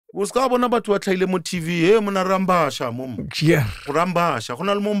Uska bona batho ba tlhaile mo TV he mona rambasha mo. Yeah. Rambasha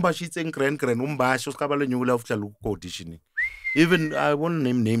gona le mo mbashitseng grand umbashi uska ba le nyula ufutla lo auditioning. Even I won't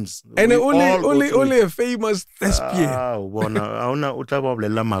name names. And only a famous thespian. Bona o tla ba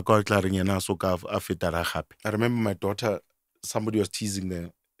bolela maka o tla reng yena so ka a fetara gape. I remember my daughter, somebody was teasing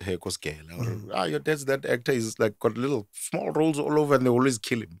the her girl. Your dad's that actor is like got little small roles all over and they always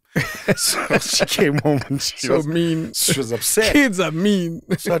kill him. So she came home and she was mean. She was upset. Kids are mean.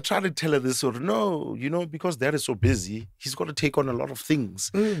 So I tried to tell her this sort of, no, because dad is so busy, he's got to take on a lot of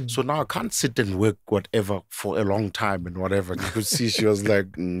things. So now I can't sit and work whatever for a long time and whatever. You could see she was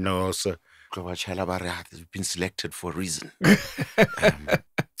like, no, sir. You've been selected for a reason.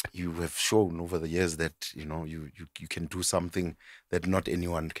 You have shown over the years that you can do something that not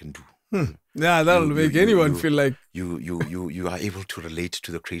anyone can do. Yeah, that'll make anyone feel like you are able to relate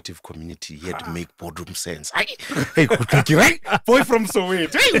to the creative community yet make boardroom sense. Hey, boy from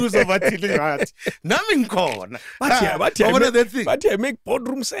Soweto. Hey, who's over tilling heart? Nothing corn. But I make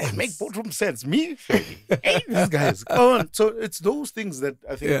boardroom sense. Make boardroom sense. Me? Hey, these guys. So it's those things that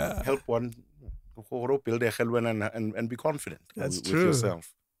I think help one build a and be confident with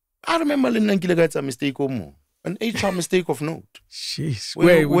yourself. I remember a mistake an HR mistake of note. Jeez.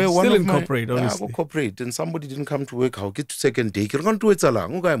 Where still in corporate, honestly. Yeah, corporate, and somebody didn't come to work. I'll get to second day. You're going to do it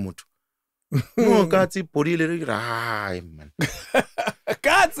along. No, Katsi, Pori, man.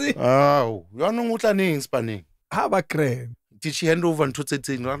 Katsi? Oh, you're not mutlaning spanning. How about Crane? Did she hand over and to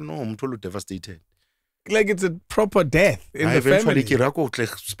say, no, I'm totally devastated. Like it's a proper death in the family. Eventually, Kirako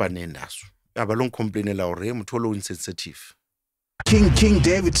spanning us. I don't complain about I'm totally insensitive. King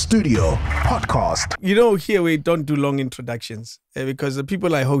David Studio podcast. Here we don't do long introductions because the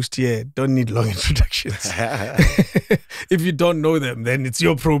people I host here don't need long introductions. If you don't know them, then it's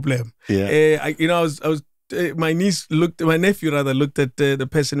your problem. Yeah. My nephew looked at the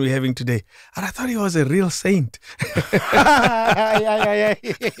person we're having today, and I thought he was a real saint.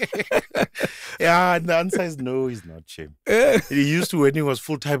 Yeah, the answer is no, he's not, Shame. He used to, when he was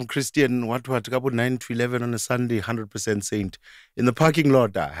full-time Christian, about 9 to 11 on a Sunday, 100% saint. In the parking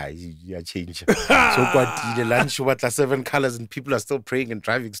lot, you change. So the lunch, 7 colors, and people are still praying and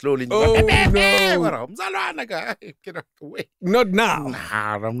driving slowly. Oh, no. Get out the way. Not now.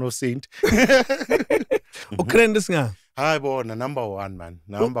 Nah, I'm no saint. Hi, boy, number one, man.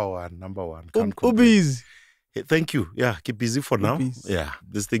 Number one. Busy. Hey, thank you. Yeah, keep busy for now. Busy. Yeah,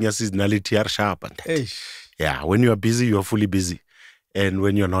 this thing is seasonality are sharp. And yeah, when you are busy, you are fully busy. And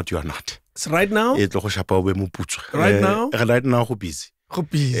when you're not, you are not. So right now? Right now? Right now, who busy.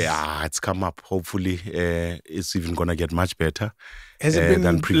 Yeah, it's come up. Hopefully, it's even going to get much better. Has it been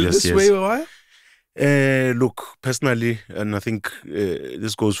than previous this years. way a while? Look, personally, and I think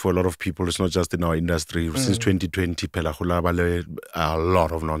this goes for a lot of people, it's not just in our industry. Since 2020, a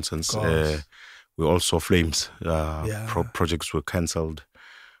lot of nonsense. We all saw flames. Projects were cancelled.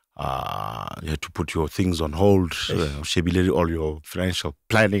 You had to put your things on hold. All your financial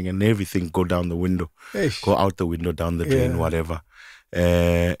planning and everything go down the window. Go out the window, down the drain, whatever.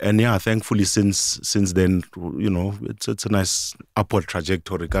 And yeah, thankfully since then, it's a nice upward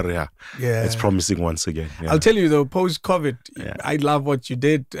trajectory career. Yeah, it's promising once again. Yeah. I'll tell you though, post-COVID, I love what you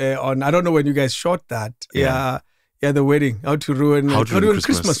did on. I don't know when you guys shot that. Yeah, the wedding. How to ruin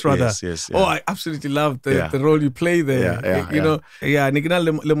Christmas rather. Yes. Oh, I absolutely love the role you play there. Nikina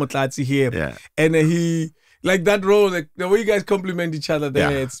here. Yeah. And he. Like that role, the way you guys compliment each other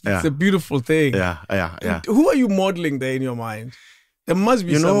there, it's a beautiful thing. Yeah. Who are you modeling there in your mind? There must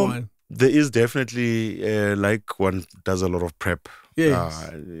be someone. There is definitely, like one does a lot of prep.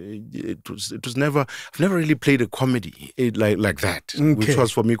 Yes. It was never, I've never really played a comedy like that, which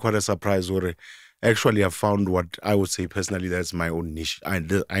was for me quite a surprise. Where actually I found what I would say personally, that's my own niche. I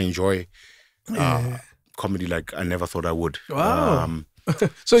enjoy comedy like I never thought I would. Wow.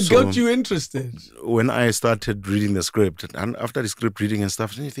 So it got you interested? When I started reading the script, and after the script reading and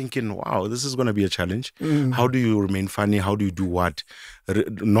stuff, then you're thinking, wow, this is going to be a challenge. How do you remain funny? How do you do what?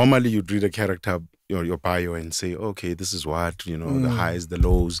 Normally, you'd read a character, your bio and say, okay, this is what, the highs, the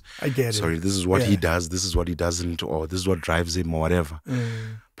lows. I get it. Sorry, this is what he does, this is what he doesn't, or this is what drives him or whatever.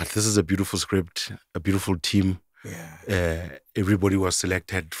 But this is a beautiful script, a beautiful team. Yeah. Everybody was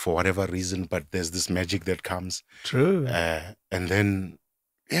selected for whatever reason, but there's this magic that comes. True. And then,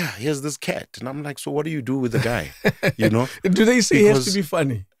 here's this cat. And I'm like, so what do you do with the guy? Do they say he has to be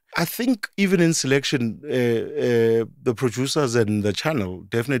funny? I think even in selection, the producers and the channel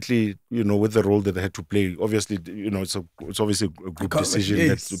definitely, with the role that they had to play, obviously, it's obviously a group decision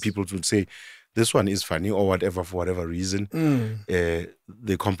that people would say, this one is funny or whatever, for whatever reason.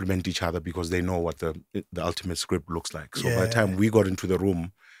 They complement each other because they know what the ultimate script looks like. So by the time we got into the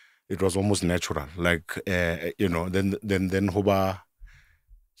room, it was almost natural. Like, then hoba.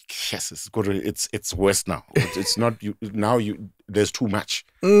 Yes, it's worse now. It's not you now. There's too much.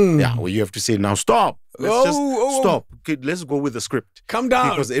 Yeah, where you have to say now stop. Let's just stop. Okay, let's go with the script. Come down,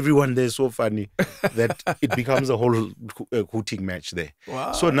 because everyone there is so funny that it becomes a whole hooting match there.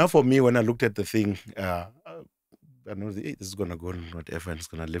 Wow. So now for me, when I looked at the thing, I know this is gonna go on whatever, and it's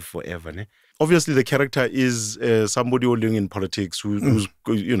gonna live forever. Ne? Obviously, the character is somebody living in politics who's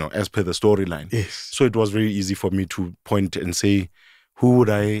as per the storyline. Yes. So it was very easy for me to point and say, who would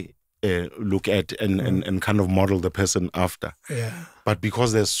I look at and kind of model the person after? Yeah. But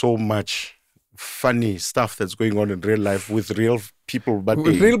because there's so much funny stuff that's going on in real life with real people, but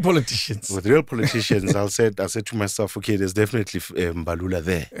with real politicians. With real politicians, I said to myself, okay, there's definitely Mbalula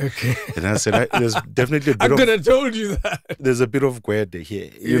there. Okay. And I said, there's definitely a bit I could have told you that. There's a bit of Gwede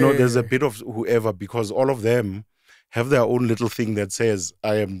here. There's a bit of whoever, because all of them have their own little thing that says,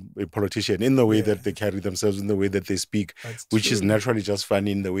 I am a politician, in the way that they carry themselves, in the way that they speak, which is naturally just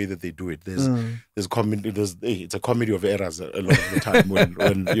funny in the way that they do it. There's comedy. It's a comedy of errors a lot of the time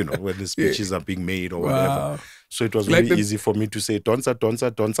when the speeches are being made or whatever. So it was really easy for me to say,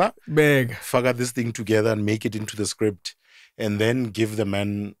 Tonsa, big. Figure this thing together and make it into the script, and then give the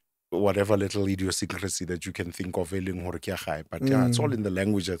man whatever little idiosyncrasy that you can think of. But it's all in the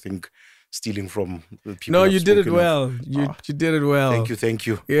language, I think, stealing from the people. No, you did it well. You did it well. Thank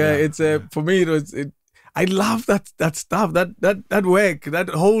you. Yeah, it's for me. I love that stuff. That work. That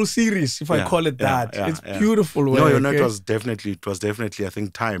whole series, if I call it that. It's beautiful work. No, it was definitely. I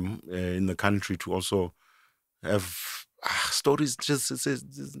think time in the country to also have stories.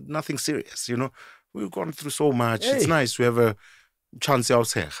 It's nothing serious. We've gone through so much. It's nice to have a chance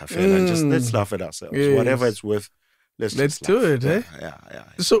outside and just let's laugh at ourselves. Yes. Whatever it's worth. Let's do it, eh? Yeah.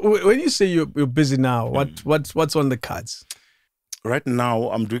 So when you say you're busy now, what's on the cards? Right now,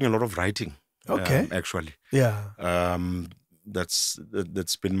 I'm doing a lot of writing. Okay. Actually. Yeah. That's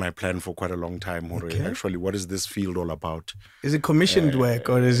been my plan for quite a long time already. Okay. Actually, what is this field all about? Is it commissioned work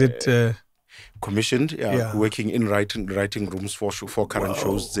or is it commissioned? Yeah. Working in writing rooms for current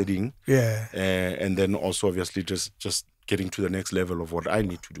shows, Zeding. Yeah. And then also obviously just getting to the next level of what I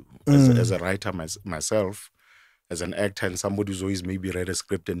need to do as a writer myself. As an actor and somebody who's always maybe read a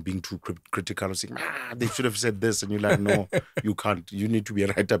script and being too critical and saying, they should have said this. And you're like, no, you can't. You need to be a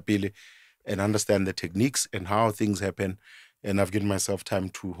writer, Pele, and understand the techniques and how things happen. And I've given myself time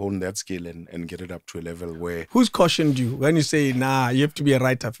to hone that skill and get it up to a level where... Who's cautioned you when you say, you have to be a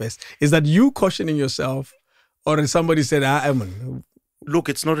writer first? Is that you cautioning yourself, or is somebody said, man... Look,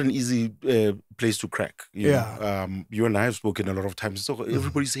 it's not an easy place to crack. You know? You and I have spoken a lot of times. So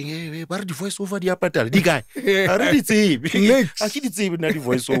everybody's saying, hey, what are the voiceover? The guy. I already see. The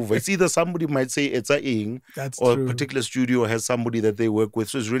voiceover. It's either somebody might say it's a ing, or a particular studio has somebody that they work with.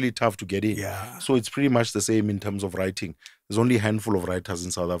 So it's really tough to get in. Yeah. So it's pretty much the same in terms of writing. There's only a handful of writers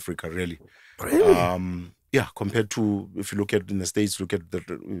in South Africa, really. Really? Compared to, if you look at in the States, look at the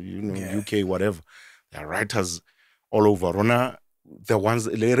UK, whatever. There are writers all over. Rona, the ones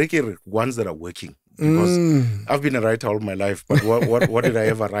that are working, because I've been a writer all my life, but what did I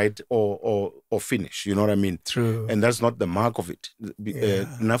ever write or finish? You know what I mean? True. And that's not the mark of it.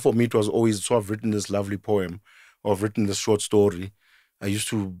 Now for me, it was always, so I've written this lovely poem, or I've written this short story. I used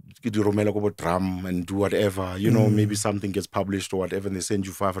to get the Romela drum and do whatever, maybe something gets published or whatever, and they send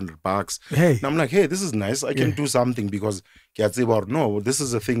you $500. Hey. And I'm like, hey, this is nice. I can do something, because no, this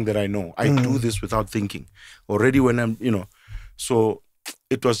is a thing that I know. I do this without thinking. Already when I'm, So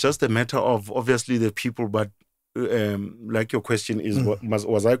it was just a matter of, obviously, the people, but like your question is,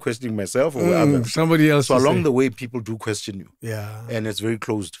 was I questioning myself or others? Somebody else. So along the way, people do question you. Yeah. And it's very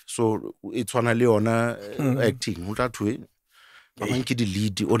closed. So it's one acting.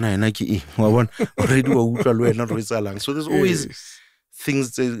 So there's always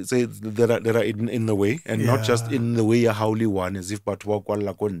things that are in the way, and not just in the way a howly one, as if but walk one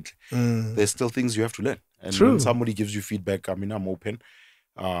like there's still things you have to learn. And when somebody gives you feedback, I'm open.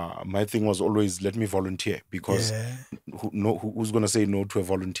 My thing was always, let me volunteer, because who's going to say no to a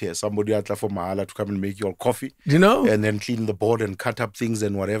volunteer? Somebody out for Mahala to come and make your coffee, and then clean the board and cut up things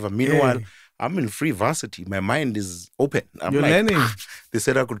and whatever. Meanwhile, I'm in free varsity. My mind is open. You're learning. They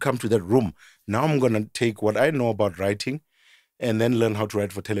said I could come to that room. Now I'm going to take what I know about writing and then learn how to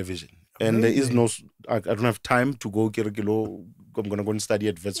write for television. And there is I don't have time to go, I'm going to go and study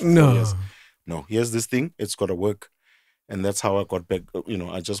adverts for 4 years. No, here's this thing. It's got to work. And that's how I got back.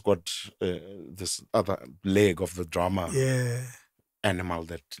 I just got this other leg of the drama animal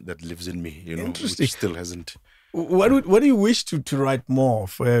that lives in me, Interesting. Which still hasn't. What do you wish to write more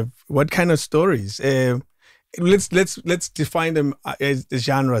of? What kind of stories? let's define them as the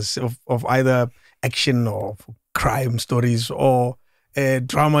genres of either action or crime stories or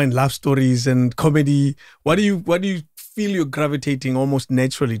drama and love stories and comedy. What do you feel you're gravitating almost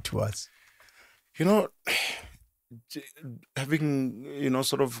naturally towards? Having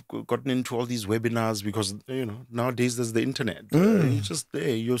sort of gotten into all these webinars, because nowadays there's the internet. You just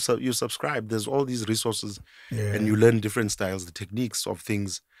you subscribe. There's all these resources, and you learn different styles, the techniques of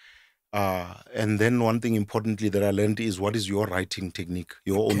things. And then one thing importantly that I learned is, what is your writing technique,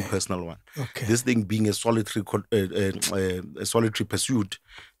 your own personal one. This thing being a solitary pursuit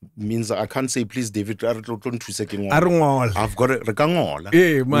means I can't say, please David, I've got we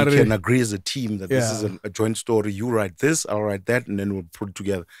can agree as a team that this is a joint story. You write this, I'll write that, and then we'll put it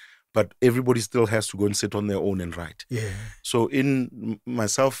together. But everybody still has to go and sit on their own and write. So in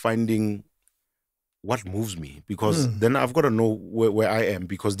myself finding what moves me, because then I've got to know where I am,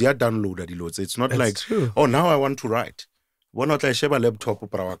 because they are downloaded loads. It's not oh, now I want to write. Why not I share a laptop with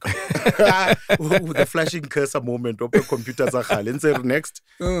the flashing cursor moment of the computer and say, next,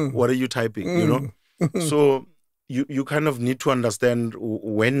 what are you typing? So you kind of need to understand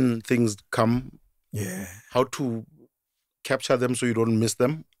when things come, how to capture them so you don't miss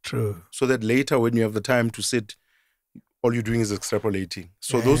them. True. So that later when you have the time to sit, all you're doing is extrapolating.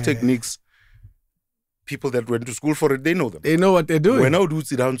 So those techniques, people that went to school for it, they know them. They know what they're doing. When I do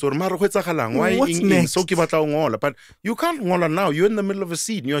sit down, so what's next? So but you can't ngola now. You're in the middle of a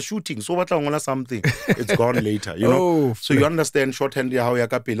scene. You're shooting. So what something? It's gone later. So you understand shorthand how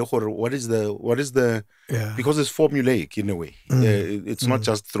what is the because it's formulaic in a way. It's not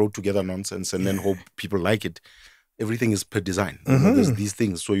just throw together nonsense and then hope people like it. Everything is per design. There's these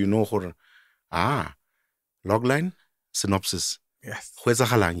things. So logline, synopsis. Yes.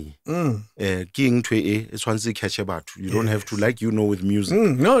 King it's once you catch about. You don't have to, like with music.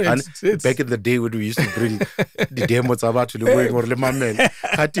 No, it's back in the day when we used to bring the demos about to the way or the man,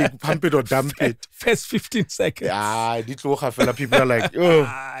 pump it or dump it. First 15 seconds. People are like, oh,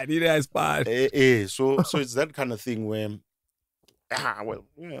 I need a spot. So it's that kind of thing where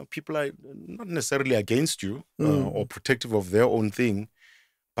people are not necessarily against you or protective of their own thing,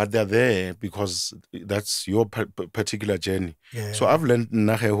 but they're there because that's your particular journey. So I've learned,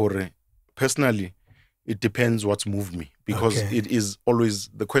 personally, it depends what's moved me, because it is always,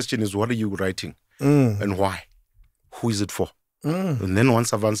 the question is, what are you writing and why? Who is it for? And then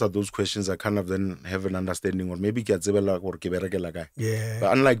once I've answered those questions, I kind of then have an understanding, or maybe But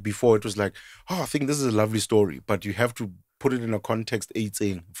unlike before, it was like, I think this is a lovely story, but you have to put it in a context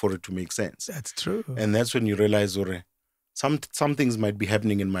for it to make sense. That's true. And that's when you realize, some things might be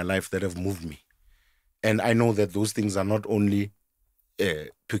happening in my life that have moved me. And I know that those things are not only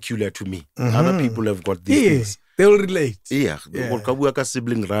peculiar to me. Other people have got these things. They'll relate.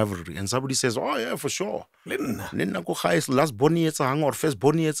 Sibling rivalry. And somebody says, oh yeah, for sure. Last born or first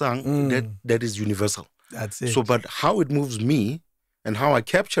born that is universal. That's it. So, but how it moves me and how I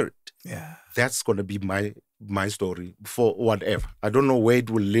capture it, that's going to be my story for whatever. I don't know where it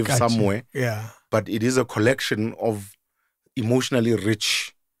will live somewhere. But it is a collection of emotionally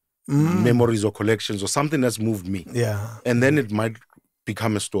rich memories or collections or something that's moved me. And then it might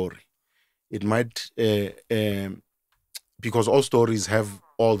become a story. It might, because all stories have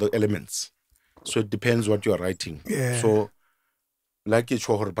all the elements. So it depends what you are writing. So, like it,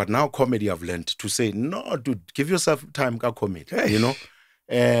 but now comedy I've learned to say, no, dude, give yourself time, comedy,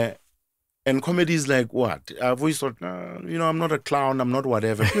 And comedy is like, what? I've always thought, I'm not a clown, I'm not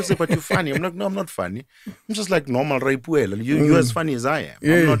whatever. People say, but you're funny. I'm like, no, I'm not funny. I'm just like normal Raipuel. You're as funny as I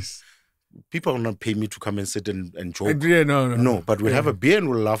am. People will not pay me to come and sit and joke. No, but we'll have a beer and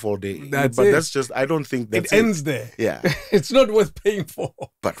we'll laugh all day. That's just, I don't think that's it. Ends there. Yeah. It's not worth paying for.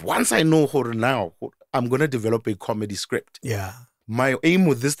 But once I know now, I'm going to develop a comedy script. My aim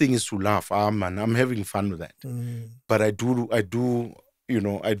with this thing is to laugh. Man, I'm having fun with that. But I do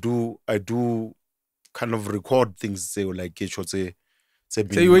kind of record things, say, like, say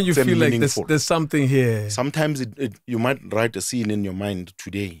when you feel like there's something here. Sometimes you might write a scene in your mind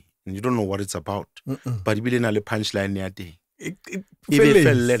today and you don't know what it's about. But you will a punchline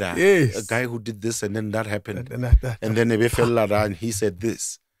later. A guy who did this and then that happened. And then a fell and he said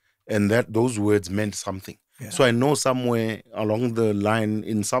this. And those words meant something. So I know somewhere along the line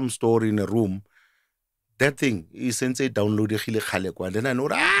in some story in a room, that thing is since I downloaded and then I know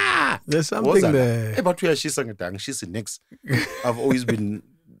there's something there. But she's next. I've always been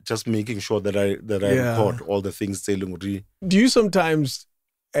just making sure that I record all the things. Do you sometimes,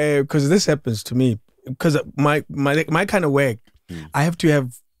 because this happens to me, because my kind of work, I have to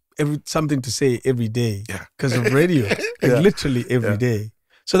have something to say every day because of radio, literally every day.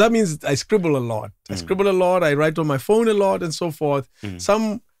 So that means I scribble a lot. I scribble a lot. I write on my phone a lot and so forth.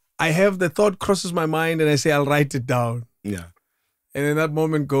 I have the thought crosses my mind and I say, I'll write it down. Yeah. And then that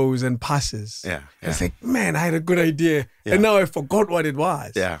moment goes and passes. Yeah. It's like, man, I had a good idea. Yeah. And now I forgot what it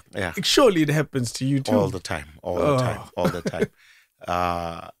was. Yeah. Yeah. Surely it happens to you too. All the time. All the time.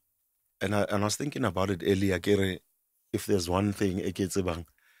 And I was thinking about it earlier, Kere, if there's one thing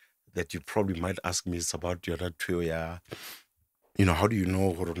that you probably might ask me, it's about your yeah. You know, how do you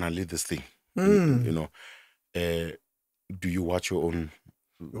know Horonali this thing? You know, do you watch your own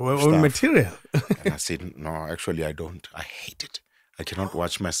own material? And I said, no, actually I don't. I hate it. I cannot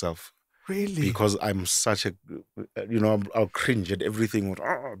watch myself. Really? Because I'm such a, I'll cringe at everything.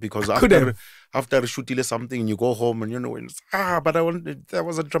 Because After I shoot something and you go home and but there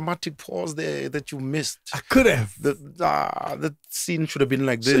was a dramatic pause there that you missed. I could have. The scene should have been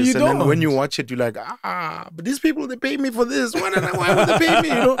like So this. you And don't. then when you watch it, you're like, but these people, they pay me for this. Why would they pay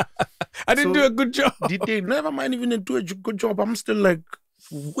me, I didn't do a good job. Did they never mind even do a good job? I'm still like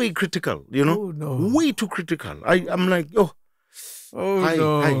way critical, Oh, no. way too critical. I'm like, Oh,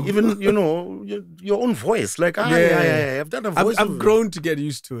 no. even your own voice, like I've done a voice. I've grown to get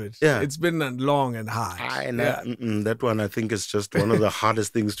used to it. Yeah. It's been long and hard. That one I think is just one of the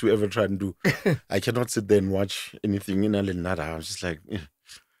hardest things to ever try and do. I cannot sit there and watch anything in Nada. I'm just like,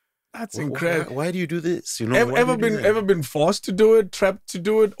 That's incredible. Why do you do this? Ever been forced to do it, trapped to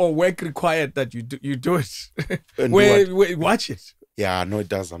do it, or work required that you do it? And where watch it. Yeah, no, it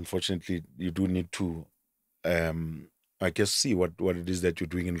does. Unfortunately, you do need to, I guess, see what it is that you're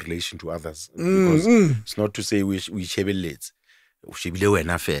doing in relation to others. Because it's not to say we shebelets.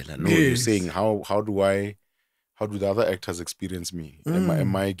 No, you're saying how do the other actors experience me?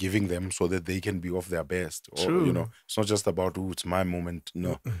 Am I giving them so that they can be of their best? Or, True. it's not just about, it's my moment.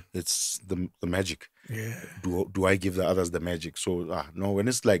 No, it's the magic. Yeah. Do I give the others the magic? So, no, when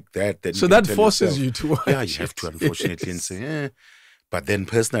it's like that, then So you that can tell yourself, you to watch. Yeah, you have to, unfortunately, and say, But then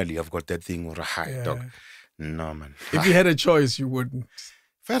personally, I've got that thing, dog. No, man. If you had a choice, you wouldn't.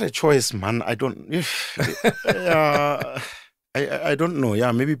 If I had a choice, man, I don't. I don't know.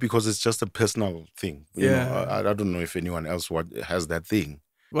 Yeah, maybe because it's just a personal thing. I don't know if anyone else has that thing.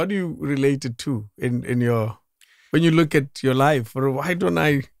 What do you relate it to in your when you look at your life? Or why don't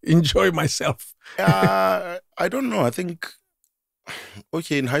I enjoy myself? I don't know. I think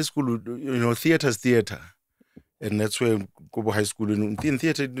in high school, theater is theater. And that's where Kobo High School, in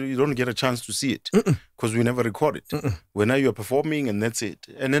theater, you don't get a chance to see it because we never record it. When now you're performing and that's it.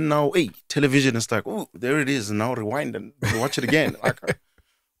 And then now, television is like, oh, there it is. And now rewind and watch it again. Like,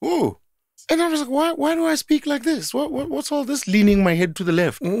 oh. And I was like, why do I speak like this? What's all this leaning my head to the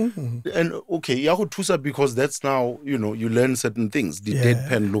left? And Yahoo Tusa, because that's now, you learn certain things. The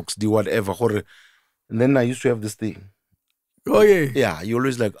deadpan looks, the whatever. And then I used to have this thing. Oh, yeah. Yeah, you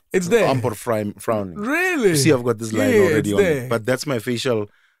always like, it's there. Amper frowning. Really? You see, I've got this line already on there. it. But that's my facial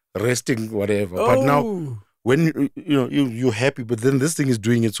resting, whatever. But now, when you're happy, but then this thing is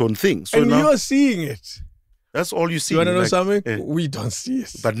doing its own thing. So and now, you're seeing it. That's all you see. You want to know something? We don't see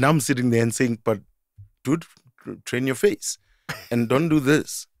it. But now I'm sitting there and saying, but dude, train your face. And don't do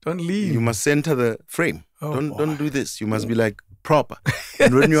this. Don't leave. You must center the frame. Don't do this. You must be like proper.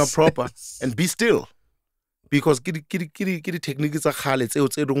 And when you are proper, and be still. Because technique is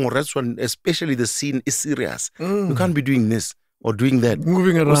especially the scene is serious. You can't be doing this or doing that.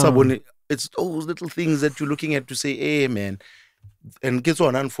 Moving around. It's those little things that you're looking at to say, hey, man. And gets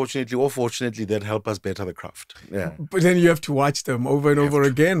on, unfortunately or fortunately, that help us better the craft. Yeah. But then you have to watch them over and over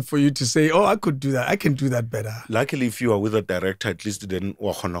again for you to say, oh, I could do that. I can do that better. Luckily, if you are with a director, at least then,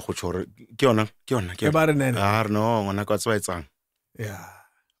 yeah.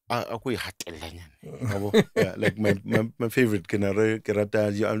 Yeah, like my favorite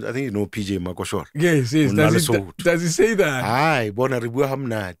Kerata, I think you know PJ Makoshor. Yes. Does he say that?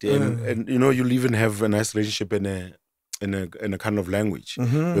 And you'll even have a nice relationship in a kind of language.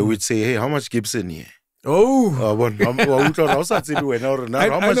 Where we'd say, hey, how much Gibson here? Oh, how much Gibson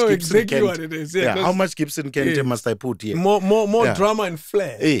exactly what it is. Yeah, how much Gibson must I put here? More drama and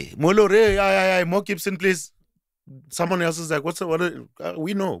flair. Hey, more Gibson, please. Someone else is like,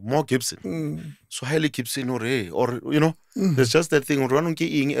 we know, more Gibson. So highly Gibson or there's just that thing wrong.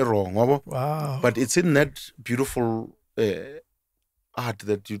 Wow. But it's in that beautiful art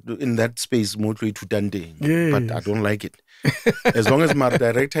that you do in that space mostly to dande. But I don't like it. As long as my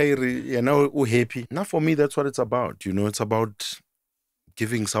director happy. Now for me that's what it's about. It's about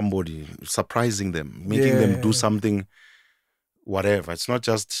giving somebody, surprising them, making them do something. Whatever. It's not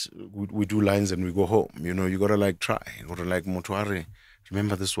just we do lines and we go home. You gotta try. You gotta Motuare.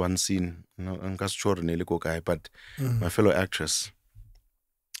 Remember this one scene, but my fellow actress,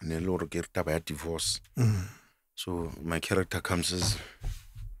 divorce. So my character comes as,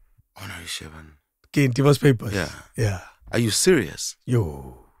 oh no, Shevan. Okay, divorce papers. Yeah. Yeah. Are you serious?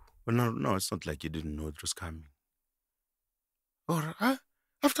 Yo. Well, no, it's not like you didn't know it was coming. Or,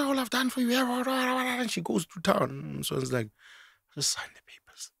 after all I've done for you, and she goes to town. So it's like, just sign the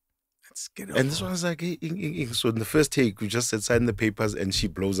papers. Let's get And this one's like, so in the first take, we just said sign the papers and she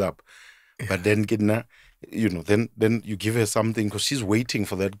blows up. Yeah. But then, then you give her something because she's waiting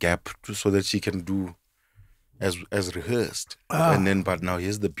for that gap so that she can do as rehearsed. And then, but now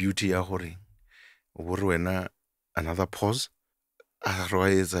here's the beauty of another pause.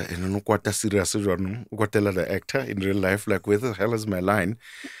 Otherwise, serious the actor in real life, like, where the hell is my line?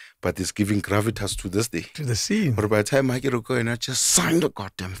 But it's giving gravitas to this day. To the scene. But by the time I get to go and I just sign the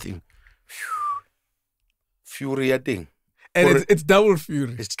goddamn thing. Fury, I think. And it's double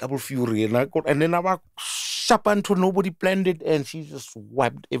fury. It's double fury. And then I was sharp until nobody planned it and she just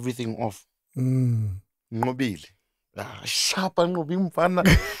wiped everything off. Mobile. Sharp and no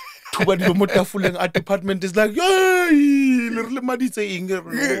our department is like, yay!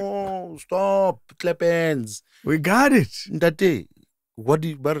 No, stop, clap hands. We got it. That day,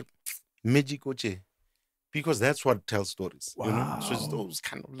 but magic oche. Because that's what tells stories. Wow. You know? So it's those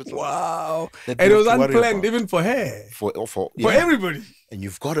kind of little. Wow. And it was unplanned even for her. For everybody. And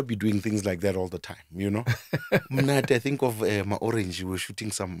you've got to be doing things like that all the time, you know? I think of my Orange, we were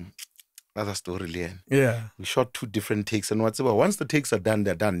shooting some other story, Leanne. Yeah. We shot 2 different takes and whatsoever. Once the takes are done,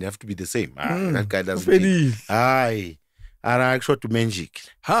 they're done. They have to be the same. That guy doesn't Aye. And I shot to magic.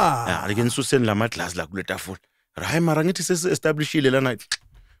 Ha. Again, so send la matlas la kuleta full. Rai marangiti says establish ile night.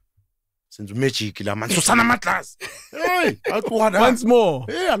 Since magic la man Susana matlas. Hey, once more.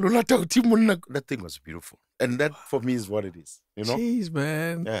 Yeah, that thing was beautiful. And that for me is what it is. You know? Jeez,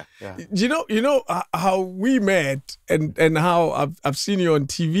 man. Yeah. You know how we met and how I've seen you on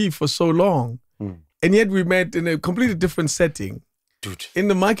TV for so long. And yet we met in a completely different setting. Dude. In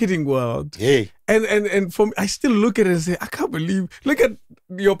the marketing world. Hey. And for me, I still look at it and say, I can't believe, look at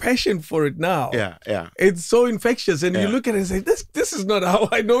your passion for it now. Yeah. It's so infectious. And you look at it and say, this is not how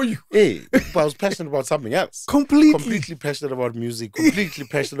I know you. Hey, but I was passionate about something else. Completely passionate about music. Completely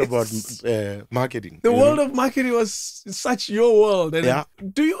passionate about marketing. The world of marketing was such your world. And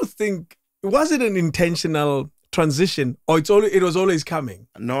do you think, was it an intentional transition or it was always coming?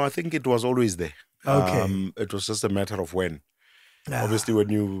 No, I think it was always there. Okay. It was just a matter of when. Obviously,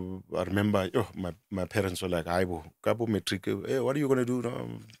 when I remember, my parents were like, Kabo metric, hey, what are you going to do? No,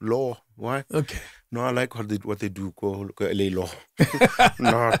 law. Why? Okay. No, I like what they do, go LA law.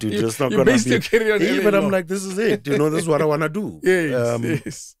 No, dude, just not going to be. Carry on but I'm like, this is it. You know, this is what I want to do.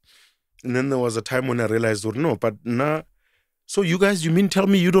 Yes. And then there was a time when I realized, no, but nah. So you guys, you mean tell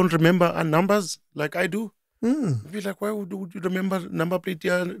me you don't remember our numbers like I do? Be like, why would you remember number plate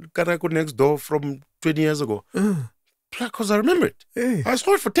here, Karako next door from 20 years ago? Because I remember it. Hey. I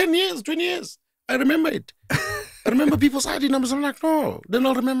saw it for 10 years, 20 years. I remember it. I remember people's ID numbers. I'm like, no. Then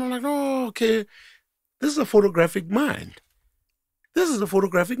I'll remember, I'm like, no, okay. This is a photographic mind.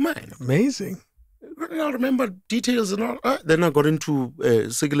 Amazing. I'll remember details and all. Then I got into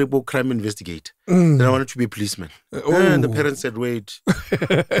Seseli Crime Investigate. Then I wanted to be a policeman. And the parents said, wait.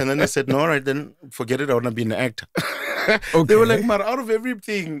 And then I said, no, all right, then forget it. I want to be an actor. Okay. They were like, "Man, out of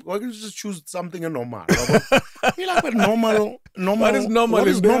everything, why can't you just choose something normal?" You're like, but normal. What is normal? What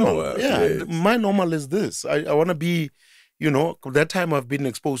is normal? Yes. My normal is this. I want to be, that time I've been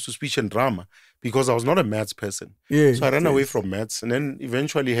exposed to speech and drama because I was not a maths person. Yes, so I ran away from maths. And then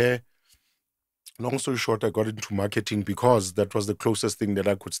eventually long story short, I got into marketing because that was the closest thing that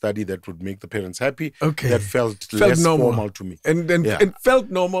I could study that would make the parents happy. Okay. That felt less normal. formal to me. And it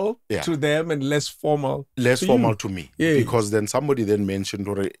felt normal to them and less formal. Less formal to me. Yeah. Because then somebody then mentioned,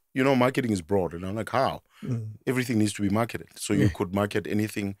 marketing is broad. And I'm like, how? Everything needs to be marketed. So you could market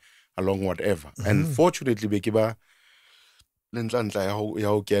anything along whatever. And fortunately, Bekiba,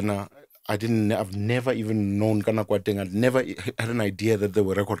 I've never even known Kanakwateng. I'd never had an idea that there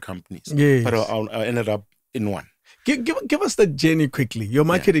were record companies. Yes. But I ended up in one. Give us the journey quickly, your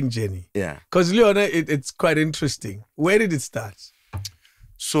marketing journey. Yeah. Because, Leona, it's quite interesting. Where did it start?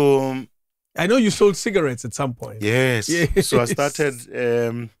 So... I know you sold cigarettes at some point. Yes. So I started...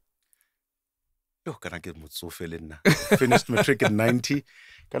 Finished matric in 90.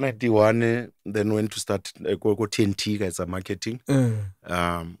 Then went to start TNT as a marketing.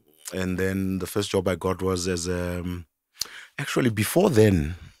 And then the first job I got was as actually before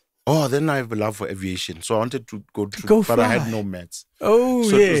then, Oh, then I have a love for aviation. So I wanted to go but I had fly. no maths. Oh,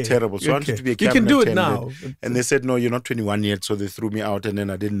 so yeah. it was terrible. So I wanted to be a You cabin can do it attendant. now. And they said, no, you're not 21 yet. So they threw me out, and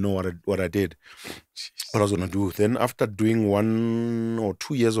then I didn't know what I did, what I was going to do. Then after doing 1 or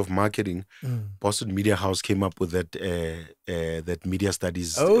 2 years of marketing, Boston Media House came up with that media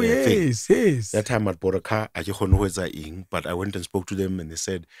studies Oh, thing. yes. That time I bought a car, but I went and spoke to them, and they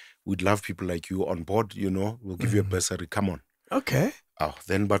said, we'd love people like you on board, we'll give you a bursary, come on. Okay. Oh,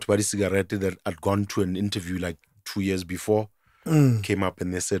 then Batwadi Cigarette that I'd gone to an interview like 2 years before, came up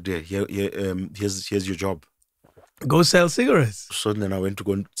and they said, yeah, here's your job. Go sell cigarettes. So then I went to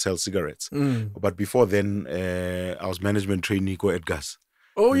go and sell cigarettes. But before then, I was management trainee, go Edgar's.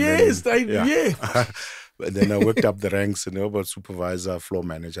 Oh, And yes. then, Yeah. And then I worked up the ranks, about supervisor, floor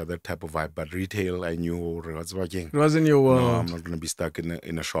manager, that type of vibe. But retail, I knew what's working. It wasn't your world. No, I'm not going to be stuck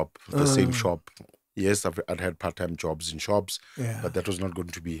in a shop, the same shop. Yes, I'd had part-time jobs in shops, but that was not going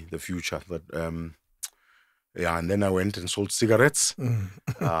to be the future. But and then I went and sold cigarettes.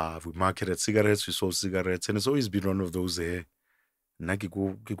 We marketed cigarettes, we sold cigarettes, and it's always been one of those. Then I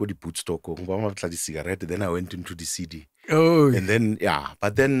went into the CD. Oh, and then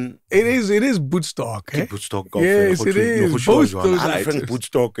but then it is bootstock. Eh? Bootstock. Yes, it is. Both those items.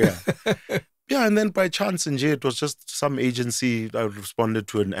 Bootstock. Yeah. Yeah, and then by chance, it was just some agency. I responded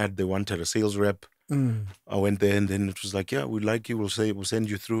to an ad. They wanted a sales rep. I went there, and then it was like, yeah, we like you. We'll send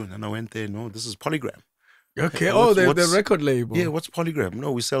you through. And then I went there. No, this is Polygram. Okay. The record label. Yeah, what's Polygram?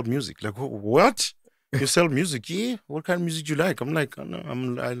 No, we sell music. Like, what? You sell music? Yeah. What kind of music do you like? I'm like,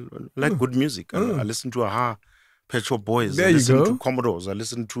 I like good music. I listen to Aha, Pet Shop Boys. There I listen to go. Commodores. I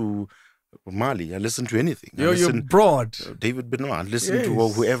listen to Mali. I listen to anything. You're broad. David Benoit. I listen to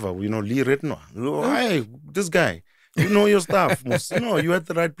whoever. Lee Rednoir. Hey, this guy. You know your stuff. You're at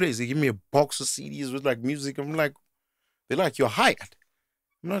the right place. They give me a box of CDs with like music. I'm like, they're like, you're hired.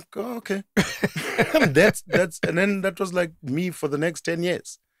 I'm like, oh, okay. that's and then that was like me for the next 10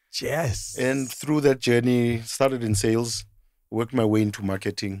 years. Yes. And through that journey, started in sales, worked my way into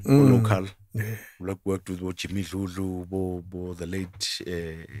marketing, local. Yeah. Worked with Jimmy Lulu, the late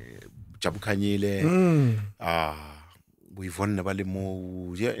Jabu Kanyele. We've won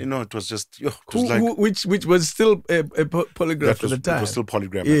Nabalimo. Yeah, it was just. It was which was still a polygraph at the time. It was still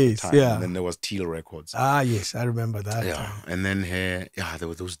polygram at the time. Yeah. And then there was Teal Records. Ah, yes, I remember that. Yeah, time. and then there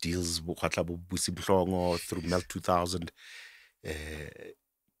were those deals through Melt 2000.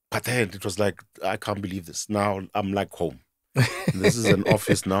 But then it was like, I can't believe this. Now I'm like home. This is an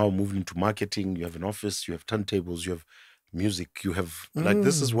office now, moving into marketing. You have an office, you have turntables, you have music, you have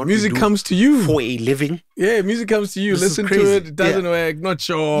this is what music we do comes to you for a living. Yeah, music comes to you. This Listen to it. It doesn't work. Not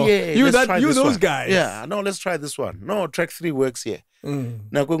sure. Yeah, you those one. guys. Yeah, no, let's try this one. No, track 3 works here.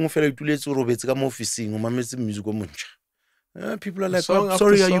 Now going to people are like, oh,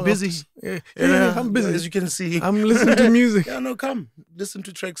 sorry, are you busy? Yeah, I'm busy. As you can see, I'm listening to music. Yeah, no, come listen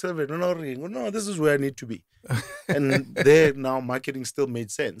to track 7. No, this is where I need to be. And there now, marketing still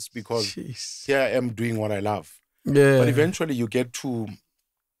made sense because here I am doing what I love. Yeah. But eventually, you get to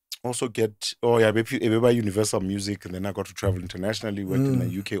also get maybe Universal Music, and then I got to travel internationally. Worked in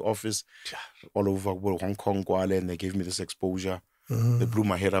the UK office, all over Hong Kong, Kuala, and they gave me this exposure. They blew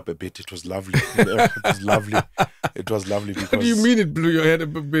my head up a bit. It was lovely. It was lovely. It was lovely because. What do you mean it blew your head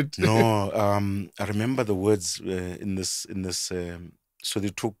up a bit? No, I remember the words in this. So they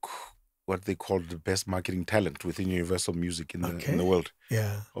took what they called the best marketing talent within Universal Music in the world.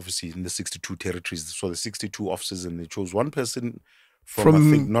 Yeah. Obviously, in the 62 territories. So the 62 offices, and they chose one person from I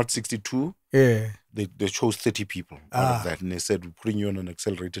think not 62. Yeah. They chose 30 people out of that, and they said, we're putting you on an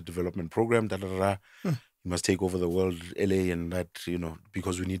accelerated development program. You must take over the world, LA, and that,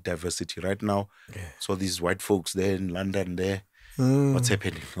 because we need diversity right now. Yeah. So these white folks there in London, what's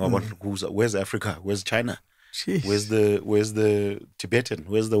happening? Where's Africa? Where's China? Jeez. Where's the Tibetan?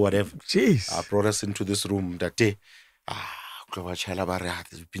 Where's the whatever? Jeez. Brought us into this room that day.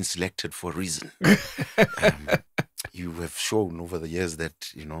 They've been selected for a reason. You have shown over the years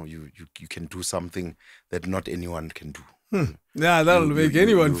that you can do something that not anyone can do. Yeah, that'll make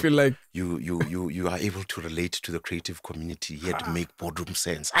anyone feel like you are able to relate to the creative community, yet make boardroom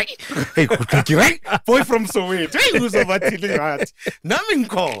sense. Hey, boy from Soweto, who's over tilling heart? Nothing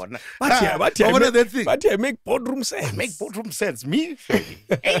corn. But I make boardroom sense. Make boardroom sense. Me,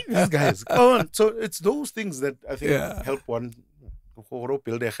 hey, these guys. So it's those things that I think help one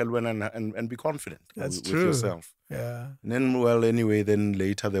build a helwen and be confident. That's with true. yourself. Yeah. And then, then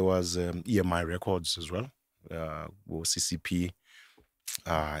later there was EMI Records as well. CCP,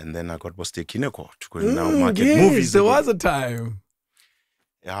 and then I got Boste Kineko to go and now market movies. There was a time.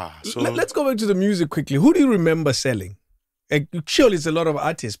 Yeah. So let's go back to the music quickly. Who do you remember selling surely it's a lot of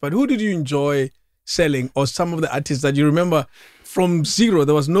artists, but who did you enjoy selling, or some of the artists that you remember from zero?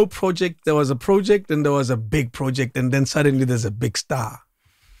 There was no project, there was a project, and there was a big project, and then suddenly there's a big star.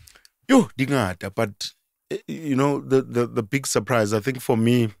 Yo, dingata, but the big surprise, I think for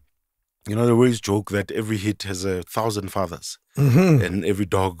me, they always joke that every hit has 1,000 fathers, and every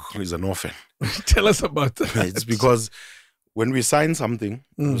dog is an orphan. Tell us about that. It's because when we sign something,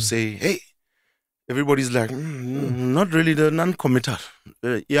 we say, hey, everybody's like, not really, the non-committal.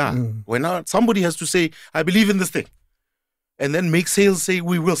 When somebody has to say, I believe in this thing, and then make sales say,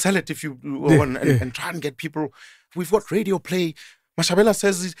 we will sell it if you want, and try and get people. We've got radio play. Mashabela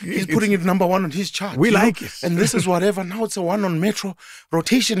says he's putting it number 1 on his chart. We like it. And this is whatever. Now it's a 1 on Metro.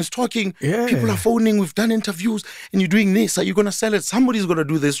 Rotation is talking. Yeah. People are phoning. We've done interviews. And you're doing this. Are you going to sell it? Somebody's going to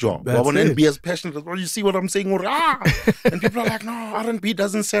do this job. I want to be as passionate as well. You see what I'm saying? And people are like, no, R&B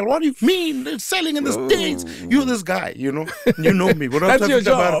doesn't sell. What do you mean? It's selling in the States. You're this guy, You know me. What That's your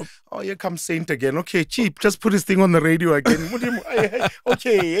job. Oh, here comes Saint again. Okay, cheap. Just put his thing on the radio again.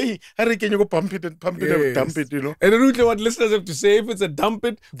 Okay, hey, can you go pump it and dump it, And then what listeners have to say, if it's a dump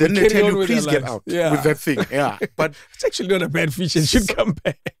it, then they tell you, please get out with that thing. Yeah, but it's actually not a bad feature. It should come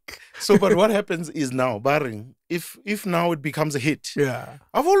back. But what happens is now, barring, if now it becomes a hit. Yeah.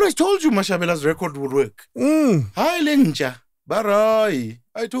 I've always told you Mashabela's record would work. Hi, Lenja. Barai.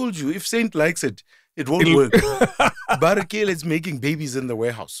 I told you, if Saint likes it, it won't work. Barakele is making babies in the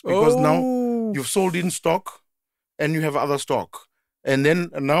warehouse because now you've sold in stock and you have other stock. And then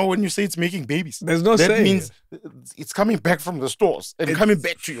now when you say it's making babies, there's no that means it's coming back from the stores and coming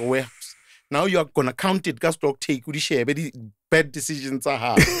back to your warehouse. Now you're going to count it, gas stock take, bad decisions are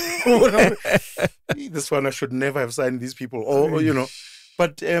hard. This one, I should never have signed these people.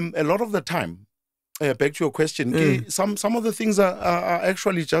 But a lot of the time, back to your question, some of the things are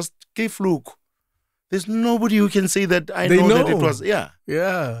actually just fluke. There's nobody who can say that I know that it was. Yeah.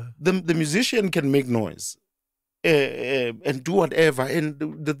 The musician can make noise and do whatever, and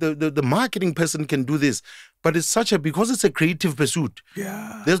the marketing person can do this, but it's because it's a creative pursuit.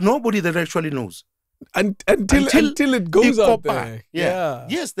 Yeah. There's nobody that actually knows until it goes out there. Yeah.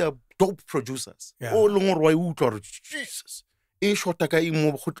 Yes, there are dope producers. Oh, Jesus. Sure,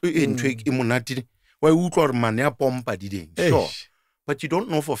 but you don't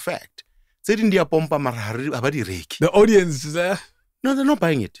know for a fact. The audience is there. No, they're not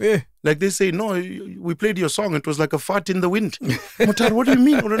buying it. Yeah. Like they say, no, we played your song. It was like a fart in the wind. Mutar, what do you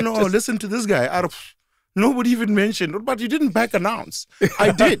mean? No, listen to this guy. Nobody even mentioned, but you didn't back announce.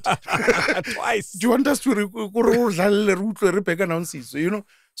 I did. Twice. Do you want us to announce?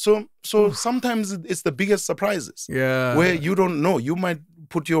 So sometimes it's the biggest surprises. Yeah. Where you don't know. You might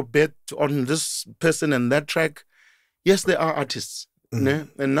put your bet on this person and that track. Yes, there are artists. And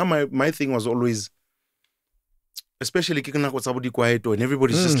now my thing was always, especially kicking out somebody quiet, and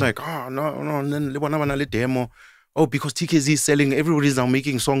everybody's just like, no, and then demo. Oh, because TKZ is selling, everybody's now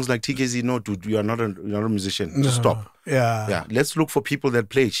making songs like TKZ. No, dude, you're not a musician. Just stop. Yeah. Let's look for people that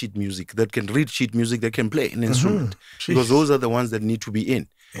play sheet music, that can read sheet music, that can play an instrument. Because those are the ones that need to be in.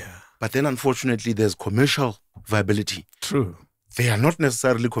 Yeah. But then unfortunately there's commercial viability. True. They are not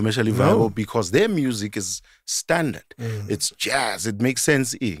necessarily commercially viable because their music is standard. It's jazz. It makes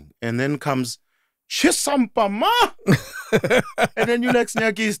sense. And then comes Chisampama. And then you like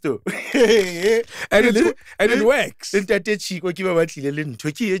Snakisto. And it works. That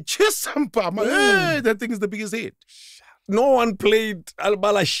thing is the biggest hit. No one played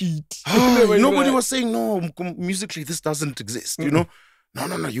Albala sheet. Nobody was saying, no, musically this doesn't exist, No,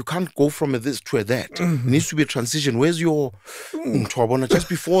 you can't go from a this to a that. It needs to be a transition. Where's your just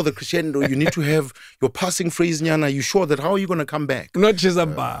before the crescendo? You need to have your passing phrase, Nyana. Are you sure that how are you going to come back? Not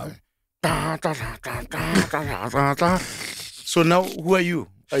Chizamba. So now who are you?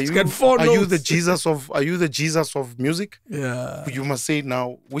 Are you the Jesus of music? Yeah. You must say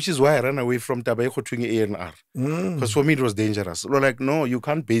now, which is why I ran away from Tabaiko to A&R. Because for me it was dangerous. Like, no, you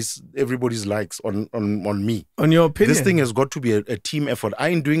can't base everybody's likes on me. On your opinion. This thing has got to be a team effort. I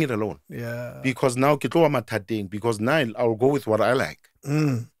ain't doing it alone. Yeah. Because now I'll go with what I like.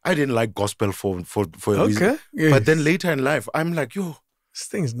 I didn't like gospel for a reason. Yes. But then later in life, I'm like, this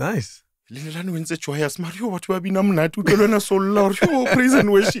thing's nice. Praise and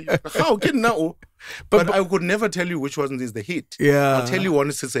worship. How can now? But I could never tell you which one is the hit. Yeah. I'll tell you one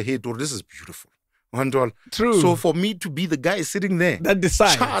is a hit or this is beautiful. True. So for me to be the guy sitting there that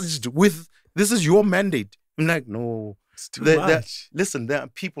decides, charged with this is your mandate, I'm like, no. It's too much. Listen, there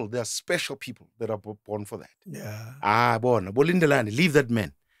are special people that are born for that. Yeah. Leave that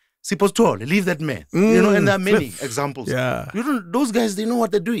man. Sipostol, leave that man. And there are many examples. Yeah. Those guys, they know what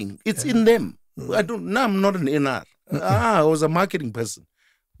they're doing. It's in them. I'm not an NR. I was a marketing person.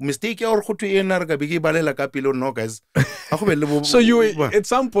 Mistake or go to ENR ka bigi balela ka pilo no guys. So you at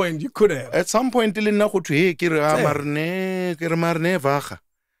some point you could have. At some point till na go to hey ke re marne vaga.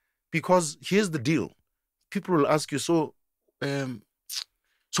 Because here's the deal. People will ask you, so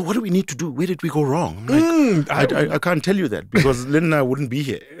what do we need to do? Where did we go wrong? Like, I can't tell you that because then I wouldn't be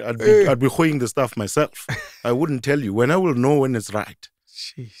here. I'd be hoeing the stuff myself. I wouldn't tell you. When I will know when it's right,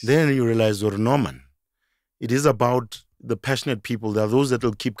 then you realize you're Norman. It is about the passionate people. There are those that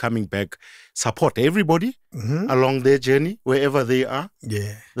will keep coming back, support everybody along their journey, wherever they are.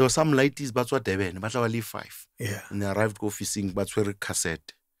 Yeah. There were some ladies, but what they were, but I leave 5. Yeah. And they arrived go fishing, but were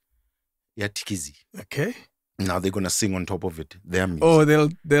cassette. Yeah, tikizi. Okay. Now they're gonna sing on top of it. Their music. Oh,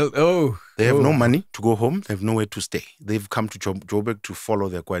 they have no money to go home. They have nowhere to stay. They've come to Joburg to follow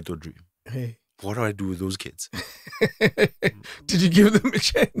their Kwaito dream. Hey. What do I do with those kids? Did you give them a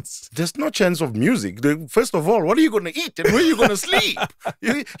chance? There's no chance of music. First of all, what are you going to eat and where are you going to sleep?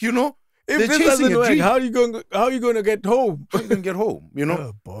 You know, if this doesn't work, how are you going to get home? How are you going to get home? You know,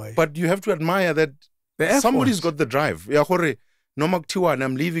 oh boy. But you have to admire that somebody's got the drive. And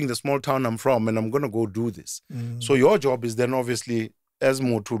I'm leaving the small town I'm from and I'm going to go do this. So your job is then obviously as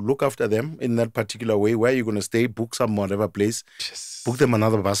more to look after them in that particular way. Where you're going to stay, book some whatever place, book them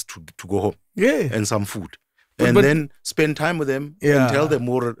another bus to go home. Yeah. And some food. But then spend time with them and tell them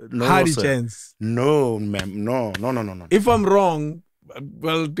more. No, Hardy chance. No, ma'am. No. If I'm wrong,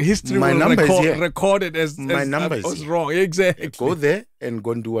 well, history will record it as my number I was wrong. Exactly. Go there and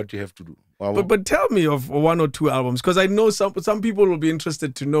go and do what you have to do. Wow. But tell me of 1 or 2 albums, because I know some people will be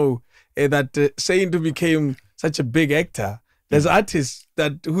interested to know that Saintu became such a big actor. There's artists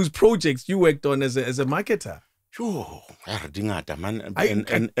whose projects you worked on as a marketer. Sure, man.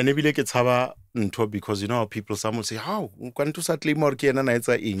 And maybe like it's because you know people some will say, how? No.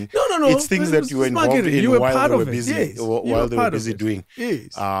 It's things that you were involved in while they were busy. Yes. While they were busy doing.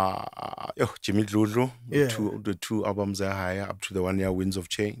 Yes. Jimmy Lulu, the 2 albums are higher up to the 1 year Winds of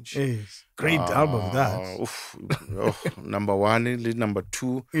Change. Yes. Great album that. Number 1, lead number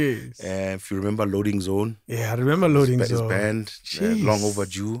 2. Yes. If you remember Loading Zone. Yeah, I remember Loading Zone. His band, Long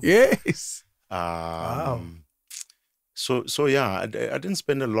Overdue. Yes. Wow. So yeah, I didn't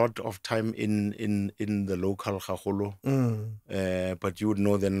spend a lot of time in the local Khagolo, but you would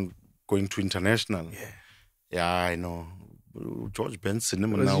know then going to international. Yeah, I know. George Benson,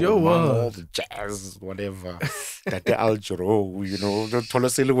 all the jazz, whatever. That the Aljuro, you know,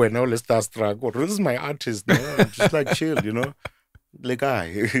 Tolosili when all let's starstruck. This is my artist, no? Just like chill, you know. Like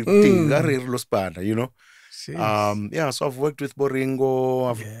you know. Yeah, so I've worked with Boringo,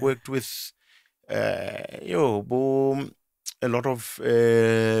 I've worked with a lot of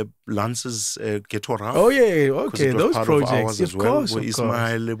Lance's Get Around. Oh yeah, okay, those projects, of course.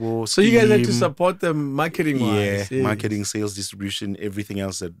 Ismail, so you guys had to support them marketing-wise. Yeah, marketing, sales, distribution, everything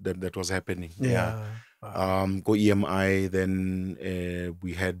else that was happening. Yeah. Go EMI, then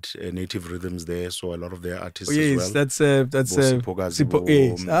we had Native Rhythms there, so a lot of their artists as well. That's the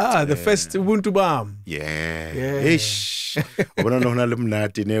first Ubuntu Bam. Yeah. Ish.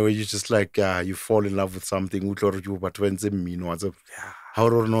 Where you just like you fall in love with something.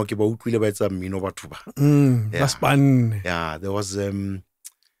 Yeah, there was I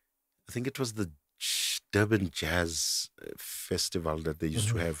think it was the Durban Jazz Festival that they used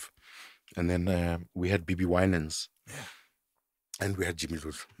to have. And then we had BB Winans. Yeah. And we had Jimmy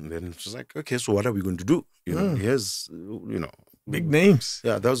Lou. And then it was like, okay, so what are we going to do? You know, here's, big names.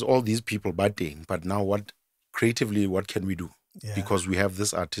 Yeah, there was all these people batting. But now what can we do? Yeah. Because we have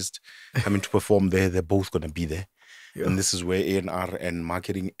this artist coming to perform there. They're both going to be there. Yeah. And this is where A&R and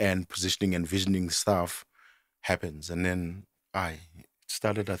marketing and positioning and visioning stuff happens. And then I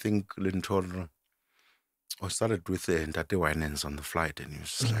started, I think, I started with Ntate Winans on the flight. And he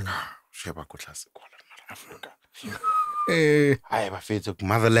was just like, Africa. I have a faith of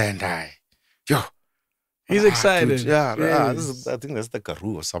motherland. He's excited. I think that's the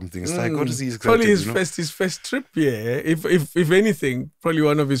Karoo or something. It's like, what is he excited? Probably his first trip here. If anything, probably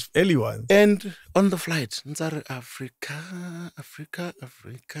one of his early ones. And on the flight, Africa.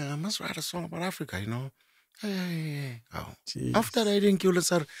 I must write a song about Africa, you know. Hey. Oh. After I didn't kill it,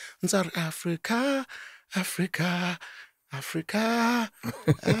 Africa.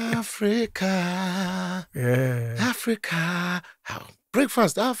 Yeah. Africa.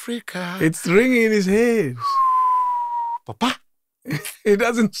 Breakfast, Africa. It's ringing in his head. Papa. It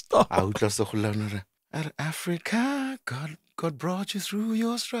doesn't stop. Africa, God brought you through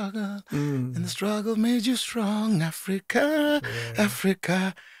your struggle. And the struggle made you strong. Africa,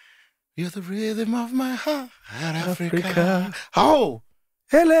 Africa. You're the rhythm of my heart. Africa. How?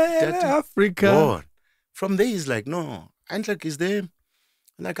 Hello, Africa. Lord. from there, he's like, no, and like, is there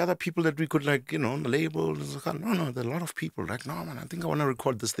like other people that we could like, on the label? No, there are a lot of people. Like, no, man, I think I want to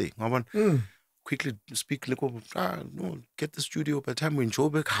record this thing. I want quickly speak, like, no, get the studio. By the time we're in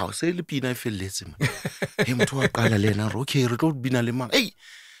Joburg, how say the pina feel listen. Him to a Galalena, okay, record bina lima. Hey,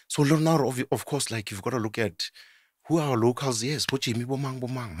 so now of course, like you've got to look at who are our locals. Yes, Jimmy Bomang.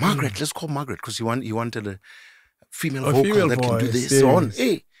 Margaret, let's call Margaret because he wanted a female vocal that can do this. Yes. On,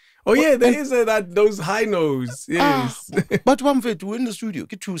 hey. Oh yeah, there is those high notes. Yes. But one way to in the studio,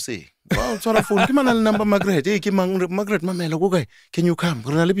 get to say, wow, sort of phone, come on, number Margaret, hey, Margaret, Mamela, go guy, can you come?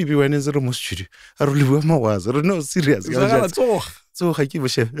 Really be when is the remote studio? I really were my was, I don't know, serious. So I give a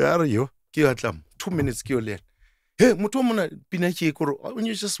share, are you? Give at 2 minutes, give a hey, Mutomona, Pinaki, when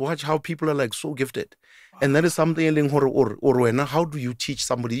you just watch how people are like so gifted. And that is something or how do you teach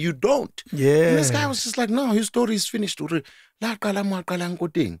somebody? You don't. Yeah. And this guy was just like, no, his story is finished.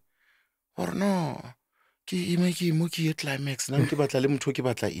 Or no, ki mo climax na ke batla le motho ke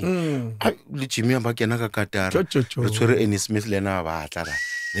batla eng le Jimmy ba kena ka katara re tshwere Annie Smith le na ba tla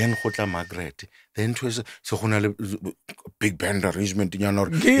then gotla Margaret then se gona le big band arrangement nyana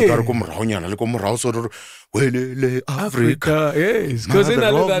re ka re go morao nyana le go morao so re welele Africa yes because in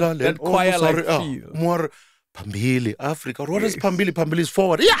that choir like feel more Phambili Africa. What is Phambili? Phambili is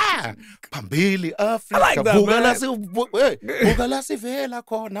forward. Yeah, Phambili Africa. I like that, Bugalasi vela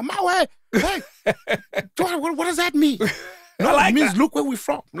kona mawe. Hey, what does that mean? No, like it means that. look where we're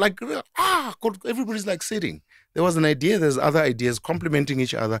from. Like everybody's like sitting. There was an idea. There's other ideas complementing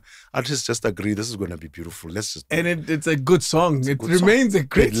each other. Artists just agree. This is going to be beautiful. Let's just. And it's a good song. It remains a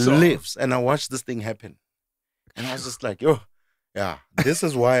great song. It lives, and I watched this thing happen, and I was just like, yo. Yeah, this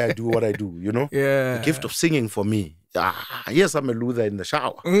is why I do what I do, Yeah. The gift of singing for me. Yes, I'm a loser in the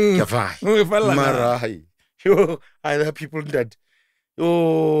shower. I have people that,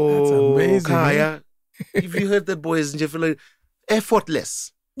 that's amazing. Kaya, if you heard that boys, you feel like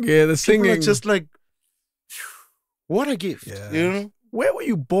effortless. Yeah, the singing. People are just like, what a gift, Where were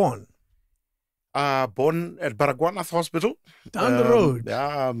you born? Born at Baragwanath Hospital. Down the road.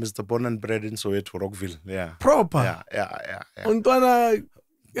 Yeah, Mr. Born and bred in Soweto, Rockville. Yeah. Proper. Yeah. Untwana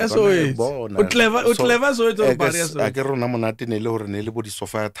Soweto. Utleva Soweto Barrier. I get rona monate ne le hore ne le bo di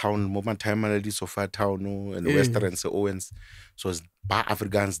Sophia Town, mo ma time na di Sophia Town and Western se Owens. So it's ba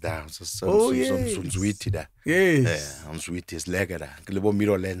Afrikaans da. So Nzwiti da. Yes. Nzwiti is lega da. Ke le bo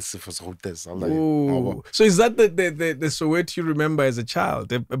Miro Lens for Soweto. So is that the Soweto you remember as a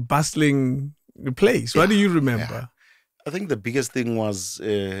child? A bustling place. What do you remember? Yeah. I think the biggest thing was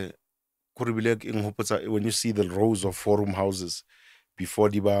when you see the rows of four-room houses before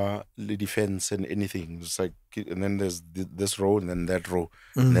the defense and anything. It's like, and then there's this row and then that row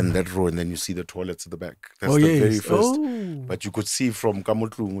and then that row and then you see the toilets at the back. That's the very first. But you could see from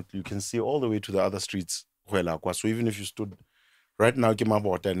Kamutlu, you can see all the way to the other streets. So even if you stood right now,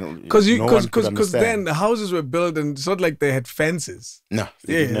 because then the houses were built and it's not like they had fences. No,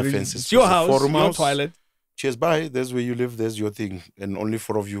 they didn't have fences. It's your house, your toilet. Cheers, bye. There's where you live. There's your thing. And only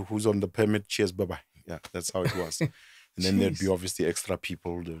four of you who's on the permit. Cheers, bye-bye. Yeah, that's how it was. And then there'd be obviously extra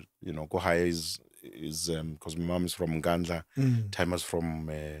people. Go higher is because my mom is from Ngandla. Timer's from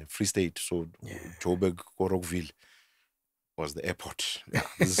Free State. So Joburg, Rockville was the airport. Yeah,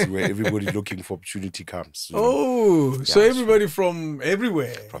 this is where everybody looking for opportunity comes. So everybody from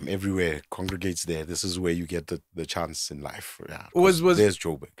everywhere. From everywhere congregates there. This is where you get the chance in life. Yeah, there's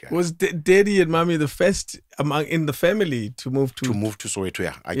Joburg. Yeah. Was Daddy and Mommy the first in the family to move to Soweto?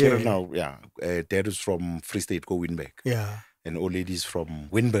 Yeah, I get it now. Yeah, Dad is from Free State, go Winberg. Yeah. And old ladies from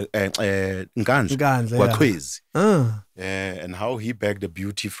Winberg, Ngandla, and how he bagged the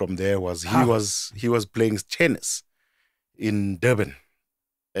beauty from there was he was playing tennis in Durban.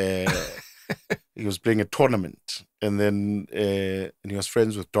 He was playing a tournament, and then and he was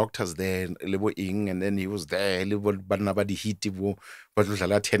friends with doctors there, and then he was there. But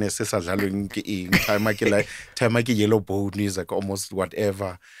tennis time yellow boat, he's like almost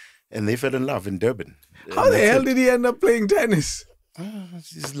whatever, and they fell in love in Durban. How the hell did he end up playing tennis?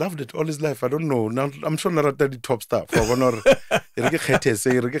 He's loved it all his life. I don't know. Now I'm sure not the top stuff. But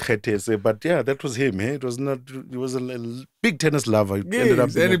yeah, that was him. Eh? It was not. He was a big tennis lover. He ended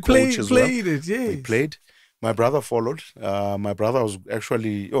up being a coach as well. He played. My brother followed. My brother was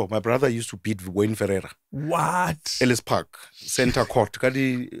actually. My brother used to beat Wayne Ferreira. What? Ellis Park Center Court.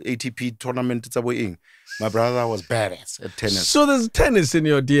 Kadi ATP tournament. It's a My brother was badass at tennis. So there's tennis in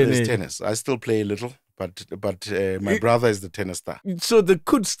your DNA. There's tennis. I still play a little. But my brother is the tennis star. So there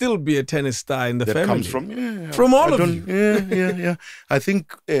could still be a tennis star in the family. That comes from from all of you. Yeah. I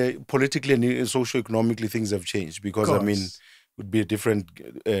think politically and socio-economically things have changed because it would be a different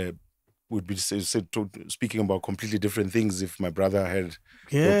would be speaking about completely different things if my brother had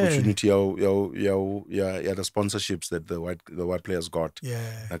the Yeah. opportunity, the sponsorships that the white players got.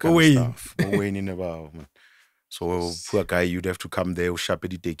 Yeah. That kind of stuff. Man. So poor guy, you'd have to come there,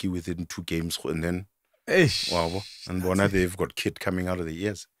 sharply take you within 2 games, and then wow. And one they've got kid coming out of the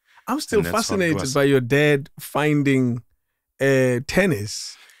ears. I'm still fascinated by your dad finding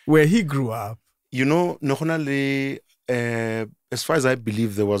tennis where he grew up. You know, as far as I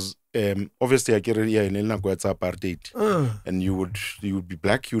believe, there was obviously in apartheid, and you would be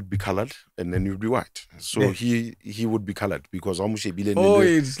black, you would be colored, and then you'd be white. So he would be colored because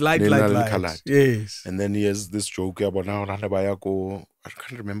it's light. Colored. Yes. And then he has this joke about now I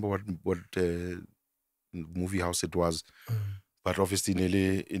can't remember what movie house it was. But obviously,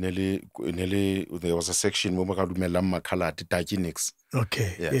 in LA, there was a section where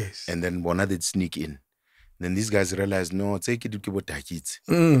okay, yeah. Yes. And then one they'd sneak in. Then these guys realized, no, take it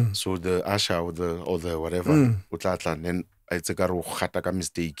So the usher or the whatever, then it's a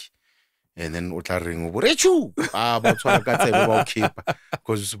mistake. And then ring because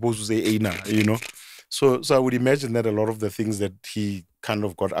you're supposed to say Aina, you know. So I would imagine that a lot of the things that he kind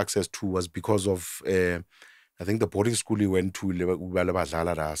of got access to was because of I think the boarding school he went to,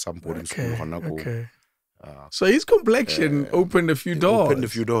 some boarding school. Okay. So his complexion opened a few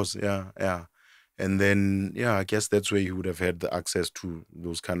doors. Yeah. And then, I guess that's where he would have had the access to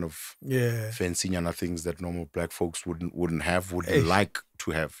those kind of fancy things that normal black folks wouldn't like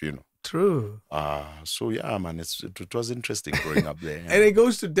to have, you know. True. So yeah, man, it was interesting growing up there. And it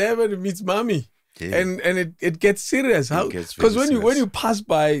goes to Devon and meets mommy. Yeah. And it gets serious. How? Because when you pass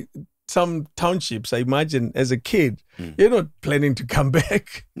by some townships, I imagine as a kid, you're not planning to come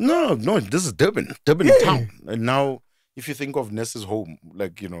back. No, this is Durban town. And now, if you think of Ness's home,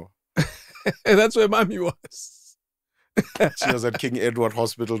 like, you know. That's where mommy was. She was at King Edward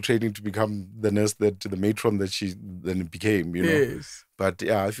Hospital training to become the nurse, the matron that she then became, you know. Yes. But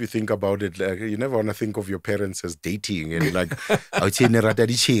yeah, if you think about it, like, you never want to think of your parents as dating and like, but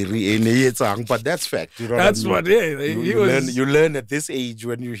that's fact. You know that's what I mean? You learn at this age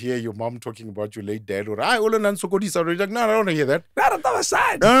when you hear your mom talking about your late dad, or you're like, no, I don't want to hear that. No,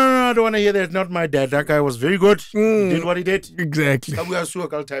 I don't want to hear that. Not my dad. That guy was very good. Did what he did. Exactly. But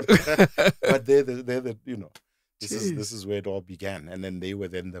they're the, you know. This is where it all began. And then they were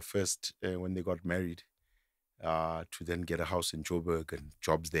then the first, when they got married, to then get a house in Joburg and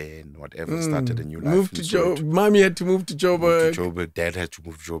jobs there and whatever, started a new life. Mommy had to move to Joburg. Dad had to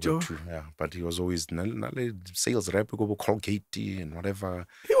move to Joburg too. Yeah, but he was always sales rep, go Colgate and whatever.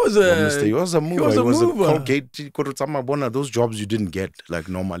 He was a mover. He was a Colgate. Those jobs you didn't get like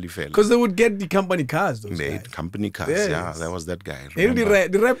normally fell. Because they would get the company cars. Company cars. Yes. Yeah, that was that guy.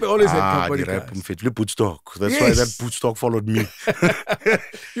 The rep always had company cars. Bootstock. That's why that Bootstock followed me.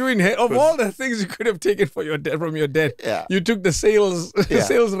 Of all the things you could have taken for your dad. From your dad, you took the sales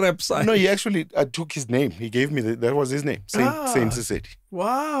rep side. No, he actually took his name. He gave me that was his name, Saint Seseli.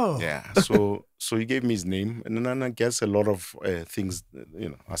 Wow. Yeah. So he gave me his name, and then I guess a lot of things, you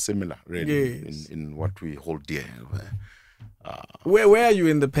know, are similar, really, in what we hold dear. Where are you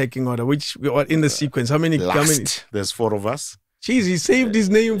in the pecking order? In the sequence? How many? There's 4 of us. Jeez, he saved his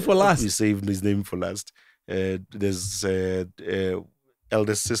name for last. He saved his name for last. There's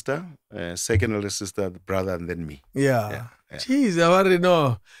eldest sister, second eldest sister, the brother, and then me. Yeah. Jeez, I already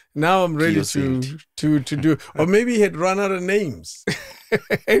know. Now I'm ready to do. Or maybe he had run out of names.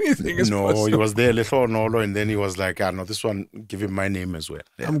 Anything is possible. No, he was there, Nolo, and then he was like, no, this one, give him my name as well.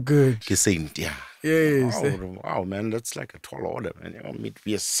 Yeah. I'm good. He's saint, yeah. Yes. Wow, man, that's like a tall order, man. You want me to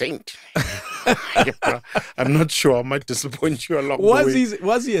be a saint? I'm not sure. I might disappoint you along the way.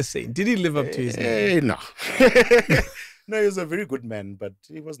 Was he a saint? Did he live up to his name? No. No, he was a very good man, but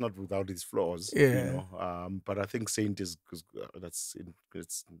he was not without his flaws. Yeah. You know? But I think saint is because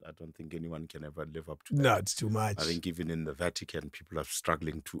I don't think anyone can ever live up to that. No, it's too much. I think even in the Vatican, people are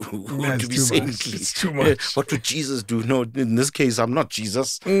struggling to be saintly. It's too much. What would Jesus do? No, in this case, I'm not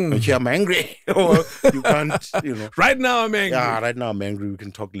Jesus. Okay, I'm angry. Or you can't, you know. Right now, I'm angry. Yeah, right now I'm angry. We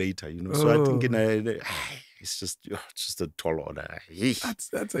can talk later, you know. So I think it's just a tall order.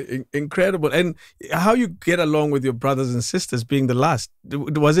 That's incredible. And how you get along with your brothers and sisters being the last?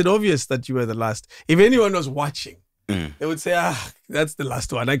 Was it obvious that you were the last? If anyone was watching, they would say, that's the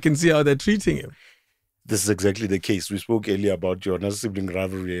last one. I can see how they're treating him. This is exactly the case. We spoke earlier about your sibling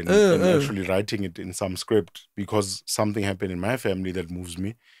rivalry and actually writing it in some script because something happened in my family that moves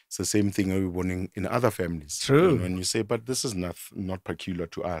me. It's the same thing everyone in other families. True. When you say, but this is not peculiar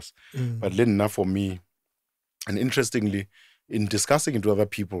to us. But Linda, for me, and interestingly, in discussing it with other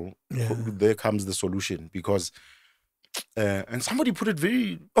people, there comes the solution because And somebody put it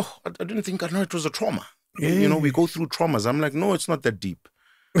very, I didn't think, I know it was a trauma. Yeah. We go through traumas. I'm like, no, it's not that deep.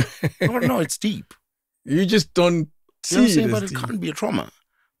 No, it's deep. You just don't see You know what I'm saying? it. But it can't be a trauma.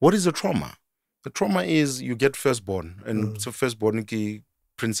 What is a trauma? The trauma is you get firstborn, and so firstborn ki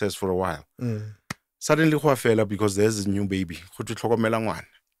princess for a while. Suddenly go fela because there's a new baby. Go to tlhokomela ngwana.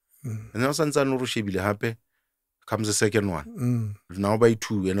 And now santsane o shebile hape comes the second one. Now by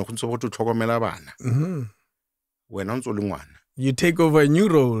two, and go ntse to tlhokomela bana. Wena ntse o le ngwana. You take over a new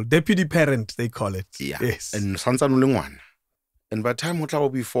role, deputy parent, they call it. Yeah. Yes. And santsane o le ngwana. And by the time o tla go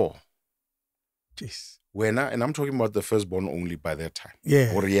be 4. Jeez. And I'm talking about the firstborn only by that time.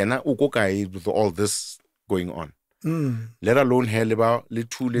 Yeah. Or yena o ko kae with all this going on. Let alone le 2, le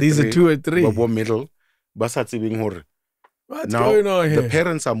 3. These are 2 or 3. Babo middle. Ba sa tsebeng hore. What's Now going on here? the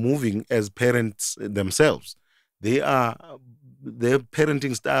parents are moving as parents themselves. Their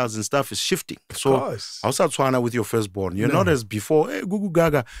parenting styles and stuff is shifting. So how's that tshwana with your firstborn? You're not as before, hey, gugu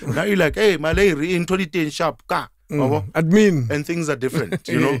gaga. Now you're like, hey, Malay in 2010 sharp ka. Admin. And things are different,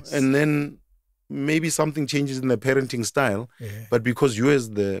 you know. And then maybe something changes in the parenting style, but because you as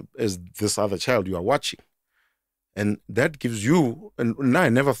this other child you are watching, and that gives you, and I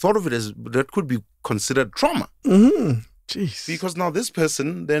never thought of it as that could be considered trauma. Jeez. Because now this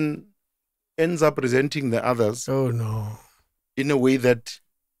person then ends up resenting the others. Oh no. In a way that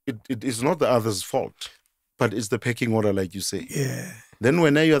it is not the other's fault, but it's the pecking order, like you say. Yeah. Then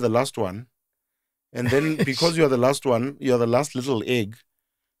when now you are the last one, and then because you are the last one, you are the last little egg.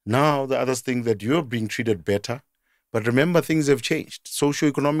 Now the others think that you're being treated better. But remember, things have changed.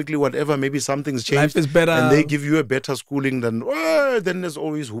 Socioeconomically, whatever, maybe something's changed. Life is better. And they give you a better schooling than, then there's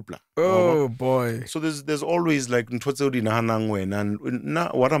always hoopla. Oh, boy. So there's always like, and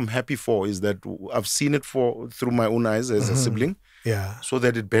now what I'm happy for is that I've seen it through my own eyes as a sibling. Yeah. So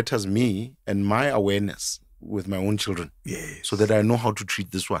that it betters me and my awareness with my own children. Yes. So that I know how to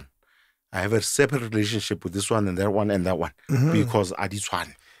treat this one. I have a separate relationship with this one and that one and that one. Because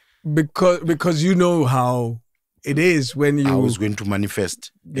aditswane. Because you know how it is when I was going to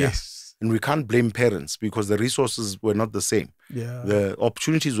manifest. Yes. Yeah. And we can't blame parents because the resources were not the same. Yeah. The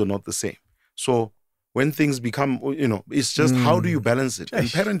opportunities were not the same. So when things become, it's just how do you balance it? And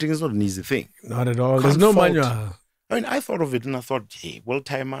parenting is not an easy thing. Not at all. There's no manual. I mean, I thought of it and I thought, hey, well,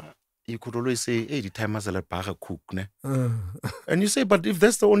 timer, you could always say, hey, the timer's a baga cook. Ne? And you say, but if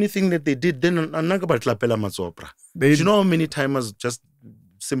that's the only thing that they did, then do you know how many timers just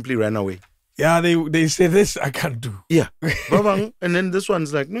simply ran away? Yeah, they say this, I can't do. Yeah. And then this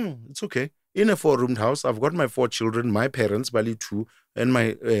one's like, no, it's okay. In a 4-roomed house, I've got my 4 children, my parents, Bali 2, and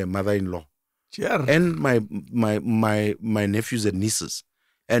my mother-in-law. Sure. And my nephews and nieces.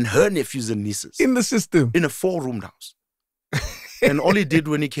 And her nephews and nieces. In the system. In a 4-roomed house. And all he did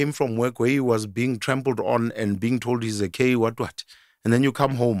when he came from work, where he was being trampled on and being told he's okay, what. And then you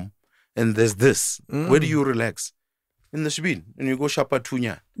come home and there's this. Where do you relax? In the shibin. And you go shapa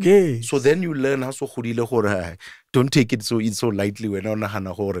tunya. Yes. So then you learn how so khudile gore. Don't take it so lightly when on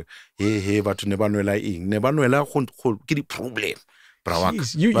hana gore. Hey, but never nwela ing. Never nwela ke di problem.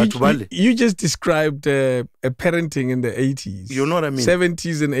 Jeez, you just described a parenting in the 80s. You know what I mean?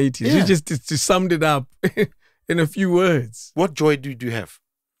 70s and 80s. Yeah. You just summed it up in a few words. What joy did you have?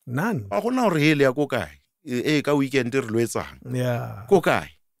 None. Yeah.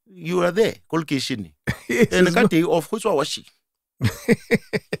 You are there. And the day off, who's washing?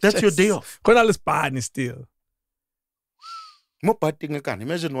 That's your day off. Still.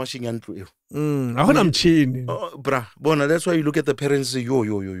 Imagine washing and through you. I'm cheating. Bona, that's why you look at the parents and say, yo,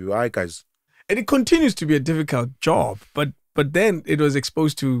 hi guys. And it continues to be a difficult job, but then it was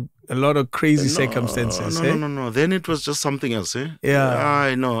exposed to a lot of crazy circumstances. No. Then it was just something else, eh? Yeah.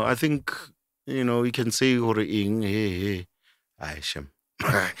 I know. I think, we can say, hey, Shem.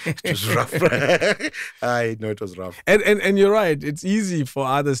 It was rough. I know it was rough. And you're right. It's easy for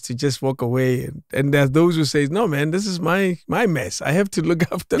others to just walk away. And there's those who say, no, man, this is my mess. I have to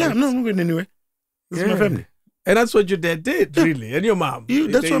look after it. Yeah, no, I'm going anywhere. This is my family. And that's what your dad did, really. And your mom.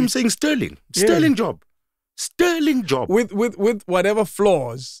 That's what I'm saying. Sterling job. Sterling job. With whatever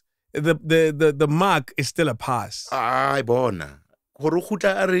flaws, the mark is still a pass. Ay, bona.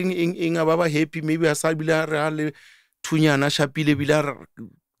 Horokuta ring inga baba happy maybe asabila tunyana shapile bilar.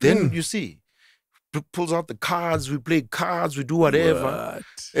 Then you see, pulls out the cards, we play cards, we do whatever.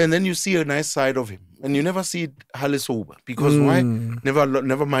 And then you see a nice side of him. And you never see it hale sober. Because why?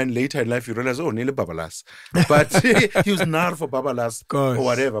 Never mind later in life you realize, nile babalas. But he was nar for babalas or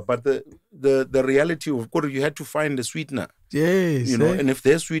whatever. But the reality of course you had to find a sweetener. Yes. And if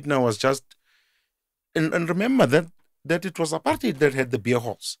their sweetener was just and remember that it was apartheid that had the beer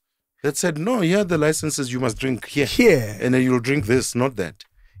halls. that said, no, here are the licenses, you must drink here. Here. And then you'll drink this, not that.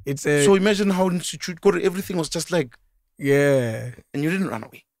 It's a, So imagine how Institute Kore, everything was just like, yeah. and you didn't run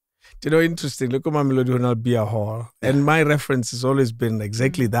away. You know, interesting. Look at my Melody Beer Hall. And my reference has always been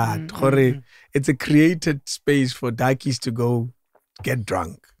exactly that. It's a created space for darkies to go get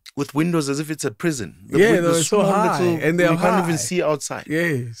drunk. With windows as if it's a prison. They're so high. And they're you high. can't even see outside.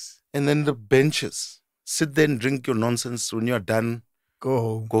 Yes. And then the benches. Sit there and drink your nonsense. When you're done,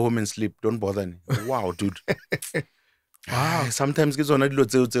 go home and sleep. Don't bother me. Wow, dude. Wow. Sometimes kids are not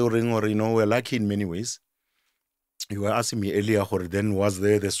or you know, we're lucky in many ways. You were asking me earlier, or then was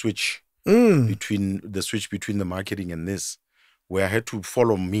there the switch between the marketing and this, where I had to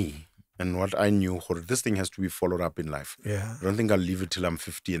follow me and what I knew, or this thing has to be followed up in life. Yeah. I don't think I'll leave it till I'm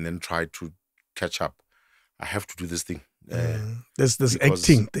 50 and then try to catch up. I have to do this thing. This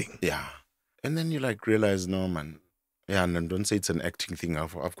acting thing. Yeah. And then you like realize, no, man. Yeah, and then don't say it's an acting thing.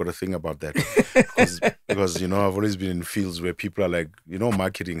 I've got to think about that. because, you know, I've always been in fields where people are like, you know,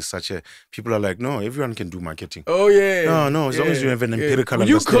 marketing is people are like, no, everyone can do marketing. Oh, yeah. No, as long as you have an empirical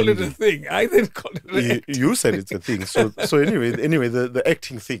You understanding. call it a thing. I didn't call it an acting. You said it's a thing. So anyway, the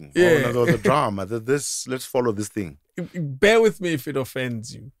acting thing. Yeah. Or the drama, let's follow this thing. Bear with me if it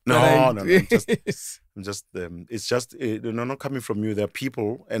offends you. No. It's just, not coming from you. There are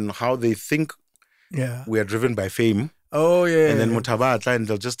people and how they think we are driven by fame. Oh, yeah. And then Mutabata, and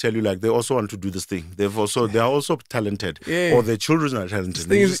they'll just tell you like they also want to do this thing. They are also talented. Yeah. Or their children are talented.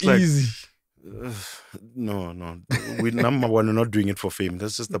 This thing is easy. No. We number one, we're not doing it for fame.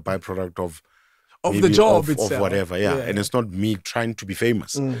 That's just the byproduct of the job itself. Of whatever, yeah. And it's not me trying to be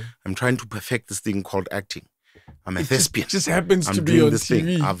famous. I'm trying to perfect this thing called acting. I'm a thespian. It just happens I'm to doing be on this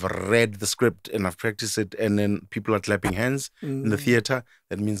TV. thing. I've read the script and I've practiced it, and then people are clapping hands in the theater.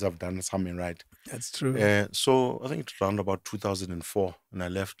 That means I've done something right. That's true. So I think it's around about 2004, and I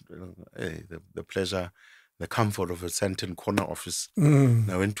left the pleasure, the comfort of a Santon corner office.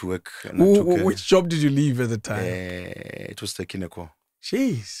 And I went to work. And which job did you leave at the time? It was Tekineko.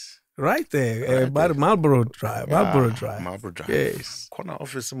 Jeez. Right there, Marlborough Drive. Marlborough Drive. Yes. Corner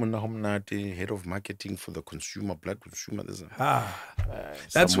office, head of marketing for the consumer, blood consumer.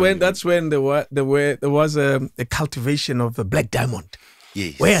 That's when there was a cultivation of the black diamond.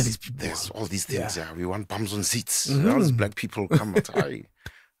 Yes. Where are these people? There's all these things. Yeah, we want bums on seats. All these black people come at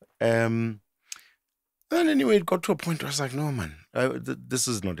then anyway, it got to a point where I was like, no, man, this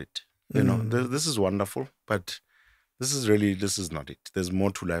is not it. You know, this is wonderful, but this is not it. There's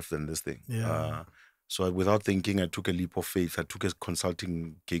more to life than this thing. Yeah. So without thinking, I took a leap of faith. I took a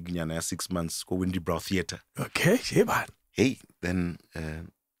consulting gig in 6 months, go Windy Brow Theatre. Okay, then I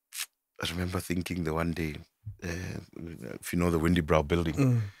remember thinking the one day, if you know the Windy Brow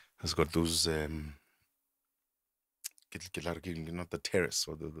building, has got those, not the terrace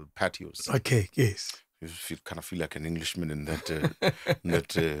or the patios. Okay, yes. You kind of feel like an Englishman in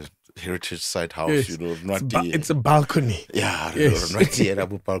that heritage site house, yes. you know. It's a balcony. Yeah, yes. Right here, a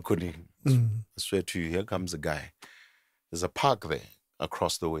balcony. I swear to you, here comes a guy. There's a park there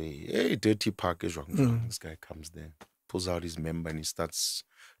across the way. Hey, dirty park. This guy comes there, pulls out his member, and he starts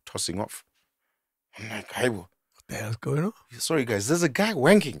tossing off. I'm like, hey, what the hell's going on? Sorry, guys, there's a guy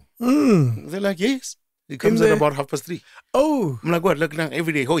wanking. They're like, yes. He comes at about 3:30. Oh. I'm like, what? Look now,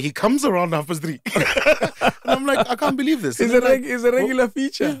 every day. Oh, he comes around 3:30. And I'm like, I can't believe this. It's a regular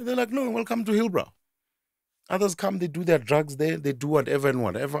feature. Yeah, they're like, no, welcome to Hillbrow. Others come, they do their drugs there, they do whatever and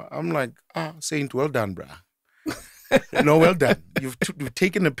whatever. I'm like, Saint, well done, brah. No, well done. You've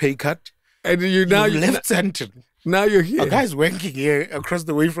taken a pay cut. And you left Santon. Now you're here. A guy's wanking here across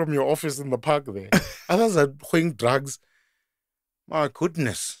the way from your office in the park there. Others are doing drugs. My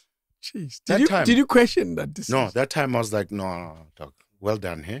goodness. Jeez. Did you question that decision? No, that time I was like, no, dog, well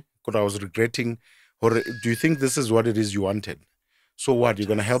done, hey? Because I was regretting, or do you think this is what it is you wanted? So what, you're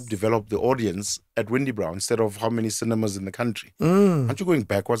going to help develop the audience at Windy Brow instead of how many cinemas in the country? Aren't you going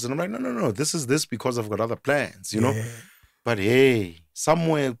backwards? And I'm like, no, this is this because I've got other plans, you know? But hey,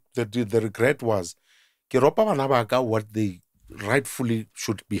 somewhere the regret was, what they rightfully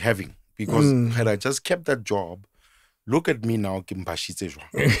should be having. Because had I just kept that job, look at me now,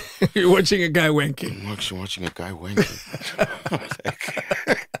 You're watching a guy wanking. I'm watching a guy wanking.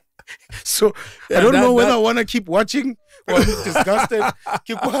 So I don't know whether I want to keep watching or I'm disgusted. I'm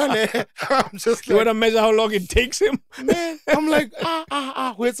just like, you want to measure how long it takes him? Man, I'm like,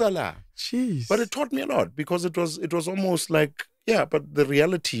 where's Allah? Jeez. But it taught me a lot because it was almost like, but the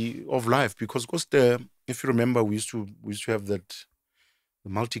reality of life. Because if you remember, we used to have that. The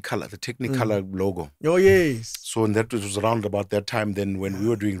multicolor, the Technicolor logo. Oh, yes. So it was around about that time then when we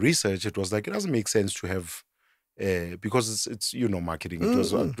were doing research, it was like, it doesn't make sense to have because it's marketing. It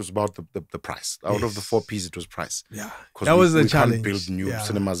was about the price. Out of the 4 P's, it was price. Yeah, that was the we challenge. Can't build new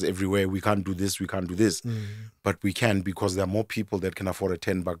cinemas everywhere. We can't do this. We can't do this. But we can, because there are more people that can afford a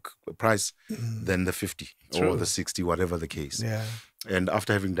 $10 price than the 50 or the 60, whatever the case. Yeah. And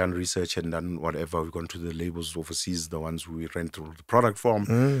after having done research and done whatever, we've gone to the labels overseas, the ones we rent the product from,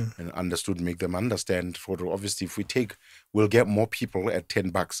 and make them understand. Obviously, if we'll get more people at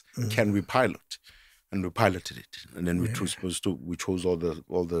 $10. Can we pilot? And we piloted it, and then we chose all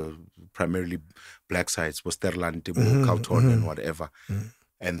the primarily black sites, Westerland, Carlton, and whatever,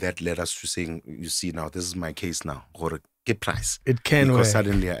 and that led us to saying, you see, now this is my case now, or get price. It can, because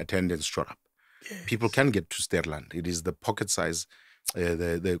suddenly attendance shot up. Yes. People can get to Sterland. It is the pocket size,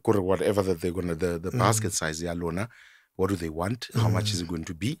 the whatever that they're gonna the basket size, Lona. What do they want? How much is it going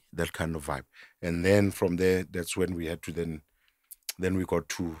to be? That kind of vibe, and then from there, that's when we had to then we got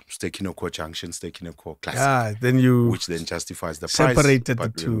to Stekinoko Junction, Stekinoko Classic. Which then justifies the price. Separated the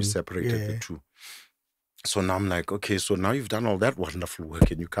two. We separated the two. So now I'm like, okay, so now you've done all that wonderful work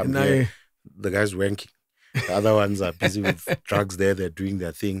and you come here, the guy's wanking. The other ones are busy with drugs there, they're doing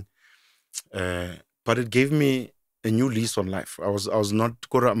their thing. But it gave me a new lease on life.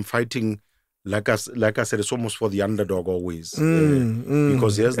 I'm fighting, like I said, it's almost for the underdog always.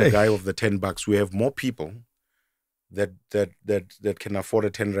 Because here's the guy of the $10. We have more people that can afford a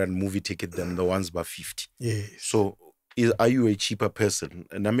 10 rand movie ticket than the ones by 50. Yes. So are you a cheaper person?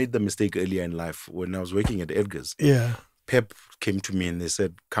 And I made the mistake earlier in life when I was working at Edgar's. Yeah. Pep came to me and they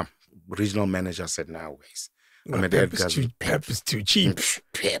said, come. Regional manager said, now, ways. I'm at Edgar's. Pep is too cheap.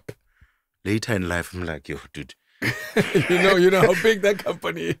 Pep. Later in life, I'm like, yo, dude. you know how big that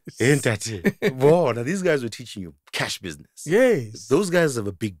company is. Ain't that it? Whoa, now these guys were teaching you cash business. Yes. Those guys have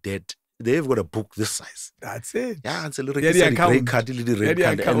a big debt. They've got a book this size. That's it. Yeah, it's a little red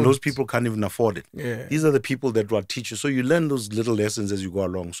card, and those people can't even afford it. Yeah. These are the people that will teach you. So you learn those little lessons as you go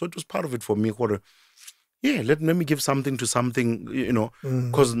along. So it was part of it for me. Let me give something to something,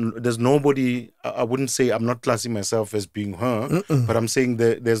 because there's nobody, I wouldn't say, I'm not classing myself as being her, but I'm saying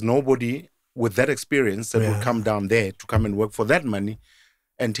that there's nobody with that experience that would come down there to come and work for that money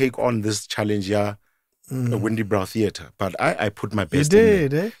and take on this challenge, the Windy Brow Theatre. But I put my best in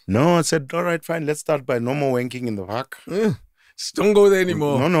there. No, I said, all right, fine, let's start by no more wanking in the park. Just don't go there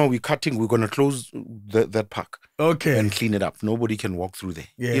anymore. No, we're cutting. We're going to close that park. Okay. And clean it up. Nobody can walk through there.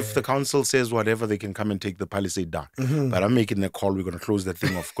 Yeah. If the council says whatever, they can come and take the palisade down. But I'm making a call. We're going to close that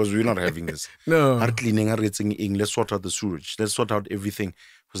thing off because we're not having this. No. Our cleaning, our rinsing, let's sort out the sewage. Let's sort out everything.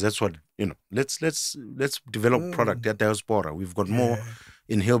 Because that's what, let's develop product at diaspora. We've got more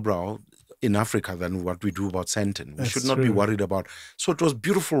in Hillbrow, in Africa, than what we do about Sandton. We should not be worried about. So it was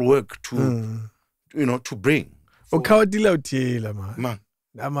beautiful work to, to bring. Man.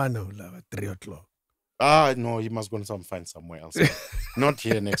 3 o'clock. No, you must go and find somewhere else. Not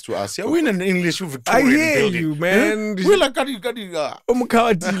here next to us. We're in an English Victorian I hear building. you, man. We're like,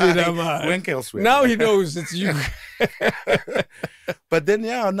 went elsewhere. Now he knows it's you. But then,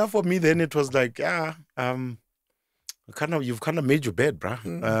 enough for me. Then it was like, you've kind of made your bed, bruh.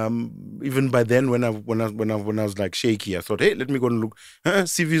 Even by then, when I was like shaky, I thought, hey, let me go and look.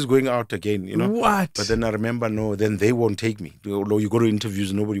 CV is going out again, What? But then I remember, no, then they won't take me. Although you go to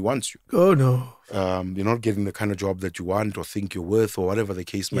interviews and nobody wants you. Oh no. You're not getting the kind of job that you want or think you're worth or whatever the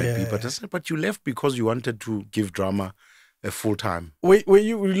case might be. But I said, but you left because you wanted to give drama a full time. Were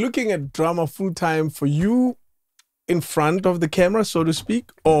you looking at drama full time for you in front of the camera, so to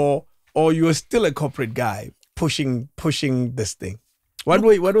speak, or you were still a corporate guy pushing this thing? What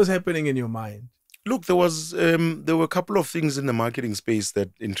was happening in your mind? Look, there were a couple of things in the marketing space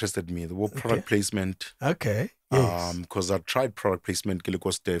that interested me. There were product placement. Okay. Yes. Because I tried product placement.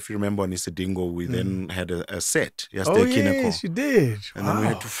 If you remember on Isidingo, we then had a set. Oh, yes, you did. And then we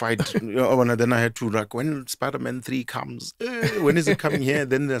had to fight. And then I had to, like, when Spider-Man 3 comes, when is it coming here?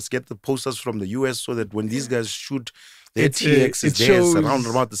 Then let's get the posters from the US so that when these guys shoot, their TX is there around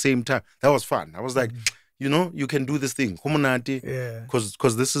about the same time. That was fun. I was like, you can do this thing.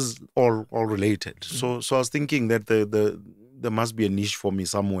 Because this is all related. So I was thinking that there must be a niche for me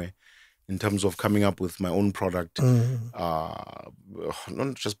somewhere in terms of coming up with my own product, not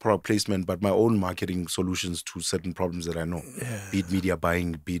just product placement, but my own marketing solutions to certain problems that I know, be it media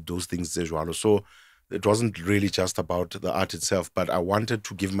buying, be it those things as well. So it wasn't really just about the art itself, but I wanted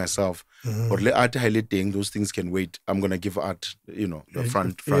to give myself, or art highlighting, those things can wait. I'm going to give art, the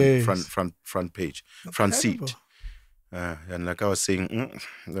front page, front seat. And like I was saying,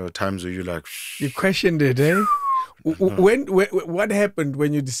 there were times where you questioned it, eh? What happened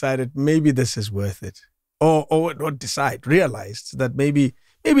when you decided maybe this is worth it, or realized that maybe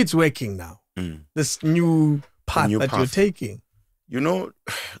it's working now? This new path new that you're path. taking. You know,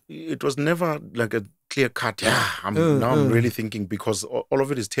 it was never like a clear cut. Yeah, I'm really thinking, because all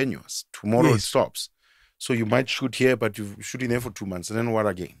of it is tenuous. Tomorrow it stops. So you might shoot here, but you're shooting there for 2 months, and then what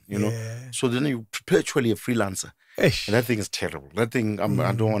again? You know? So then you're perpetually a freelancer. Eish. And that thing is terrible. That thing, I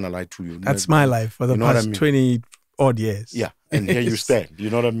don't want to lie to you. That's my life for the past 20 odd years. Yeah. And here you stand.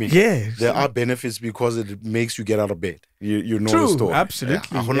 You know what I mean? Yeah. There are benefits because it makes you get out of bed. You know True, the story. absolutely.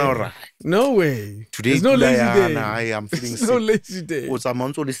 Yeah. No way. Today, there's no lazy day. I am feeling There's no lazy day.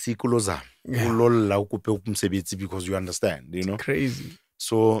 Because you understand, you know? Crazy.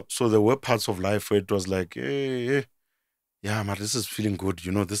 So there were parts of life where it was like, hey, yeah, man, this is feeling good.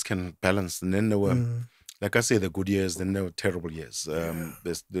 You know, this can balance. And then there were, like I say, the good years, then there were terrible years.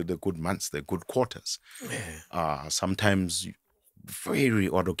 There's the good months, the good quarters. Sometimes, very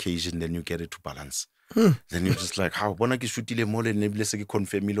odd occasion, then you get it to balance. Then you're just like, how? Then I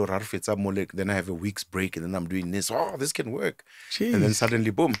have a week's break, and then I'm doing this. Oh, this can work. Jeez. And then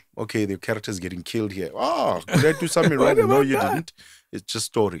suddenly, boom, okay, the character's getting killed here. Oh, did I do something right? No, you didn't. It's just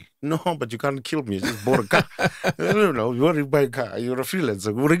story. No, but you can't kill me. Just bought a car. No, you buy a car. You're a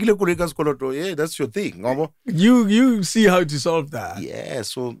freelancer. Yeah, that's your thing. You see how to solve that. Yeah,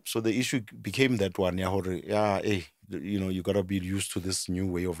 so the issue became that one. Yeah, hey, you know, you gotta be used to this new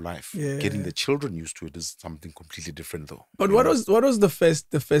way of life. Yeah. Getting the children used to it is something completely different, though. But what was the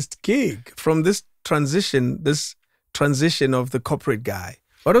first gig from this transition of the corporate guy?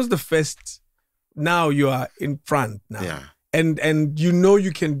 What was the first? Now you are in front now. Yeah. And you know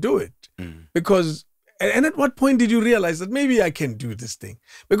you can do it. Because and at what point did you realize that maybe I can do this thing?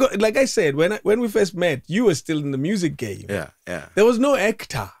 Because like I said, when we first met, you were still in the music game. Yeah. There was no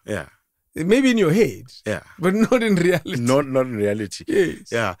actor. Yeah. Maybe in your head. Yeah. But not in reality. Not in reality.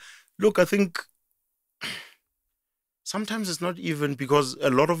 Yes. Yeah. Look, I think sometimes it's not even, because a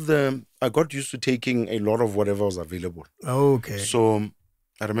lot of I got used to taking a lot of whatever was available. Okay. So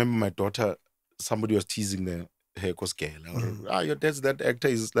I remember my daughter, somebody was teasing her because your dad's that actor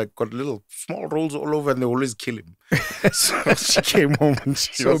is like got little small roles all over and they always kill him. So she came home and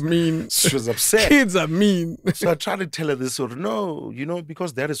she was mean. She was upset. Kids are mean. So I tried to tell her this, no, you know,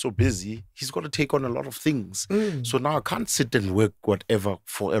 because dad is so busy, he's got to take on a lot of things. So now I can't sit and work whatever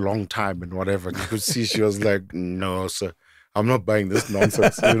for a long time and whatever. You could see she was like, no, sir, I'm not buying this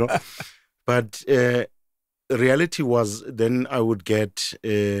nonsense, you know. But reality was then I would get...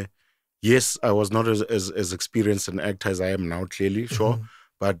 yes, I was not as experienced an actor as I am now, clearly, sure.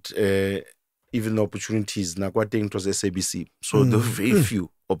 But even the opportunities, it was SABC. So there were very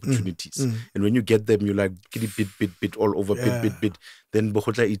few opportunities. And when you get them, you like bit all over, bit. Then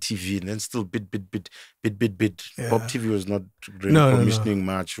Bohotla ETV, and then still bit. Yeah. Pop TV was not really commissioning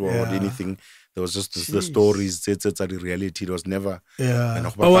much or anything. There was just the stories, it's the reality. It was never...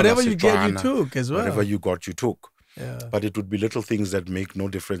 But whatever you get, you took as well. Whatever you got, you took. Yeah. But it would be little things that make no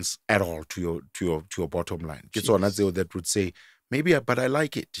difference at all to your bottom line. So that would say, maybe, but I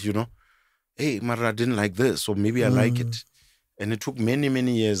like it, you know. Hey, Mara, I didn't like this, or maybe I like it. And it took many,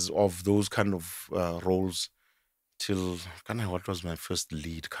 many years of those kind of roles till what was my first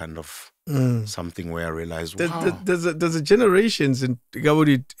lead kind of something where I realized, wow. There's a generations in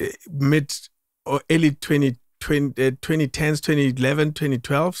mid or early 2010s, 2011,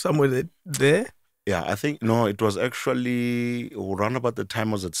 2012, somewhere there. Yeah, I think it was actually around about the time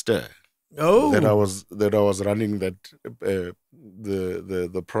I was at Stir. Oh, that I was running that the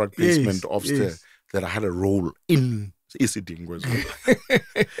product placement of Stir, that I had a role in Isidingo as well.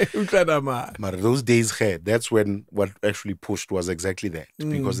 But those days, that's when what actually pushed was exactly that,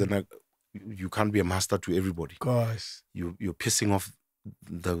 because then you can't be a master to everybody. Of course, you're pissing off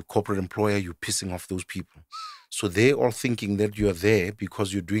the corporate employer, you're pissing off those people. So they're all thinking that you're there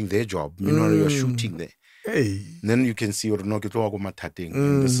because you're doing their job. You're shooting there. Hey. And then you can see, and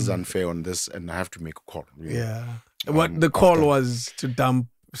this is unfair on this, and I have to make a call. Yeah. What the call was to dump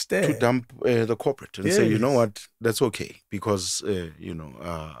Stir. To dump the corporate and say, you know what, that's okay. Because,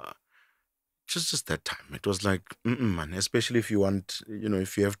 just that time. It was like, man, especially if you want,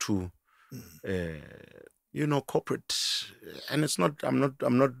 if you have to... corporate, and it's not, I'm not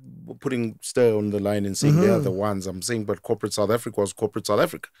putting Stir on the line and saying they are the ones. I'm saying, but corporate South Africa was corporate South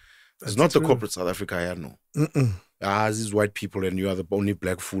Africa. It's not true. The corporate South Africa I know. These white people and you are the only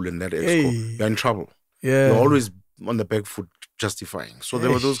black fool in that exco. You're in trouble. Yeah. You're always on the back foot justifying. So there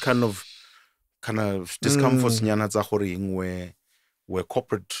were those kind of discomforts where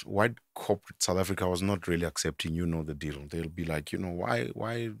white corporate South Africa was not really accepting, the deal. They'll be like, why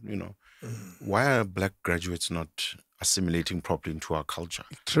are black graduates not assimilating properly into our culture.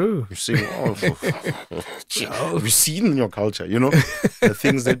 True. You see, you've seen in your culture, the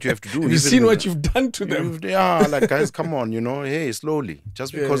things that you have to do. You've seen what you've done to them. Yeah, like, guys, come on, hey, slowly.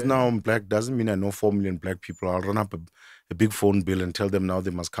 Just because now I'm black doesn't mean I know 4 million black people. I'll run up a big phone bill and tell them now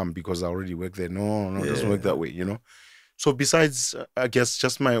they must come because I already work there. No, it doesn't work that way, So besides, I guess,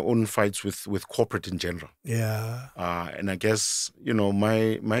 just my own fights with corporate in general. Yeah. And I guess,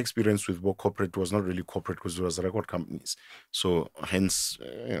 my experience with corporate was not really corporate because it was record companies. So hence,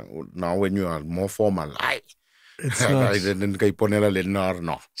 now when you are more formal, it's not.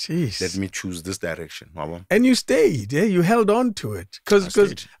 No. Jeez. Let me choose this direction. Mama. And you stayed, yeah? You held on to it.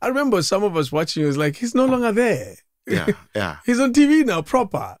 Because I remember some of us watching, it was like, he's no longer there. Yeah. He's on TV now,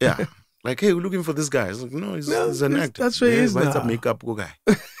 proper. Yeah. Like, hey, we're looking for this guy. It's like, no, he's an actor. That's where he is now. He's a makeup guy.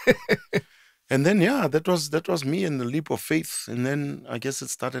 And then, that was me and the leap of faith. And then I guess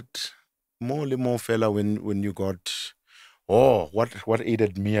it started more fella when you got... what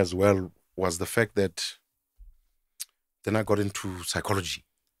aided me as well was the fact that then I got into psychology.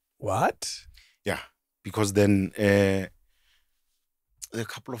 What? Yeah, because then a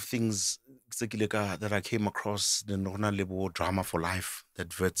couple of things that I came across, the drama for life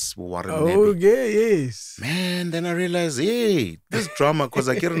that vets Warren. Oh, yeah, yes. Man, then I realized, hey, this drama, because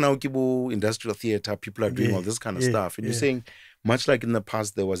I get now Kibo industrial theater, people are doing all this kind of stuff. And you're saying, much like in the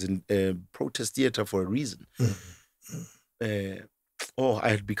past, there was protest theater for a reason. I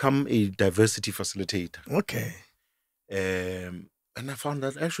had become a diversity facilitator. Okay. And I found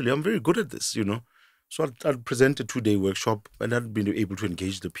that actually I'm very good at this, So I'd present a 2-day workshop and I'd be able to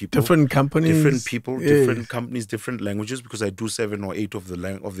engage the people. Different companies. Different people, different companies, different languages, because I do 7 or 8 of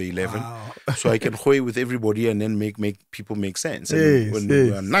the 11. Wow. So I can hoy with everybody and then make people make sense. And when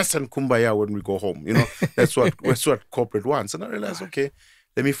we are nice and kumbaya when we go home, that's what corporate wants. And I realized, okay,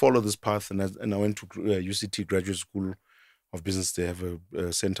 let me follow this path. And I went to UCT Graduate School of Business. They have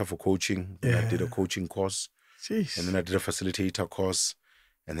a center for coaching. I did a coaching course. Jeez. And then I did a facilitator course.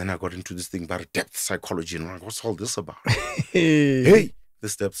 And then I got into this thing about depth psychology. And I'm like, what's all this about? Hey,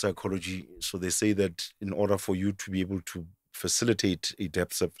 this depth psychology. So they say that in order for you to be able to facilitate a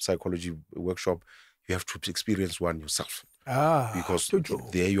depth psychology workshop, you have to experience one yourself. Because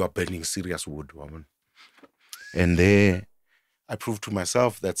there you are burning serious wood, woman. And there I proved to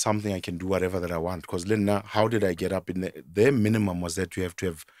myself that something I can do whatever that I want. Because then now, how did I get up in there? Their minimum was that you have to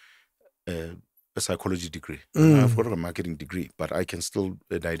have a psychology degree. I've got a marketing degree, but I can still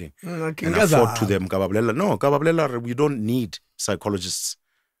dine in. And I fought to them, Kabablela, we don't need psychologists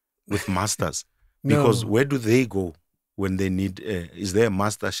with masters. Because where do they go when they need, is there a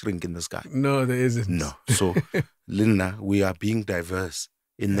master shrink in the sky? No, there isn't. No. So, Linda, we are being diverse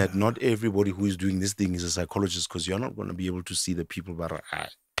in that not everybody who is doing this thing is a psychologist, because you're not going to be able to see the people that are,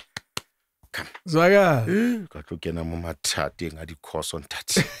 come. Zaga.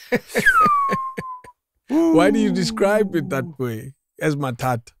 Why do you describe it that way, as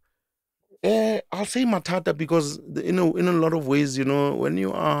matata? I'll say matata because in a lot of ways, when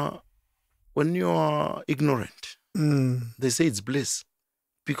you are ignorant, they say it's bliss,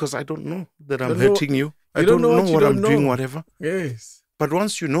 because I don't know that I'm hurting you. I don't know what I'm doing, whatever. Yes. But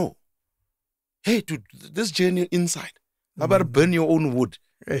once you know, hey, dude, this journey inside, how about burn your own wood?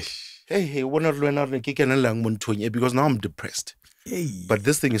 Hey, because now I'm depressed. But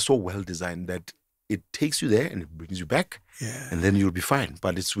this thing is so well designed that it takes you there and it brings you back, and then you'll be fine.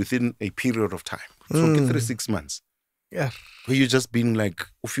 But it's within a period of time. So 3-6 months. Yeah. Where you're just being like,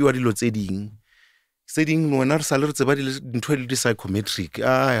 if you are saying when our salary is psychometric,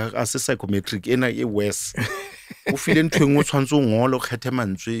 as a psychometric, worse. And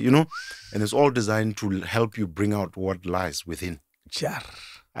it's all designed to help you bring out what lies within.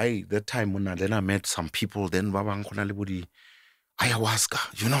 That time when I met some people, then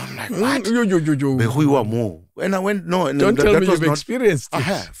ayahuasca, I'm like, what? Who are more? And I went, no. And don't tell me you've experienced it. I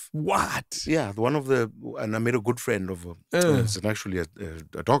have. What? Yeah, and I made a good friend of, he's actually a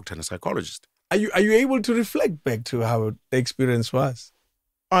doctor and a psychologist. Are you able to reflect back to how the experience was?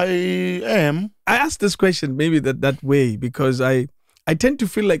 I am. I asked this question maybe that way because I tend to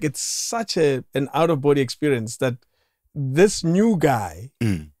feel like it's such an out-of-body experience that this new guy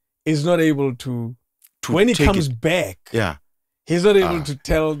is not able to when he comes back, he's not able to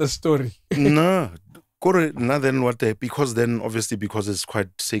tell the story. No. then what they, because then obviously because it's quite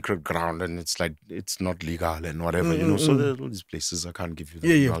sacred ground and it's like it's not legal and whatever, so there's all these places I can't give you.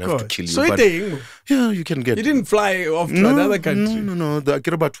 Yeah, I'll of have course. to kill you. So But you can get. You didn't fly off to another country. No. The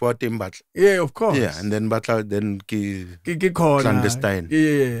Akira Yeah, of course. Yeah, and then Ke khona. clandestine.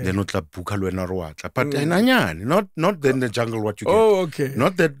 Yeah. Then utla buka lo wena ro watla. But not then the jungle what you get. Oh, okay.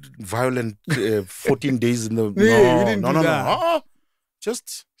 Not that violent 14 days in the Yeah, you didn't do no. that.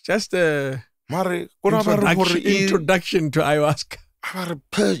 Just Mare, Mare, introduction to ayahuasca.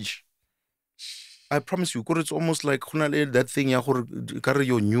 Purge. I promise you, it's almost like that thing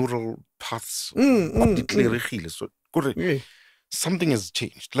your neural paths. So something has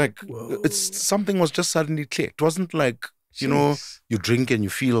changed. Like something was just suddenly clear. It wasn't like you drink and you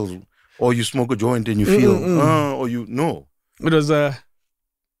feel, or you smoke a joint and you feel, or no. It was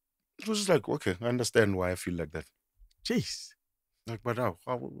It was just like, okay, I understand why I feel like that. Jeez. Like, but no,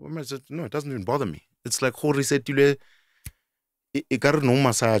 it doesn't even bother me. It's like how resetile. No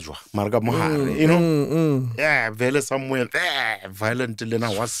massage, yeah, vele somewhere, violent, and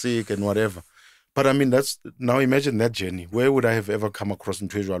I was sick and whatever. But I mean, that's now imagine that journey. Where would I have ever come across in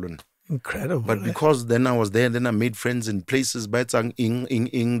Twejualun? Incredible. But because then I was there, then I made friends in places that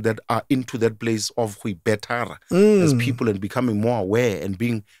are into that place of hui better as people and becoming more aware and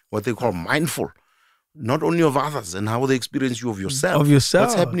being what they call mindful, not only of others and how they experience you of yourself.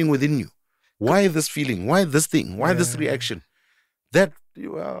 What's happening within you? Why this feeling? Why this thing? Why this reaction? That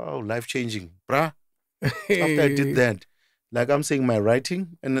life changing, bruh. After I did that, like I'm saying, my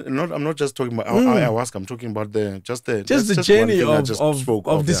writing, and I'm not just talking about ayahuasca. I'm talking about the journey of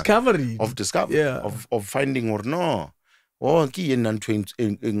discovery, of finding or no,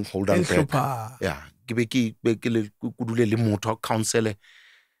 in hold on back. Yeah, counselor.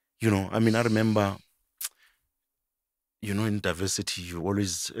 I mean, I remember. In diversity, you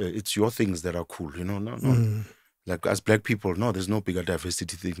always it's your things that are cool. No. Like as black people, no, there's no bigger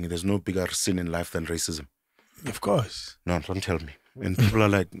diversity thing. There's no bigger sin in life than racism. Of course. No, don't tell me. And people are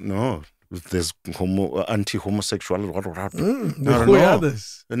like, no, there's anti-homosexual. Who are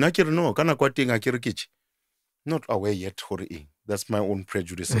others? Not aware yet. That's my own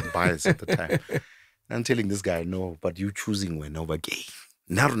prejudice and bias at the time. I'm telling this guy, no, but you choosing when over gay.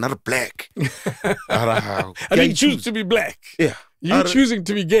 Not black. I didn't choose to be black. Yeah. You choosing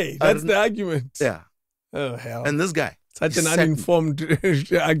to be gay. That's the argument. Yeah. Oh, hell. And this guy. Such an uninformed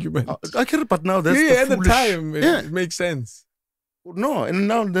argument. But now that's at the time, it makes sense. No, and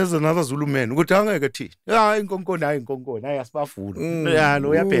now there's another Zulu man.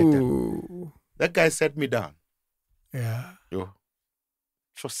 That guy sat me down. Yeah.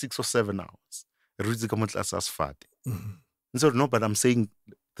 For 6 or 7 hours. And so, no, but I'm saying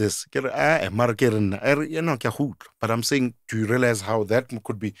this. But I'm saying, do you realize how that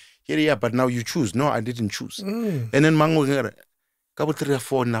could be? Yeah, but now you choose. No, I didn't choose. And then couple 3 or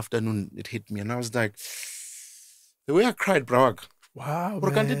 4 in the afternoon, it hit me. And I was like, the way I cried, bro. Wow,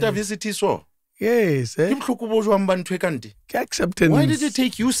 man. Diversity so. Yes. Acceptance. Why did it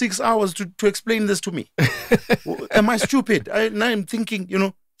take you 6 hours to explain this to me? Am I stupid? Now I'm thinking,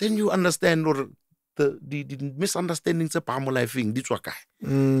 then you understand or the misunderstandings of life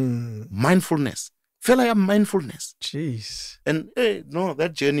mindfulness. Feel like mindfulness. Jeez. And no,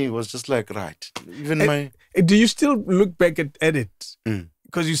 that journey was just like right. Even do you still look back at it?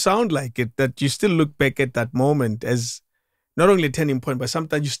 Because you sound like it, that you still look back at that moment as not only a turning point, but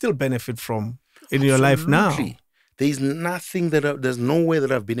sometimes you still benefit from in your life now. There's there's no way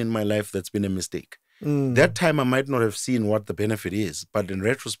that I've been in my life that's been a mistake. That time I might not have seen what the benefit is, but in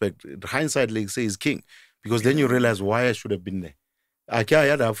retrospect, hindsight, like say, is king, because then you realize why I should have been there. I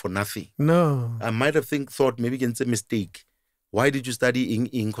can't for nothing. No, I might have thought maybe it's a mistake. Why did you study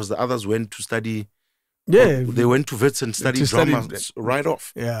in? Because the others went to study. Yeah, they went to vets and studied drama right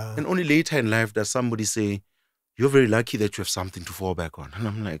off. Yeah, and only later in life does somebody say, "You're very lucky that you have something to fall back on." And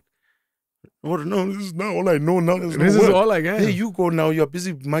I'm like, "Oh no, this is now all I know. Now this is all I got." There you go. Now you're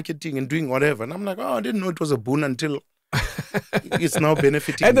busy marketing and doing whatever. And I'm like, "Oh, I didn't know it was a boon until it's now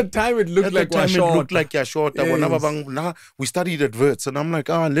benefiting." At the time, it looked like you're short. Yes. We studied at Verts, and I'm like,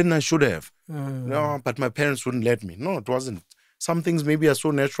 then I should have. No, but my parents wouldn't let me. No, it wasn't. Some things maybe are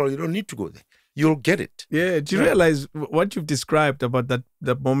so natural, you don't need to go there. You'll get it. Yeah. Do you realize what you've described about that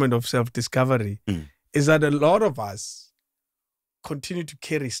moment of self-discovery is that a lot of us continue to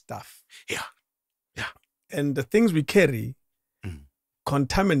carry stuff. Yeah. And the things we carry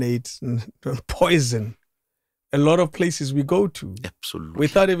contaminate and poison a lot of places we go to. Absolutely.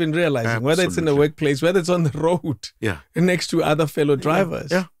 Without even realizing, whether it's in the workplace, whether it's on the road, next to other fellow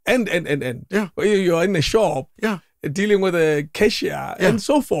drivers. Yeah. And yeah. You're in a shop, dealing with a cashier and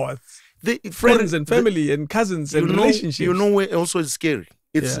so forth. friends and family and cousins and relationships. You know where also it's scary.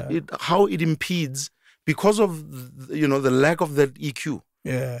 It's how it impedes because of the lack of that EQ.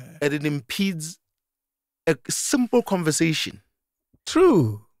 Yeah. And it impedes a simple conversation.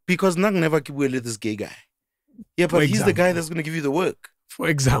 True. Because Nang never will this gay guy. Yeah, but he's the guy that's going to give you the work. For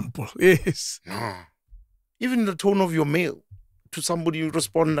example, yes. No. Even the tone of your mail to somebody, you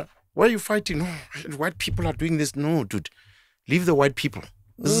respond, why are you fighting? No, white people are doing this. No, dude, leave the white people.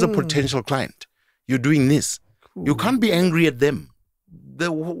 This is a potential client. You're doing this. Cool. You can't be angry at them.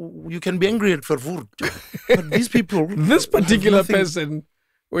 You can be angry at Vervoerd. But these people... this particular person,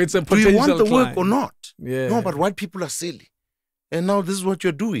 it's a potential do you want the client. work or not? Yeah. No, but white people are silly. And now this is what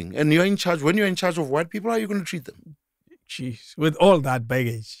you're doing. And you're in charge. When you're in charge of white people, how are you going to treat them? Jeez, with all that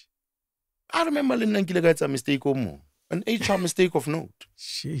baggage. I remember a mistake or more. An HR mistake of note.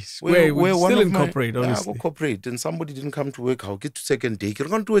 Jeez. Where still in corporate, honestly. Yeah, corporate. And somebody didn't come to work. I'll get to second day. You're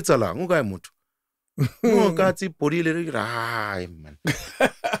going to do it along. No, Katsi, body, man.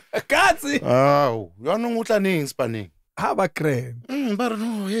 Katsi? Oh, you're not spanning. How about Crane? But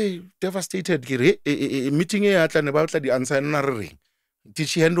no, hey, devastated. Meeting here at about the answer. Did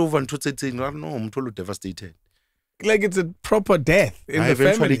she hand over and to say, no, I'm totally devastated. Like it's a proper death in the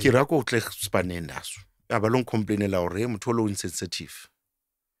family. I complain I'm totally insensitive.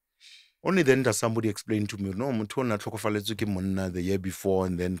 Only then does somebody explain to me, no, I'm totally the year before,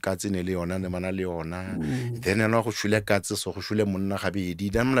 and then cats in Leona, the Manaleona. Then I know who should cats so who should munna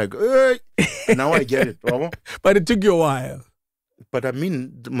habidi. I'm like, hey, now I get it. But it took you a while. But I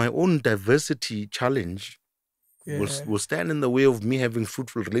mean, my own diversity challenge will stand in the way of me having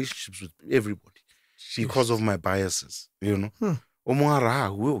fruitful relationships with everybody. Because of my biases, you know.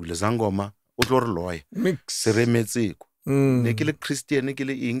 Mix. Nekile Christian,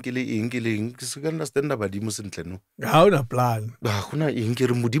 nekile understand badimo sentle no. How na plan?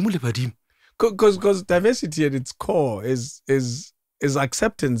 Because diversity at its core is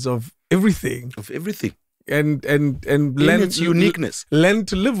acceptance of everything. Of everything. And learn its uniqueness. Learn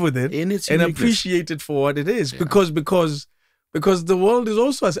to live with it and appreciate it for what it is. Yeah. Because the world is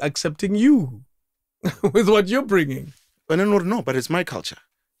also accepting you with what you're bringing. No, but it's my culture.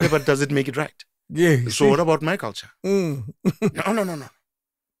 Yeah, but does it make it right? Yeah. So what about my culture? No.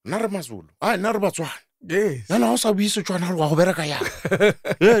 Naramazulu. Narabatswana. Yes.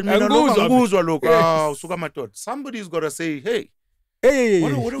 Somebody's got to say, hey,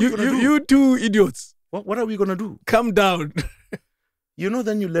 what are we gonna do? You two idiots. What are we going to do? Come down.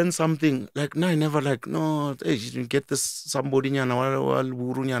 Then you learn something like, no, I never like, no, hey, you get this somebody get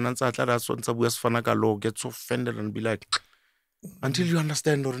so offended and be like, until you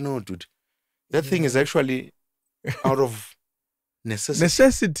understand or no, dude. That thing is actually out of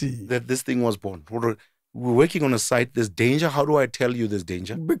necessity that this thing was born. We're working on a site, there's danger. How do I tell you there's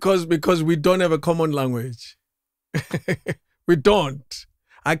danger? Because we don't have a common language. We don't.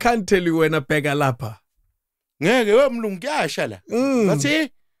 I can't tell you when a pega lapa.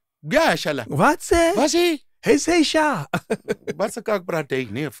 What's it? Hey, say sha. What's a cock brate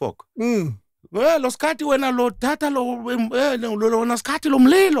near folk? Well, los cati when a lo tata lo nascati lo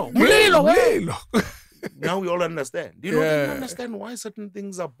mlelo. Now we all understand. You understand why certain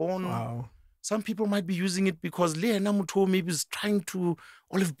things are born. Wow. Some people might be using it because Leah Namuto maybe is trying to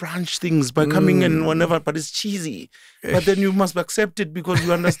olive branch things by coming in whenever, but it's cheesy. But then you must accept it because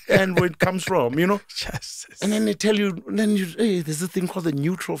you understand where it comes from, Justice. And then they tell you, hey, there's a thing called the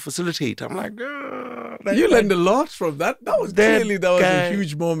neutral facilitator. I'm like, you learned a lot from that. That was a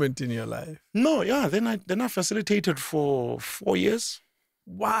huge moment in your life. No, yeah. Then I facilitated for 4 years.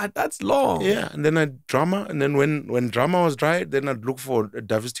 What? That's long. Yeah, and then I'd drama, and then when drama was dry, then I'd look for a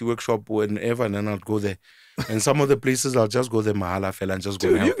diversity workshop whenever, and then I'd go there. And some of the places I'll just go there, mahala fella, and just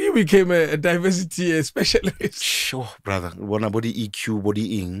go there. You became a diversity specialist. Sure, brother. One body EQ,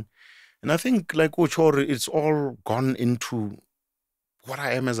 body ing. And I think, like Ochor, it's all gone into what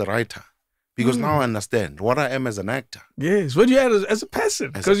I am as a writer. Because now I understand what I am as an actor. Yes, what you are as a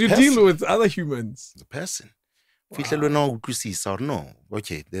person. Because you deal with other humans. As a person. Wow. No.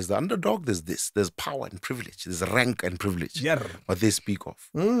 Okay, there's the underdog, there's power and privilege, there's rank and privilege. Yeah. What they speak of.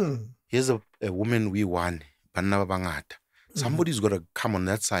 Here's a woman we won, somebody's got to come on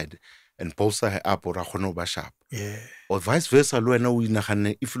that side and bolster her up or a sharp. Yeah. Or vice versa,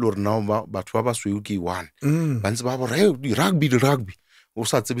 if you're now but Wabasuki won. Rugby.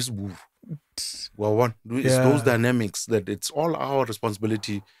 Well, it's those dynamics that it's all our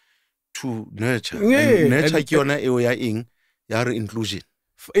responsibility to nurture. And nurture kiona eo ya ing ya inclusion.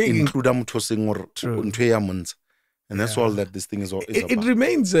 Include mutho seng or ntwe ya montsha. And that's all that this thing is about. It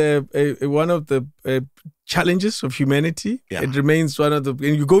remains one of the challenges of humanity. Yeah. It remains one of the.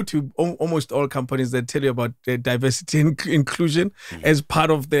 And you go to almost all companies that tell you about diversity and inclusion as part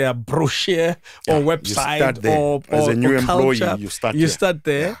of their brochure or website or as a new employee. Culture. You start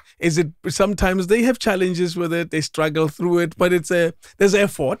there. Yeah. Is it sometimes they have challenges with it? They struggle through it, but there's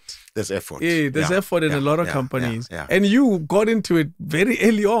effort. There's effort. Yeah, there's effort in a lot of companies. Yeah. And you got into it very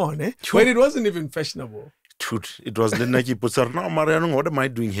early on, when it wasn't even fashionable. It was the Nike Putsar. No, Mariano, what am I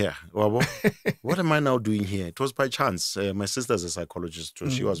doing here? What am I now doing here? It was by chance. My sister's a psychologist, so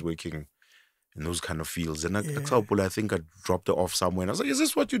she was working in those kind of fields. And I think I dropped her off somewhere. And I was like, is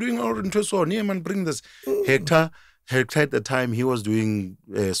this what you're doing? Or in yeah, man, bring this. Hector at the time, he was doing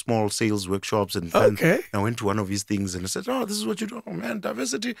small sales workshops. And I went to one of his things and I said, oh, this is what you do. Oh, man,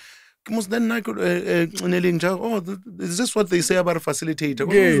 diversity. Then I could, is this what they say about a facilitator? I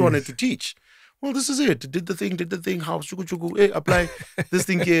always wanted to teach. Well, this is it. Did the thing, how apply this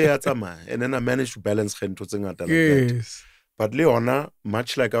thing here, and then I managed to balance. Yes. But Leona,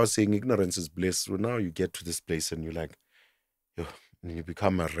 much like I was saying, ignorance is bliss. So now you get to this place and you're like, and you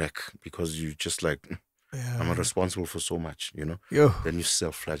become a wreck because you just like, I'm responsible for so much, Then you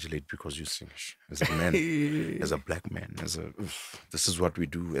self-flagellate because you think, as a man, as a black man, this is what we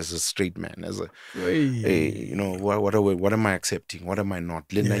do, as a straight man, what am I accepting? What am I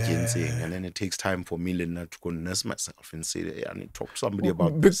not? And then it takes time for me, to go nurse myself and say, I need to talk to somebody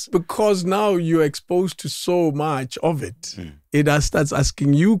about this. Because now you're exposed to so much of it, it starts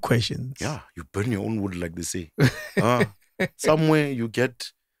asking you questions. Yeah, you burn your own wood, like they say. Somewhere you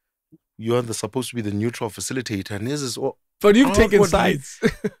are supposed to be the neutral facilitator, and this is but you've taken sides.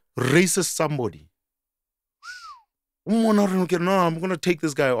 Racist somebody. No, I'm going to take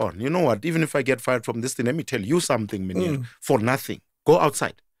this guy on. You know what? Even if I get fired from this thing, let me tell you something, for nothing. Go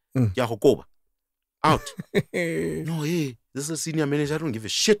outside. Out. No, hey, this is a senior manager. I don't give a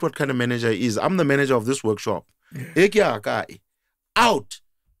shit what kind of manager he is. I'm the manager of this workshop. Out.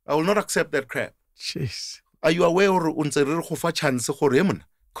 I will not accept that crap. Jeez. Are you aware of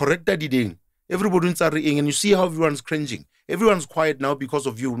correct that ding? Everybody's saying, and you see how everyone's cringing. Everyone's quiet now because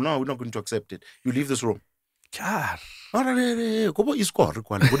of you. No, we're not going to accept it. You leave this room. God. You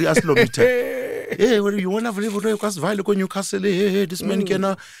want to Newcastle? This man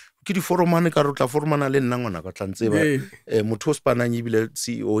can ke di foromane ka rotla foromana le nna ngwana ka tlantseba motho o spanang ebile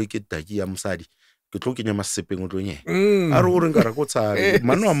CEO ke taki ya mosadi ke tlo kenya masepeng o tlo nye a re o reng ka ra go tsare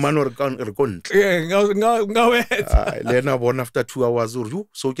mano a mano re go ntle nga wetsa le na bona after 2 hours o re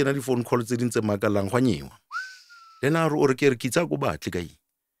so ke na di phone call tse dintse makalang gwa nyewa le na re o re ke re kitsa go batle kai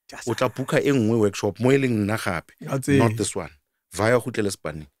o tla buka e nngwe workshop mo eleng nna gape not this one via go tlele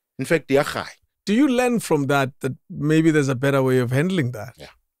spanning in fact ya gae. Do you learn from that maybe there's a better way of handling that?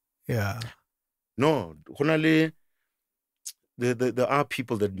 Yeah. No, there are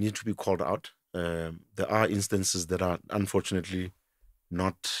people that need to be called out. There are instances that are unfortunately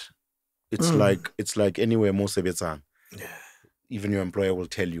not. It's like anywhere most of it's on. Even your employer will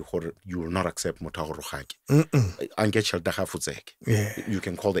tell you you will not accept motagorogaki. You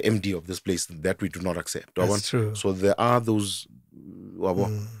can call the MD of this place that we do not accept. That's true. So there are those.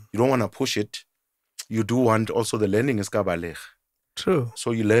 You don't want to push it. You do want also the learning is kabalech. True.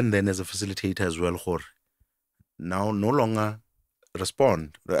 So you learn then as a facilitator as well. Now no longer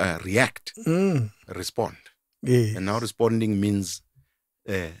respond, react, respond. Yes. And now responding means,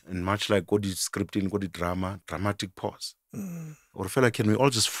 and much like good scripting, good drama, dramatic pause. Or fella, can we all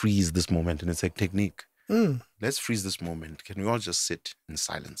just freeze this moment? And it's like technique. Let's freeze this moment. Can we all just sit in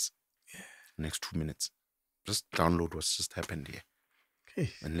silence? The next 2 minutes. Just download what's just happened here.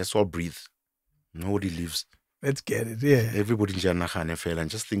 Okay. And let's all breathe. Nobody leaves. Let's get it, yeah. Everybody and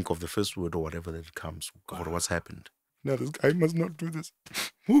just think of the first word or whatever that comes or what's happened. Now this guy must not do this.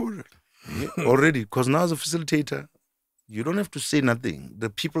 Already, because now as a facilitator, you don't have to say nothing. The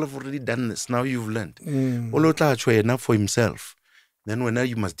people have already done this. Now you've learned. Enough for himself. Then when now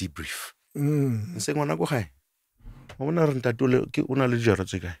you must debrief. And say,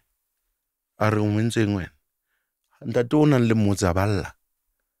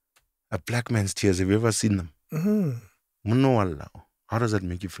 a black man's tears, have you ever seen them? How does that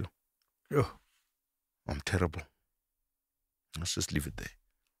make you feel? I'm terrible. Let's just leave it there.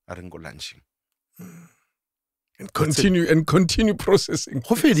 I didn't go lunching. And continue processing.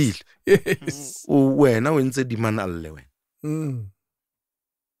 Yes. Now in the demand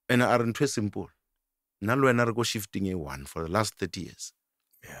and I aren't too simple. Now we are go shifting A1 for the last 30 years.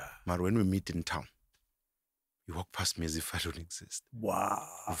 Yeah. But when we meet in town, you walk past me as if I don't exist. Wow.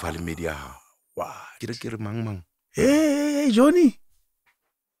 Valley media. Wow. Kira mang. Hey, Johnny.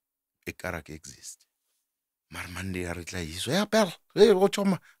 Ekarak exist. Mar Monday I reply, so yeah, pal, hey, what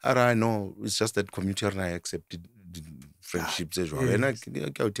choma? I know it's just that commuter and I accepted the friendships as well. And I can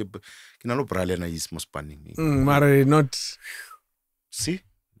no bralena is most spanning. Mara not. See,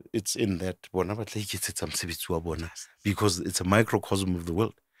 it's in that because it's a microcosm of the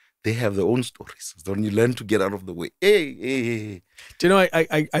world. They have their own stories. So when you learn to get out of the way. Hey. Do you know,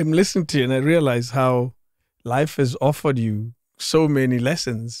 I'm listening to you and I realize how life has offered you so many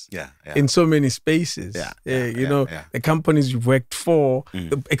lessons in so many spaces. The companies you've worked for,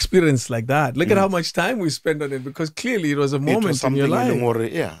 the experience like that. Look at how much time we spent on it, because clearly it was a moment in your life.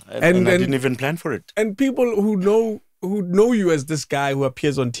 And I didn't even plan for it. And people who know you as this guy who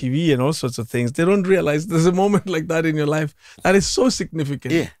appears on TV and all sorts of things, they don't realize there's a moment like that in your life that is so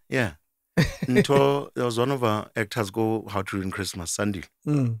significant. Yeah. Until there was one of our actors go How to Ruin Christmas, Sunday.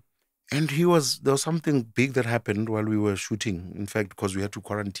 And there was something big that happened while we were shooting. In fact, because we had to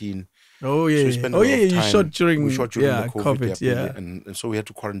quarantine. Oh yeah. So you shot during the COVID. Yeah. And so we had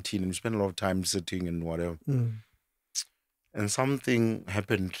to quarantine and we spent a lot of time sitting and whatever. And something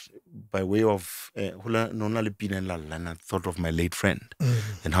happened by way of and I thought of my late friend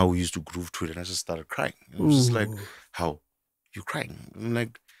and how we used to groove to it, and I just started crying. It was just like, how? You crying? I'm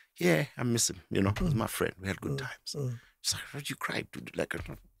like, yeah, I miss him, he's my friend. We had good times. She's like, why'd you cry, dude? Like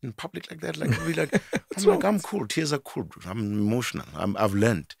in public like that? Like, really, like I'm cool. Tears are cool, dude. I'm emotional. I've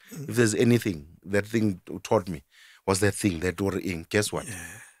learned. If there's anything, that thing taught me was that thing, that door in. Guess what?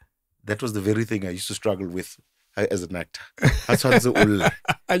 Yeah. That was the very thing I used to struggle with as an actor. That's what's the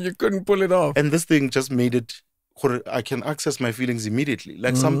and you couldn't pull it off. And this thing just made it, I can access my feelings immediately.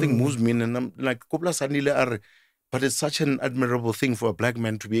 Like something moves me and I'm like, but it's such an admirable thing for a black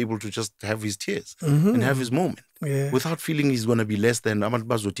man to be able to just have his tears and have his moment without feeling he's going to be less than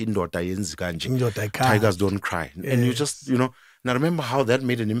tigers don't cry. And you just, and I remember how that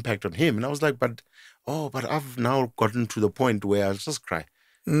made an impact on him. And I was like, but I've now gotten to the point where I'll just cry.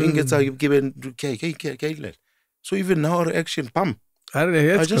 So even now our action,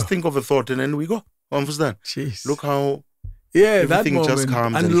 I just think of a thought and then we go. Jeez. Look how everything just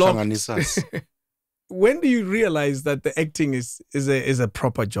comes and us. When do you realize that the acting is a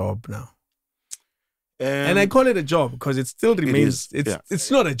proper job now? And I call it a job because it still remains.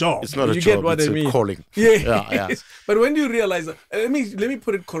 It's not a job. It's not a job. You get what I mean? It's a calling. Yeah. But when do you realize? Let me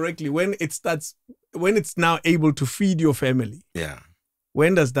put it correctly. When it's now able to feed your family. Yeah.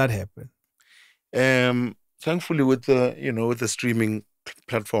 When does that happen? Thankfully, with the streaming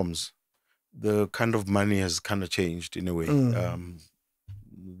platforms, the kind of money has kind of changed in a way.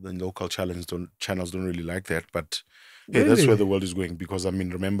 The local channels don't really like that, but hey, that's where the world is going, because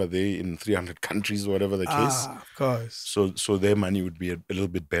remember they're in 300 countries or whatever the case. Of course. So their money would be a little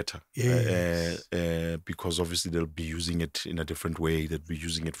bit better. Yes. Because obviously they'll be using it in a different way. They'll be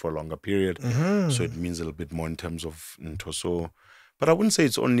using it for a longer period. So it means a little bit more in terms of so. But I wouldn't say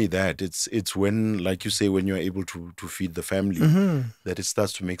it's only that. It's when, like you say, when you're able to feed the family, that it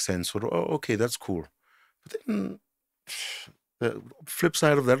starts to make sense. So, okay, that's cool. But then the flip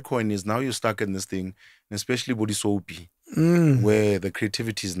side of that coin is now you're stuck in this thing, and especially body soapy, where the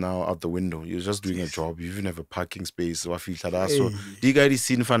creativity is now out the window. You're just doing a job. You even have a parking space. So, the guy is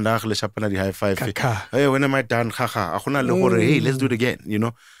seen the high five. Hey, when am I done? Hey, let's do it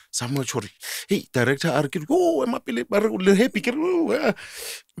again. Samuel Chori, hey, director, I'm happy. We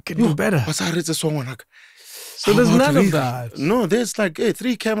can do better. It's a song. So there's none of that. No, there's like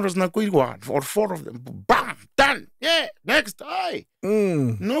 3 cameras not going one or 4 of them. Bam, done. Yeah, next. Aye.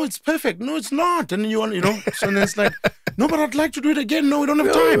 No, it's perfect. No, it's not. And so then it's like, no, but I'd like to do it again. No, we don't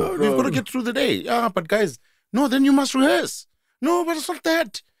have time. No. We've got to get through the day. But guys, no, then you must rehearse. No, but it's not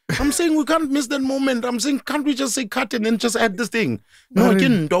that. I'm saying we can't miss that moment. I'm saying, can't we just say cut and then just add this thing? No,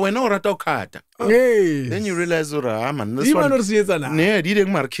 again, cut. Then you realize, man, this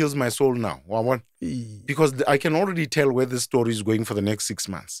one kills my soul now. Because I can already tell where this story is going for the next 6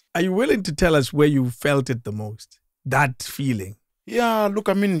 months. Are you willing to tell us where you felt it the most? That feeling? Yeah, look,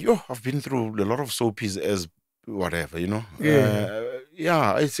 I've been through a lot of soapies as whatever,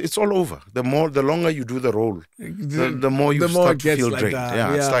 it's all over. The longer you do the role, the more you start to feel drained.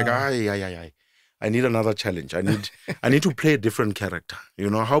 It's like I need another challenge. I need to play a different character.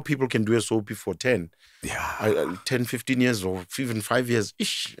 How people can do a soapy for 10 15 years or even 5 years.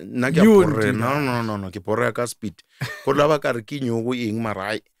 You wouldn't do that. No.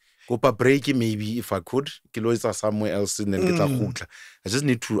 Go break maybe if I could. Somewhere else and then I just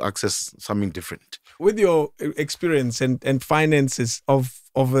need to access something different. With your experience and finances of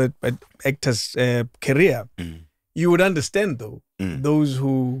an actor's career, you would understand though those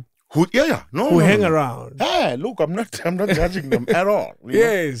who hang around. Hey, look, I'm not judging them at all.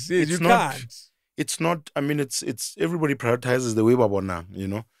 Yes, you can't. it's not. I mean, it's everybody prioritizes the way babona, you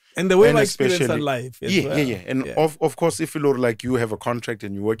know. And the way And I experience especially- in life. As Yeah, well. yeah, yeah. And of course, if you look like you have a contract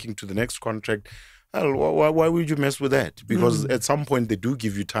and you're working to the next contract, well, why would you mess with that? Because at some point they do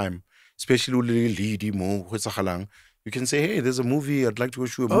give you time, especially lead mo. You can say, hey, there's a movie, I'd like to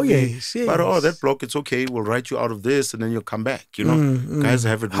show a Oh, movie. yes, But yes. that block, it's okay. We'll write you out of this and then you'll come back. You know, guys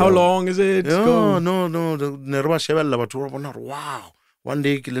have it. How well. long is it? No. Wow. One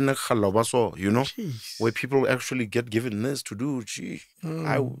day, you know, Jeez. where people actually get given this to do. Gee,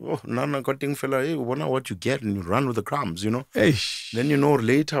 Nana cutting fella, hey, wonder what you get and you run with the crumbs, you know. Eish. Then you know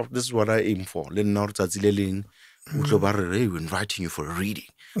later, this is what I aim for. Then now we're inviting you for a reading.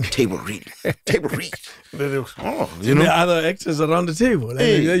 Table reading. Table read. Oh, you know. The other actors around the table.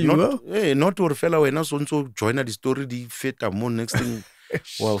 Hey, there you not, go. Hey, not to a fella when I also join the story, the fit more next thing.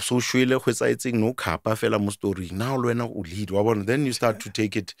 Well, so shwele khwetsaetseng no khapa fela mo story. Now wena o lead wa bona. Then you start to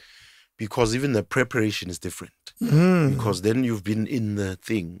take it because even the preparation is different. Because then you've been in the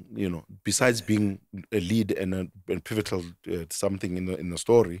thing, you know. Besides being a lead and a pivotal something in the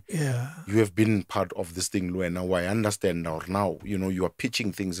story, Yeah. you have been part of this thing. Now I understand now, you know, you are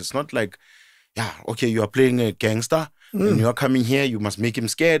pitching things. It's not like, yeah, okay, you are playing a gangster and you are coming here, you must make him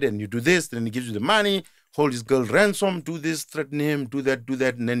scared and you do this, then he gives you the money, hold his girl ransom, do this, threaten him, do that,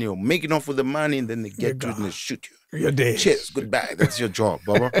 and then you're making off with the money and then they get to it and they shoot you. You're dead. Cheers, goodbye. That's your job,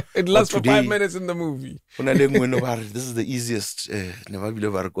 Baba. It lasts But for 5 minutes in the movie. this is the easiest, it's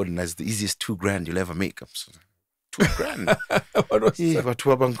the easiest $2,000 you'll ever make. I'm so, $2,000. What was, Yeah, the, but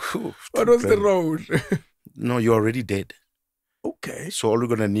what was the road? No, you're already dead. Okay. So all we're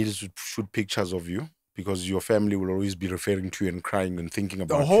gonna need is to shoot pictures of you because your family will always be referring to you and crying and thinking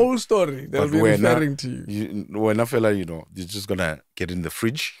about The whole story, they'll But be when referring to you. you. When a fella, you know, you're just gonna get in the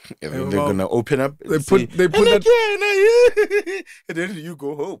fridge and then Yeah, they're well, gonna open up. And They put say, that. that, and then you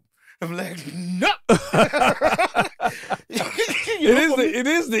go home. I'm like, no. It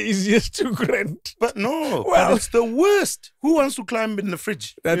is the easiest to grant. But no, Well- but it's the worst. Who wants to climb in the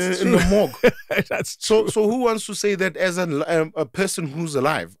fridge? That's in true. the morgue. That's true. So who wants to say that as a person who's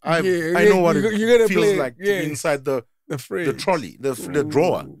alive? I Yeah, know what you're it gonna feels play- like to yes. be inside the fridge. trolley, the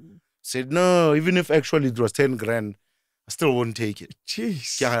drawer. Said no, even if actually it was $10,000, I still won't take it.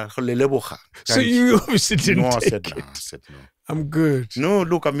 Jeez. Ke So you obviously didn't no, I take said it. no. I said no. I'm good. No,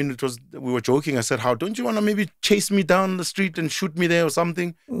 look, I mean, we were joking. I said, how, don't you want to maybe chase me down the street and shoot me there or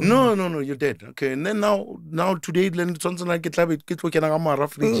something? No, you're dead. Okay. And then now today, it's something like it.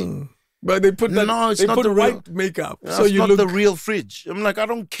 But they put that. No, it's they not put the white real- makeup, so That's you not look. the real fridge. I'm like, I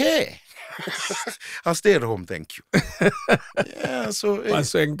don't care. I'll stay at home, thank you. Yeah, so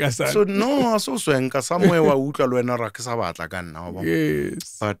Maswenka san. so no, so swenka somewhere wa utlwa le wena ra ke sa batla ka nna, wa bona.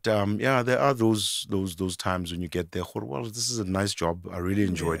 Yes. But yeah, there are those times when you get there. Well, this is a nice job. I really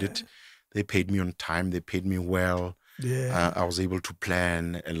enjoyed it. They paid me on time. They paid me well. Yeah. I was able to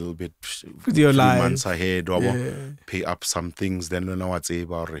plan a little bit With your few life. months ahead. Or Yeah. pay up some things. Then when I was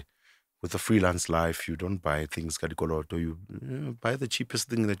able, with a freelance life, you don't buy things kadikoloto. You buy the cheapest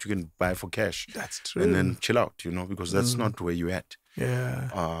thing that you can buy for cash. That's true. And then chill out, because that's not where you're at.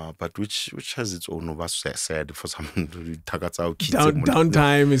 Yeah. But which has its own sad for someone to takatsa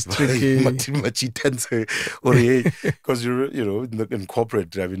Downtime is tricky. Because you're in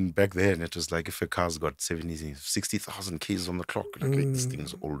corporate. I mean, back then it was like if a car's got 60,000 Ks on the clock, like this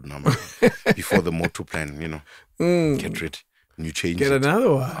thing's old now. Before the motor plan, get rid. And you change Get it.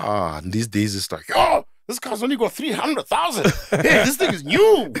 another one. And these days it's like, oh, this car's only got 300,000. Hey, this thing is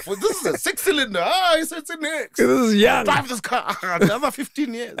new. This is a 6-cylinder. It's an X. This is young. Drive this car another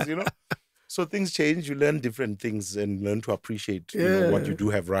 15 years, So things change. You learn different things and learn to appreciate what you do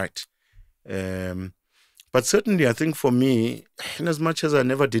have right. But certainly, I think for me, in as much as I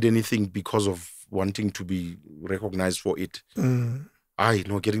never did anything because of wanting to be recognized for it,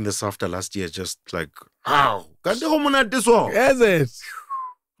 getting the SAFTA last year, just like, wow, can't you home on this one? Is it?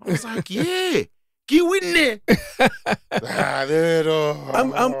 I was like, yeah, give win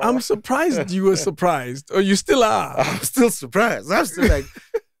I'm surprised you were surprised. Or you still are. I'm still surprised. I'm still like,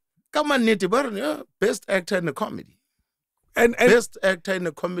 come on, Niti Baron, best actor in a comedy. And Best actor in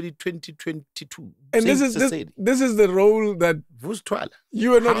a comedy 2022. and this is the role that Who's Twala?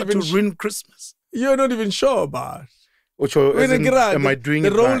 you are not How even to win Christmas. you're not even sure about. Ocho, as in, am I doing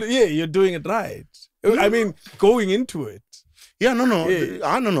it role? right? Yeah, you're doing it right. I mean, going into it. Yeah, no. Yes.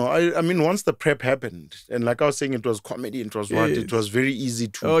 I don't know. I mean, once the prep happened, and like I was saying, it was comedy, it was what? Yes. It was very easy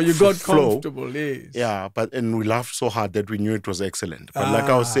to Oh, you got flow. comfortable, yes. Yeah, and we laughed so hard that we knew it was excellent. But like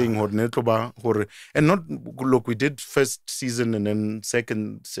I was saying, and not, look, we did first season and then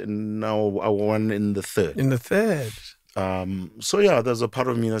second, and now I won in the third. In the third. So yeah, there's a part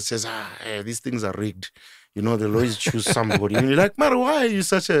of me that says, these things are rigged. You know, they'll always choose somebody. And you're like, Mara, why are you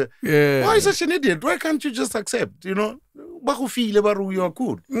such a why are you such an idiot? Why can't you just accept? You know, you are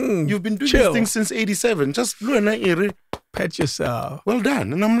good. You've been doing this thing since 87. Just Pat yourself. Well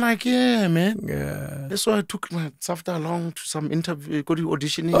done. And I'm like, yeah, man. Yeah. So I took my Safta along to some interview, go to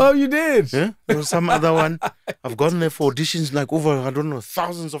auditioning. Oh, you did? Yeah. There was some other one. I've gone there for auditions like over, I don't know,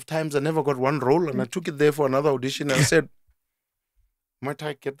 thousands of times. I never got one role. And I took it there for another audition. And I said, might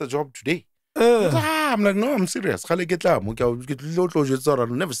I get the job today? I'm like, no, I'm serious. I'll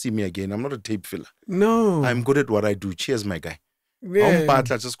never see me again. I'm not a tape filler. No. I'm good at what I do. Cheers, my guy. Yeah.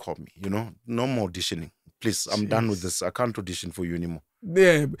 Just call me, you know. No more auditioning. Please, I'm done with this. I can't audition for you anymore.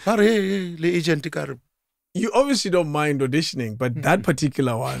 Yeah. But hey, agent. You obviously don't mind auditioning, but that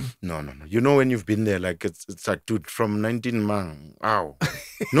particular one. No. You know when you've been there, like it's like, dude, from 19 man, wow.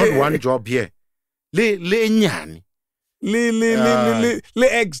 Not one job here. Le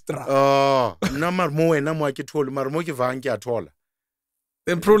extra. Oh, marmo.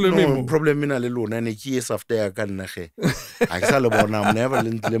 The problem no, problem ina le lona ne ke yes after ya ka nna ge a ke sa le bona I'm never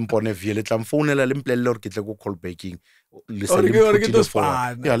le mpone viele tla mfounela le mplelle hore ke tle go call backing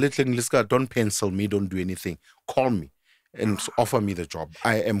yeah let's don't pencil me, don't do anything, call me and offer me the job.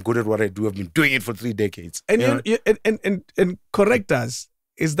 I am good at what I do. I've been doing it for 3 decades. And and correct us,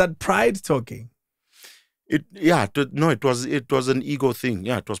 is that pride talking? It was an ego thing.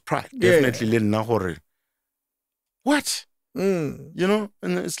 Yeah, it was pride. Definitely le what? You know,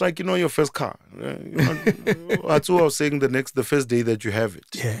 and it's like, you know, your first car. That's what I was saying the first day that you have it.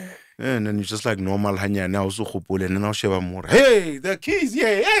 Yeah. And then you're just like normal hanya now so khopole and now sheba more. Hey, the keys, yeah,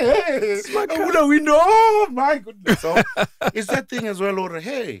 hey. It's my car. Window. Oh my goodness. So it's that thing as well, or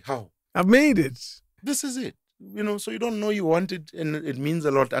hey, how? I've made it. This is it. You know, so you don't know you want it and it means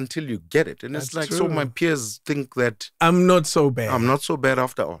a lot until you get it. And it's like, true. so my peers think that I'm not so bad. I'm not so bad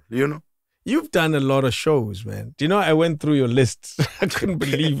after all, you know? You've done a lot of shows, man. Do you know, I went through your list. I couldn't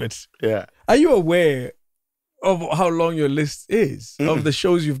believe it. Yeah. Are you aware of how long your list is of the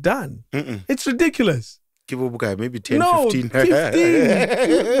shows you've done? It's ridiculous. Maybe 10, no, 15.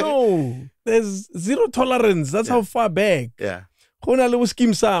 15. No, there's zero tolerance. That's how far back. Yeah. Honale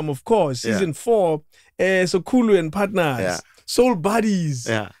Scheme Sam, of course. Season 4. So Kulu and Partners. Yeah. Soul Buddies.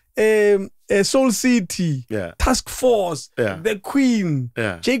 Yeah. Soul City, Task Force, The Queen,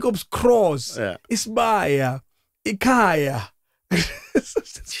 Jacob's Cross, Isbaya, Ikaya.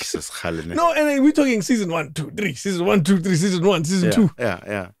 Jesus, no, and we're talking season 1, 2, 3, season 1, 2, 3, season 1, season 2.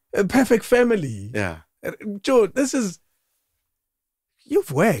 Yeah. A Perfect Family. Yeah. Joe,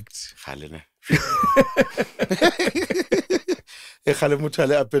 you've worked.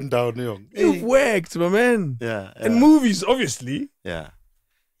 Up and down. You've worked, my man. Yeah. And movies, obviously. Yeah.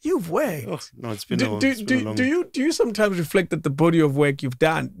 You've worked. Oh, no, it's been a long... Do you sometimes reflect at the body of work you've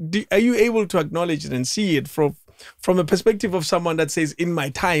done? Are you able to acknowledge it and see it from a perspective of someone that says, in my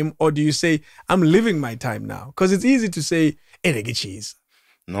time, or do you say, I'm living my time now? Because it's easy to say, cheese.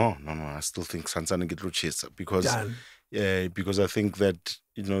 No. I still think Sansana get cheese because I think that,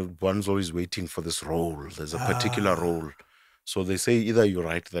 you know, one's always waiting for this role. There's a particular role. So they say either you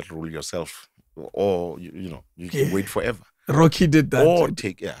write that role yourself or, you can wait forever. Rocky did that. Or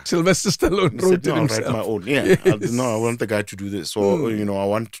Sylvester Stallone wrote it himself. I'll write my own. Yeah. Yes. I want the guy to do this. Or, I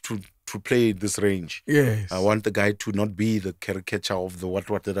want to play this range. Yes. I want the guy to not be the caricature of the what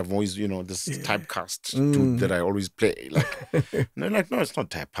that I've always, this typecast that I always play. Like, and they're like, no, it's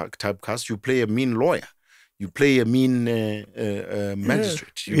not typecast. You play a mean lawyer. You play a mean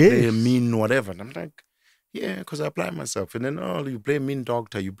magistrate. You play a mean whatever. And I'm like, yeah, because I apply myself. And then, you play a mean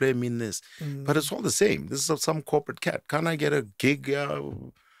doctor, you play a mean this. But it's all the same. This is some corporate cat. Can I get a gig? But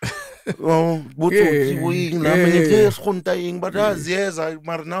yes,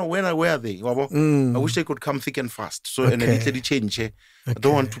 now where are they? I wish they could come thick and fast. So, and I need to change. I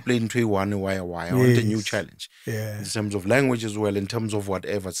don't want to play into one. I want a new challenge. Yeah. In terms of language as well, in terms of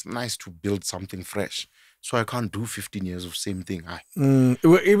whatever. It's nice to build something fresh. So I can't do 15 years of same thing.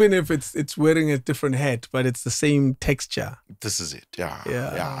 Even if it's wearing a different hat, but it's the same texture. This is it.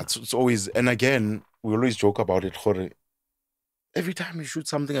 Yeah. It's always, and again, we always joke about it. Every time we shoot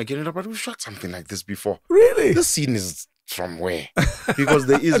something again, but we shot something like this before. Really? The scene is from where? Because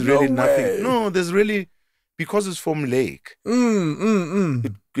there is really nothing. No, there's really, because it's formulaic.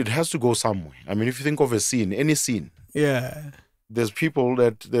 It has to go somewhere. I mean, if you think of a scene, any scene. Yeah. There's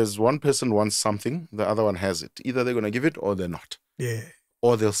one person wants something, the other one has it. Either they're going to give it or they're not. Yeah.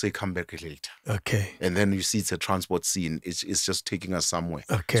 Or they'll say, come back later. Okay. And then you see it's a transport scene. It's just taking us somewhere.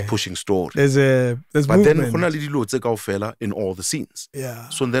 Okay. It's pushing story. There's but movement. then in all the scenes. Yeah.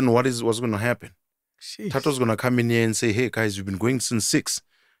 So then what's going to happen? Tato's gonna come in here and say, "Hey guys, we've been going since 6.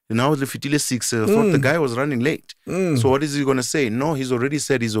 And now the fitile 6. Thought the guy was running late. So what is he gonna say? No, he's already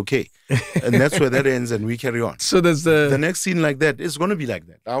said he's okay, and that's where that ends, and we carry on. So there's the next scene like that. It's gonna be like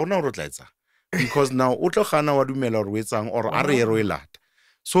that. I don't know what because now utlogana wa dumela or wetsang or are lat.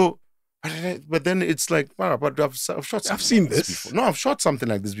 So, but then it's like, wow, but I've shot. I've seen this before. No, I've shot something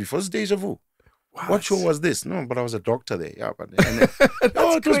like this before. It's deja vu. What show was this? No, but I was a doctor there. Yeah, but it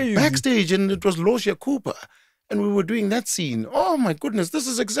was crazy. Backstage, and it was Losia Cooper, and we were doing that scene. Oh my goodness, this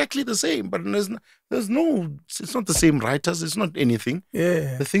is exactly the same. But there's no. It's not the same writers. It's not anything.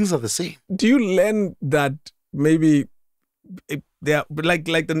 Yeah, the things are the same. Do you learn that maybe they are like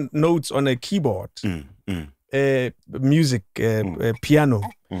the notes on a keyboard, music, piano?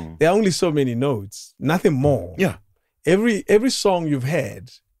 There are only so many notes, nothing more. Yeah, every song you've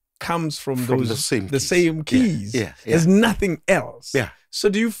heard comes from those the same keys. Yeah. There's nothing else. Yeah. So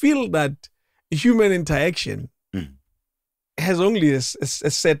do you feel that human interaction has only a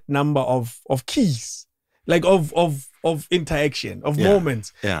set number of keys, like of interaction, of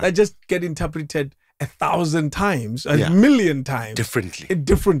moments that just get interpreted 1,000 times, a million times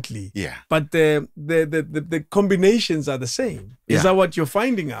differently. Yeah. But the combinations are the same. Is that what you're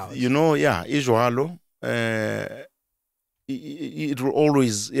finding out? You know, Ijoalo, it will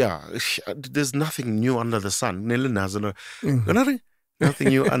always, there's nothing new under the sun. Nothing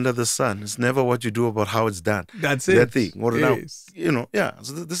new under the sun. It's never what you do about how it's done. That's it. That thing. Or now,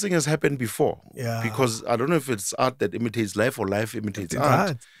 so this thing has happened before. Yeah. Because I don't know if it's art that imitates life or life imitates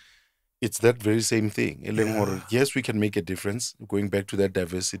art. It's that very same thing. Yes, we can make a difference. Going back to that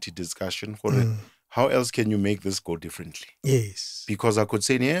diversity discussion, how else can you make this go differently? Yes. Because I could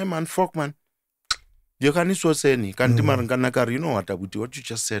say, yeah, man, fuck, man. You know what you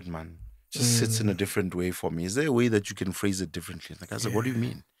just said, man, just sits in a different way for me. Is there a way that you can phrase it differently? Like I said, what do you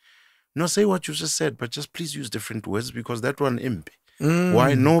mean? No, say what you just said, but just please use different words because that one imp.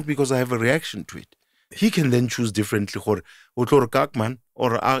 Why? No, because I have a reaction to it. He can then choose differently or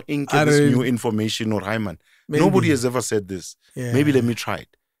this new information or hi man. Nobody has ever said this. Yeah. Maybe let me try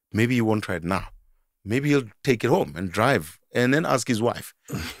it. Maybe he won't try it now. Maybe he'll take it home and drive and then ask his wife.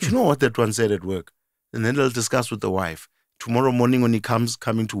 Do you know what that one said at work? And then they'll discuss with the wife. Tomorrow morning when he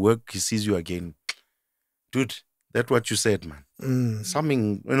coming to work, he sees you again. Dude, that's what you said, man.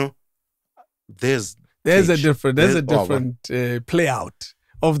 Something, there's a different play out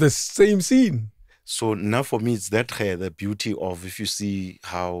of the same scene. So now for me, it's that the beauty of if you see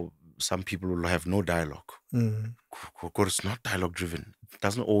how some people will have no dialogue. Of course, it's not dialogue driven. It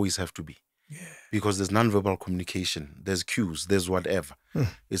doesn't always have to be. Yeah. Because there's non-verbal communication. There's cues. There's whatever.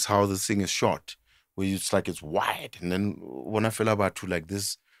 It's how the thing is shot. Where it's like it's wide. And then when I feel about to like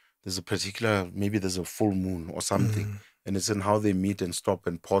this, there's a particular, maybe there's a full moon or something. And it's in how they meet and stop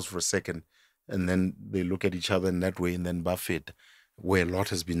and pause for a second. And then they look at each other in that way and then buffet where a lot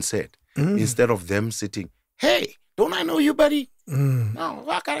has been said. Instead of them sitting, hey, don't I know you, buddy? No,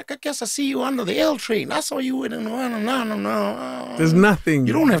 I guess I see you under the L train. I saw you in no. There's nothing.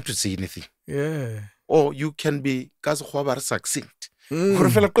 You don't have to say anything. Yeah. Or you can be succinct.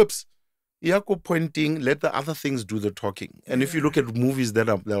 Pointing, let the other things do the talking. And if you look at movies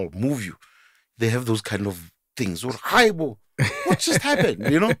that'll move you, they have those kind of things. Or what just happened?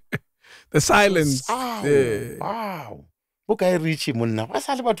 The silence. Wow. Okay, Richie Munna. What's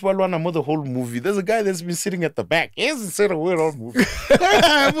all about the whole movie? There's a guy that's been sitting at the back. He hasn't said a word all movie.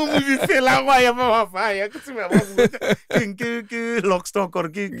 Lock, stock,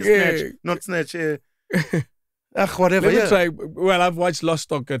 or snatch. Not snatch. Whatever. Let me try. Well, I've watched Lost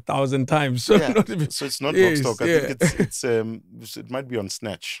Stock 1,000 times. So, so it's not Lock, Stock. I think it might be on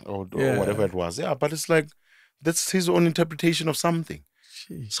Snatch or whatever it was. Yeah, but it's like, that's his own interpretation of something.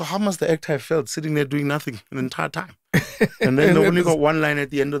 Jeez. So how must the actor have felt sitting there doing nothing the entire time? And then they only got one line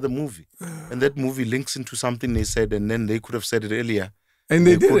at the end of the movie. And that movie links into something they said, and then they could have said it earlier. And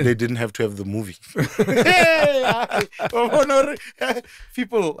they didn't. They didn't have to have the movie.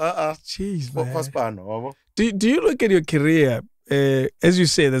 People, jeez, man. Do you look at your career, as you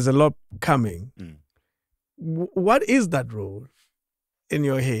say, there's a lot coming. What is that role in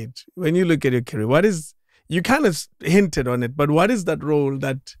your head when you look at your career? You kind of hinted on it, but what is that role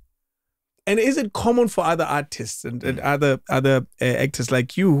that, and is it common for other artists and other actors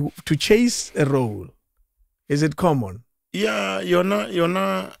like you to chase a role? Is it common? Yeah, you're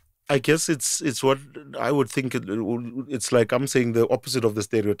not. I guess it's what I would think. It's like I'm saying the opposite of the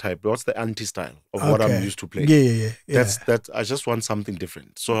stereotype. What's the anti-style of what I'm used to playing? Yeah. That's. I just want something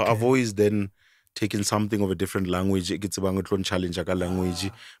different. So I've always then taken something of a different language. It's a challenge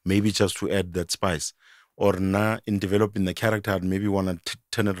language, maybe just to add that spice. Or in developing the character, I'd maybe want to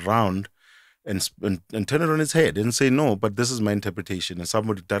turn it around and turn it on its head and say, no, but this is my interpretation. And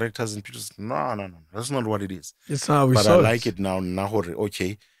somebody, directors and people say, no, that's not what it is. It's how we But saw I like it now.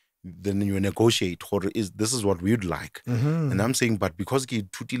 Okay, then you negotiate. This is what we'd like. And I'm saying, but because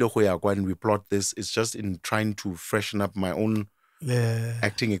when we plot this, it's just in trying to freshen up my own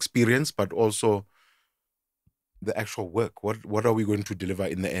acting experience, but also the actual work. What are we going to deliver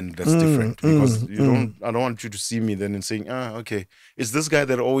in the end that's different? Because I don't want you to see me then and saying, okay, it's this guy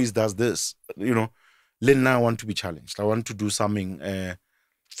that always does this. Now I want to be challenged. I want to do something.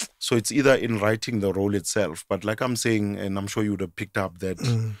 So it's either in writing the role itself, but like I'm saying, and I'm sure you would have picked up that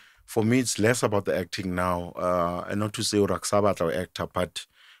for me, it's less about the acting now. And not to say Raksabat or actor, but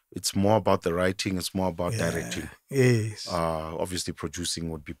it's more about the writing. It's more about directing. Yes. Obviously,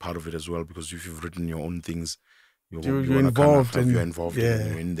 producing would be part of it as well, because if you've written your own things, you're involved. You're involved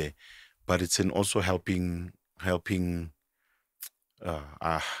and you're in there. But it's in also helping.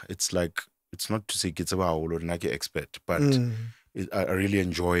 It's like, it's not to say it's about or not an expert, but I really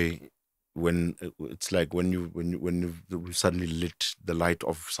enjoy when it's like when you suddenly lit the light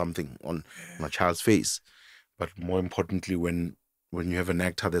of something on a child's face. But more importantly, when you have an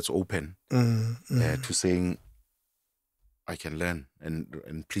actor that's open to saying, I can learn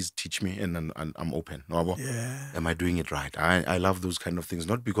and please teach me, and I'm open. Am I doing it right? I love those kind of things,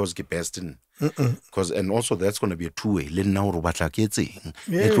 not because get best in, because and also that's going to be a two-way. Let So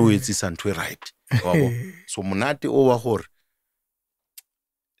monate over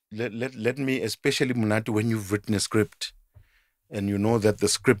let me, especially monate when you've written a script and you know that the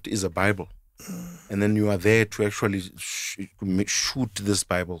script is a Bible. And then you are there to actually shoot this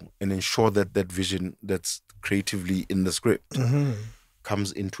Bible and ensure that that vision that's creatively in the script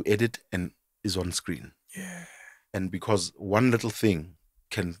comes into edit and is on screen. Yeah. And because one little thing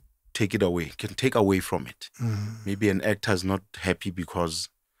can take it away, can take away from it. Maybe an actor is not happy because,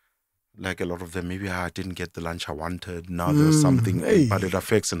 like a lot of them, maybe I didn't get the lunch I wanted. Now there's something, but it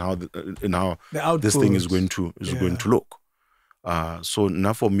affects in how this thing is going to look. So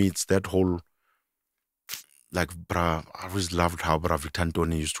now for me, it's that whole. Like, I always loved how Victor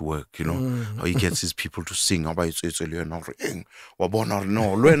Antoni used to work, how he gets his people to sing. This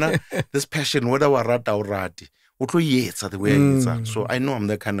passion, whether I rata or rati, the way so I know I'm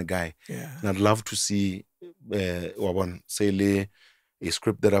that kind of guy. Yeah. And I'd love to see say a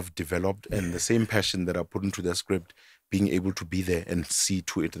script that I've developed and the same passion that I put into the script being able to be there and see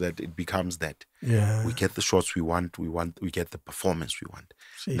to it that it becomes that. Yeah. We get the shots we want, we get the performance we want.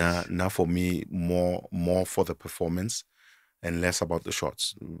 Now for me, more for the performance and less about the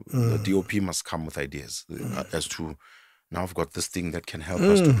shots. The DOP must come with ideas as to, now I've got this thing that can help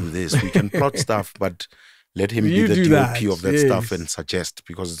us to do this. We can plot stuff, but let him be the DOP of that stuff and suggest,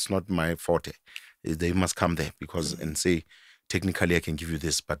 because it's not my forte. They must come there and say, technically I can give you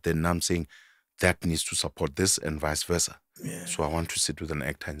this, but then I'm saying that needs to support this and vice versa. Yeah. So I want to sit with an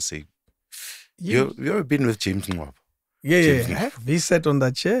actor and say, you ever been with James Ngwab? Yeah. He sat on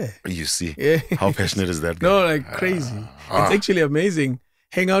that chair. You see, how passionate is that guy? No, like crazy. It's actually amazing.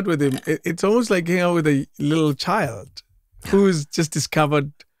 Hang out with him. It's almost like hang out with a little child who's just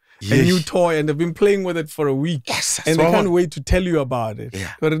discovered a new toy and they've been playing with it for a week. Yes, and they can't wait to tell you about it.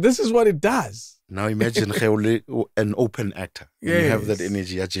 Yeah. But this is what it does. Now imagine an open actor. You have that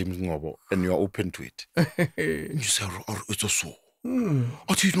energy at James Ngobo and you're open to it. And you say, it's a soul.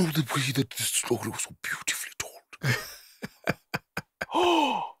 Oh, do you know the way that this story was so beautifully told?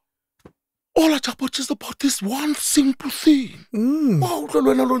 All I talk is about this one simple thing. Wow,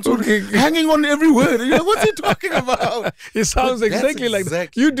 hanging on every word. What's he talking about? It sounds exactly like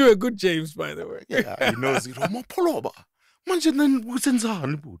that. You do a good James, by the way. Yeah, he knows it. Manje then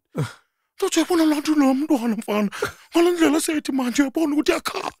wenzani buti? Though bona lantu nomntwana mfana. Ngalendlela sethi manje uyabona ukuthi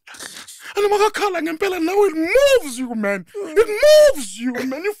yakhala. And makakhala ngempela now it moves you, man. It moves you,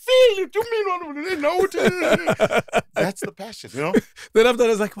 man. You feel it. You mean what? That's the passion, Then after I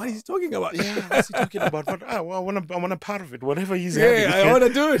was like, what is he talking about? Yeah, what's he talking about? But I want a part of it. Whatever he's having. I want to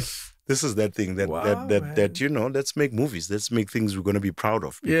do it. This is that thing that let's make movies. Let's make things we're going to be proud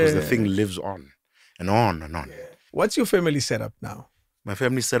of, because the thing lives on and on and on. Yeah. What's your family setup now? My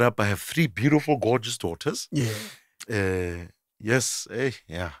family setup, I have 3 beautiful, gorgeous daughters. Yeah. Yes.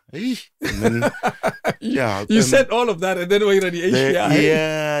 Yeah. And then, you said all of that and then we're already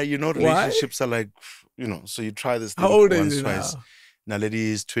relationships are like, so you try this thing. How old is he now? Naledi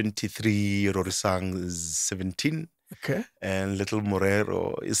is 23, Rorisang is 17. Okay. And little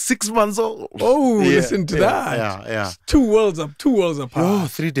Morero is 6 months old. Oh, listen to that. Yeah. Two worlds apart. Oh,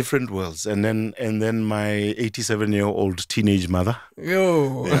 3 different worlds. And then my 87-year-old teenage mother.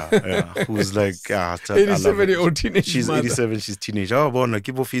 Yo. Who's like 87-year-old teenage she's mother. 87, she's teenage. Oh, bona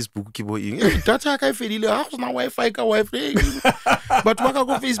kibo Facebook, kibo ing. Data ka fedile ha go na Wi-Fi ka Wi-Fi. But waka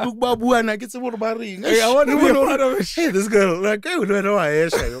go Facebook ba bua na ke tsebo ba ring. I want to be a part of it. Hey, this girl, like, I don't know why I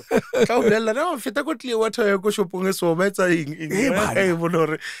say. How bella no feta go clear water ya go shopong so betsa ing. Hey,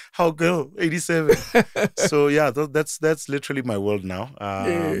 bonore. How girl 87. So yeah, that's literally my world now.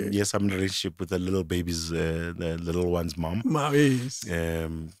 Yes, I'm in a relationship with the little baby's the little one's mom. Yes. Yeah,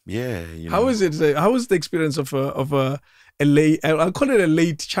 you know. How is it? How is the experience of a late? I'll call it a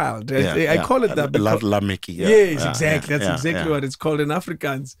late child. I call it that. Lameki. Yes, exactly. That's exactly what it's called in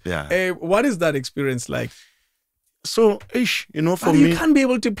Afrikaans. Yeah. What is that experience like? So, for me, you can't be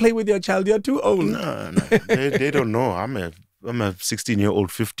able to play with your child. You're too old. No, they don't know. I'm a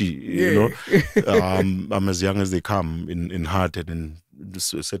 16-year-old 50. You know, I'm as young as they come in heart and in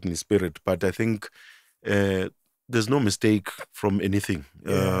certainly spirit. But I think there's no mistake from anything.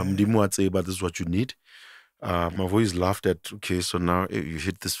 But this is what you need. I've always laughed at, okay, so now you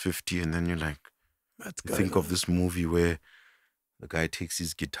hit this 50 and then you're like, think of this movie where the guy takes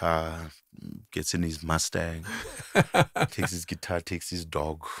his guitar, gets in his Mustang, takes his guitar, takes his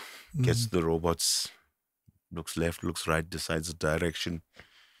dog, gets the robots, looks left, looks right, decides the direction,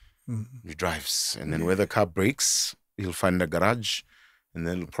 he drives. And then where the car breaks, he'll find a garage, and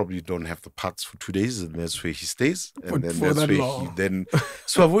then probably don't have the parts for 2 days, and that's where he stays. And then that's where he then.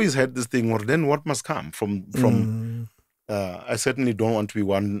 So I've always had this thing, or then what must come from. I certainly don't want to be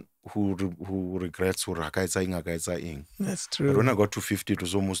one who regrets or That's true. But when I got to 50, it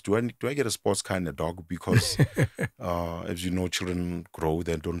was almost, do I get a sports car and a dog? Because as you know, children grow,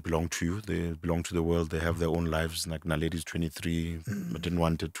 they don't belong to you. They belong to the world. They have their own lives. Like Naledi's 23, but didn't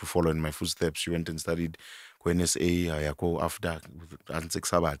want to follow in my footsteps. She went and studied NSA. I go after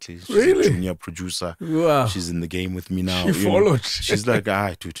She's really? A junior producer. Wow. She's in the game with me now. She followed. She's like,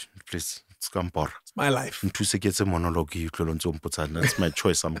 dude, please. It's my life. Monologue. That's my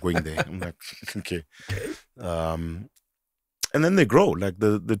choice. I'm going there. I'm like, okay. And then they grow. Like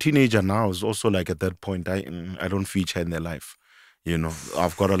the teenager now is also like at that point, I don't feature in their life. You know,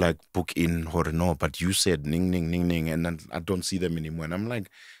 I've got to like book in or no, but you said ning, ning, ning, ning, and then I don't see them anymore. And I'm like,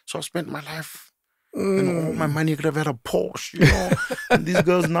 so I spent my life, all my money could have had a Porsche, you know. And these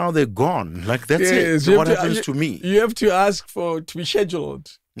girls now, they're gone. Like, that's it. So what happens to me? You have to ask to be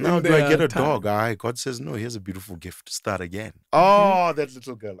scheduled. Now, do I get a dog? God says, no, here's a beautiful gift to start again. Oh, that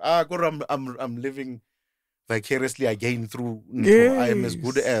little girl. I'm living vicariously again through. Yes. I am as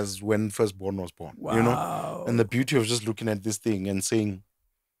good as when firstborn was born. Wow. You know? And the beauty of just looking at this thing and saying,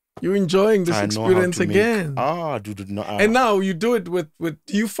 you're enjoying this experience again. And now you do it with do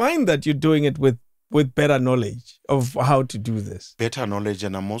you find that you're doing it with better knowledge of how to do this? Better knowledge,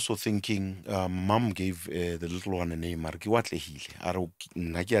 and I'm also thinking, Mom gave the little one a name, because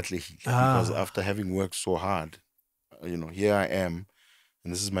after having worked so hard, here I am,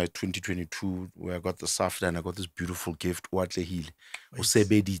 and this is my 2022, where I got the SAFTA and I got this beautiful gift. So this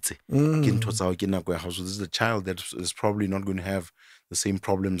is a child that is probably not going to have the same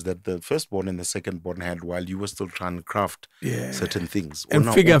problems that the firstborn and the secondborn had while you were still trying to craft certain things. And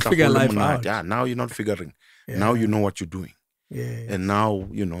figure life out. Yeah, now you're not figuring. Yeah. Now you know what you're doing. Yes. And now,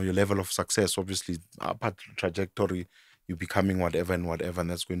 your level of success, obviously, apart trajectory, you're becoming whatever, and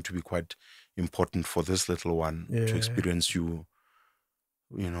that's going to be quite important for this little one to experience you.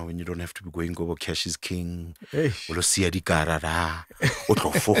 When you don't have to be going over cash is king. Cash because I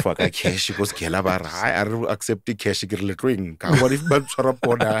accept the cash. What if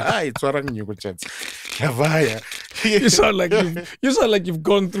you sound like you've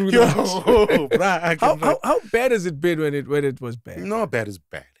gone through that. How bad has it been when it was bad? No, bad is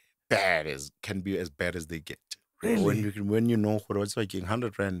bad. Can be as bad as they get. Really? When you know what's like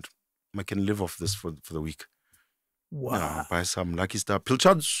 100 rand, I can live off this for the week. Wow. I'll buy some Lucky Star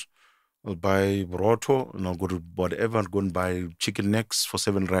pilchards. I'll buy broto, and I'll go to whatever. I'll go and buy chicken necks for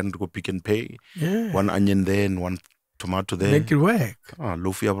 7 rand to go Pick and Pay. Yeah. 1 onion there and 1 tomato there. Make it work.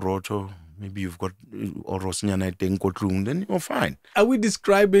 Lofia broto. Maybe you've got orosnyana tenkotlung, then you're fine. Are we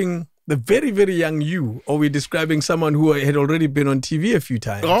describing the very, very young you, or are we describing someone who had already been on TV a few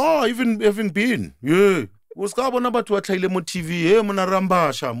times? Oh, even been. Yeah. Uskabona batho ba tlhaile mo TV mona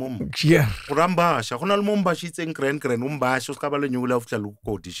rambasha mom. Yeah. Rambasha. Go na le mombashi tseng grand umbasha uskaba le nyula ufutla lo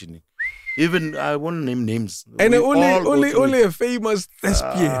auditioning. Even I won't name names. And only a famous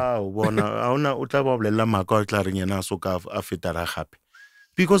thespian. Bona auna utla ba bolela maka o tla reng yena so ka a fetara gape.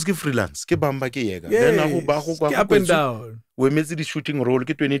 Because ke freelance, ke bamba ke yega. Yes. Then Ke up and down. we made the shooting role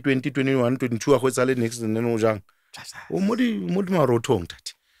ke 2020, 21, 22 a go etsa le next and then o jang. O modi marotong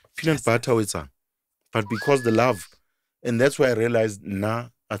tati. Peanut butter o etsang. But because the love, and that's why I realized I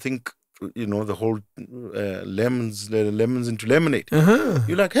think the whole lemons into lemonade.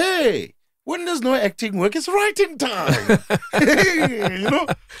 You're like, hey, when there's no acting work, it's writing time.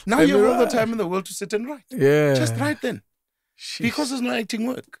 Now you have all the time in the world to sit and write. Yeah. Just write then. Because there's no acting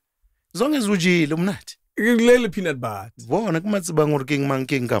work. As long as ujile umnati. Little peanut butter. Bona kumatsibang gore keng mang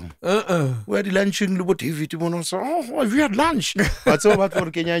keng kam. Where the lunching lo David bona so have you had lunch? But so about for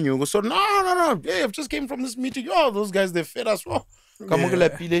Kenya nyugo. So no. Hey, I've just came from this meeting. Oh, those guys they fed us. Oh. Kamogela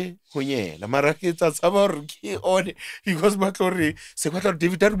pile honye. La mara ke tsa tsaba re ke on because batlore se kwatla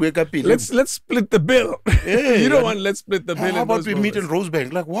David that wake up pile. Let's split the bill. You don't want let's split the bill. How about we meet in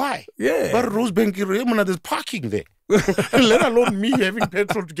Rosebank? Like why? Yeah. But Rosebank there's parking there. Let alone me having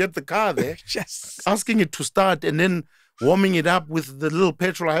petrol to get the car there. Yes. Asking it to start and then warming it up with the little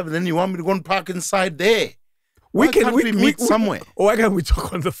petrol I have, and then you want me to go and park inside there. Why can't we meet somewhere? Why can't we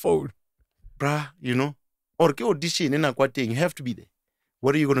talk on the phone? Bruh, or ke audition in Aquating, you have to be there.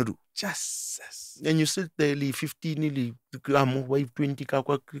 What are you gonna do? Jesus. And you sit there, 15, 20, and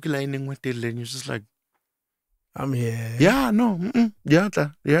you're just like, I'm here. yeah, no, yeah,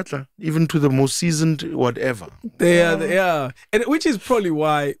 even to the most seasoned whatever. They are, and which is probably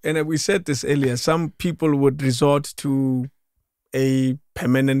why, and we said this earlier, some people would resort to a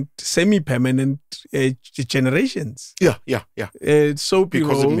permanent, semi-permanent generations. Yeah. So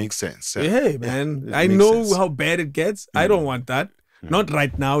because it makes sense. Yeah, hey, man, I know how bad it gets. I don't want that. Not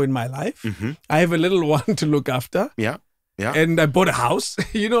right now in my life. I have a little one to look after. Yeah. And I bought a house.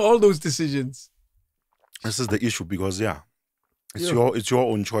 All those decisions. This is the issue because it's your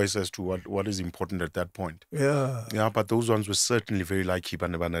own choice as to what is important at that point. Yeah, but those ones were certainly very like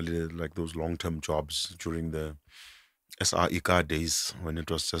those long-term jobs during the SRIK days when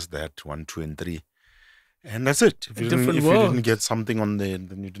it was just that 1, 2, and 3. And that's it. If you didn't get something on there,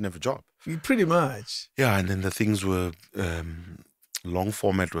 then you didn't have a job. Pretty much. Yeah, and then the things were long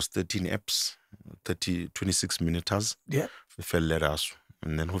format was 13 eps, 26 minuters. Yeah. We fell letters.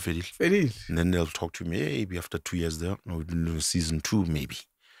 And then and then they'll talk to me, hey, maybe after 2 years there, we'll do season 2 maybe.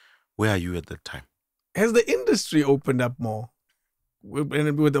 Where are you at that time? Has the industry opened up more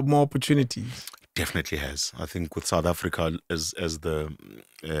with more opportunities? Definitely has. I think with South Africa as the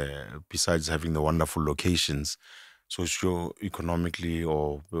besides having the wonderful locations, socio-economically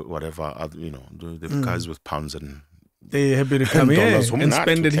or whatever, the guys with pounds and they're happy to come here and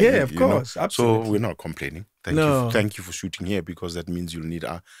spend it here, of course. Absolutely. So we're not complaining. Thank you for shooting here because that means you'll need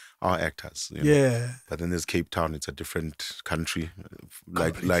our actors. Yeah. But then there's Cape Town. It's a different country,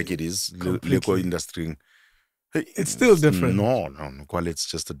 like it is. Leco industry. It's still different. No. Well, it's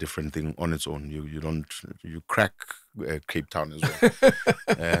just a different thing on its own. You crack Cape Town as well.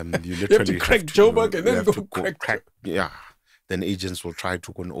 You literally have to crack Joburg and then go crack. Yeah. Then agents will try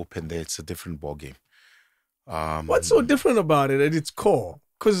to go and open there. It's a different ball game. What's so different about it at its core?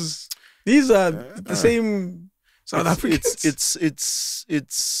 Because these are the same South Africans. It's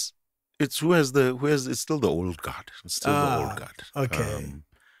still the old guard. It's still the old guard. Okay.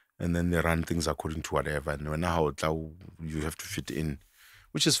 And then they run things according to whatever. And now you have to fit in,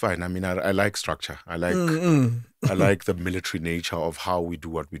 which is fine. I mean, I like structure. I like I like the military nature of how we do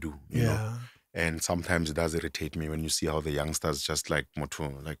what we do. You know? And sometimes it does irritate me when you see how the youngsters just like moto,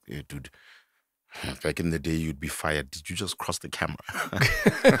 like, hey, dude. Back in the day, you'd be fired. Did you just cross the camera?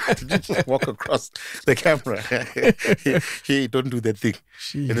 Did you just walk across the camera? Hey, don't do that thing.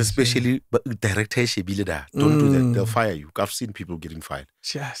 Jeez, and especially, director, don't do that. They'll fire you. I've seen people getting fired.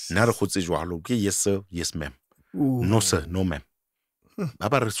 Yes. Yes, sir. Yes, ma'am. Ooh. No, sir. No, ma'am.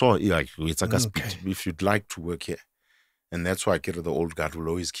 If you'd like to work here. And that's why the old guard will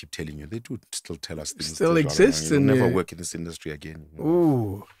always keep telling you. They do still tell us things. Still exists. You'll never work in this industry again.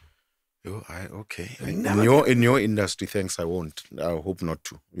 Ooh. Okay. In your industry, thanks, I won't. I hope not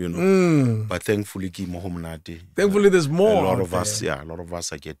to, But thankfully, there's more. A lot of us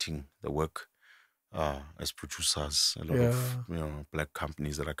are getting the work as producers. A lot of black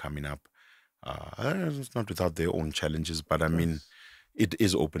companies that are coming up. It's not without their own challenges, but I mean, it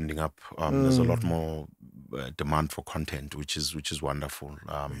is opening up. There's a lot more demand for content, which is wonderful.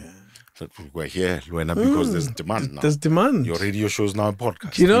 We're here, Luena, because there's demand now. There's demand. Your radio show is now a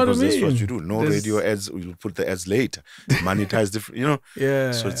podcast. You know what I mean? That's what you do. There's Radio ads. You'll put the ads later. Monetize different.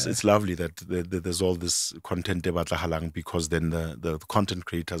 Yeah. So it's lovely that there's all this content because then the content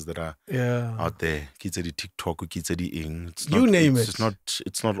creators that are out there, kids at the TikTok, kids at the Ing. Name it.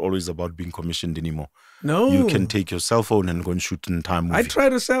 It's not always about being commissioned anymore. No. You can take your cell phone and go and shoot in time my movie. I tried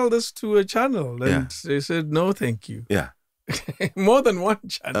to sell this to a channel and they said, no, thank you. Yeah. More than one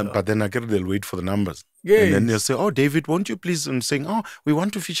channel. But then they'll wait for the numbers. Yes. And then they'll say, oh, David, won't you please? And saying, oh, we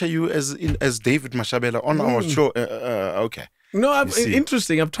want to feature you as David Mashabela on our show. Okay. No,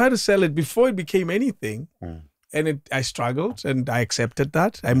 interesting. I've tried to sell it before it became anything. And I struggled and I accepted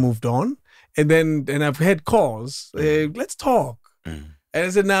that. I moved on. And then I've had calls. Let's talk. And I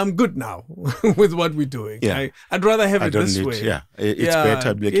said, no, I'm good now with what we're doing. Yeah. I'd rather have it this way. Yeah, it's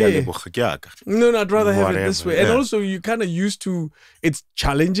better. No, I'd rather have it this way. And also, you're kind of used to its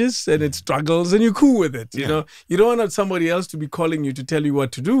challenges and its struggles, and you're cool with it. You know, you don't want somebody else to be calling you to tell you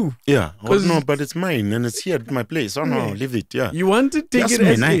what to do. Yeah. No, but it's mine and it's here at my place. Oh, no, leave it. Yeah. You want to take it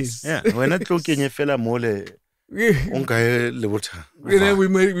as nice. is. Yeah. When I talk in fella mole. And then we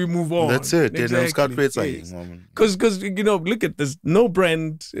move on. That's it. Exactly. Because look at this. No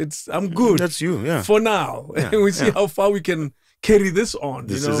brand. I'm good. That's you. Yeah. For now, we see how far we can carry this on.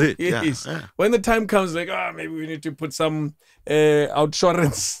 This is it. Yes. Yeah. When the time comes, like, maybe we need to put some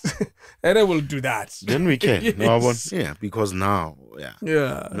outsurance, and I will do that. Then we can. Yes. Because now, yeah.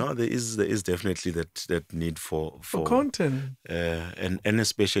 No, there is definitely that need for content. And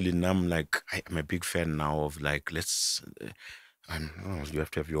especially now, I'm a big fan now of you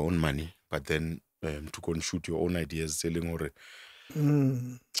have to have your own money, but then to go and shoot your own ideas, selling or.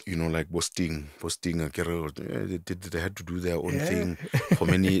 Like Bosting, they had to do their own thing for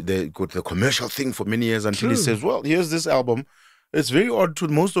many. They got the commercial thing for many years until he says, "Well, here's this album. It's very odd to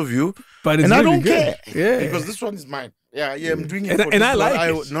most of you, but it's I really don't care because this one is mine. I'm doing it, and I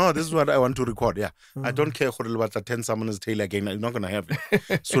like it. No, this is what I want to record. I don't care what I 10 someone's tail again. I'm not gonna have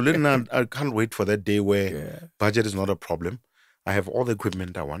it. So then I can't wait for that day where budget is not a problem. I have all the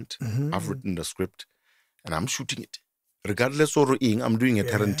equipment I want. I've written the script, and I'm shooting it. Regardless of I'm doing a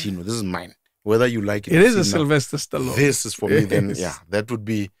Tarantino. This is mine. Whether you like it. It is a Sylvester Stallone. This is for me. Then that would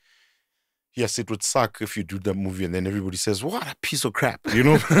be. Yes, it would suck if you do the movie and then everybody says, "What a piece of crap!"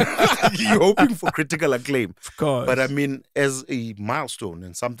 You're hoping for critical acclaim. Of course. But I mean, as a milestone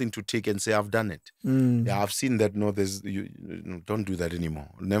and something to take and say, "I've done it." I've seen that. No, don't do that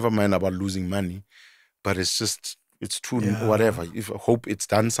anymore. Never mind about losing money, but it's just. It's true, whatever. If I hope it's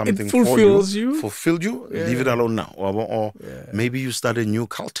done something for you. Fulfilled you, leave it alone now. Or maybe you start a new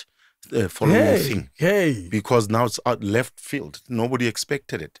cult following thing. Because now it's out left field. Nobody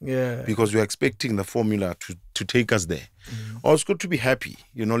expected it. Because you're expecting the formula to take us there. Or it's good to be happy.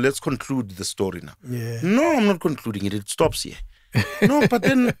 Let's conclude the story now. No, I'm not concluding it. It stops here. No, but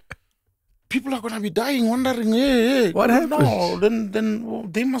then people are going to be dying, wondering, hey, what happened? No, then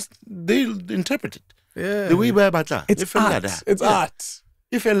they'll interpret it. The way by Batla. It's art. It's art.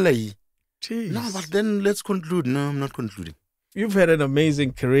 If LA. Jeez. No, but then let's conclude. No, I'm not concluding. You've had an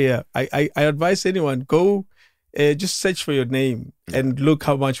amazing career. I advise anyone, go just search for your name and look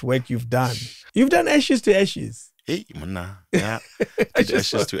how much work you've done. You've done Ashes to Ashes. Hey, mana. Yeah.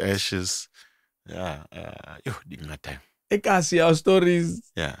 Ashes to Ashes. Yeah. Didn't have time. Ekasi, our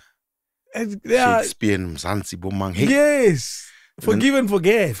stories. Yeah. Shakespeare and Mzansi Bomang. Hey. Yes. Forgive and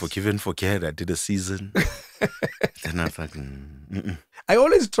forget. Forgive and forget. I did a season. Then I was like, I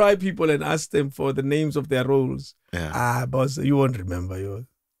always try people and ask them for the names of their roles. Boss, you won't remember yours.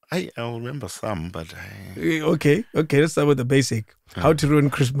 I'll remember some, but Okay, let's start with the basic. How to Ruin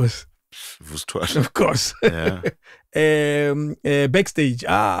Christmas. Of course. Yeah. Backstage.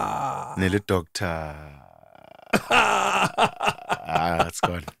 Nelly Doctor. It's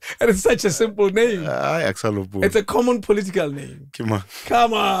gone. And it's such a simple name. It's a common political name. Come on.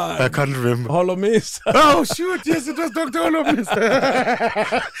 I can't remember. Holomist. Oh, shoot. Yes, it was Dr. Holomist.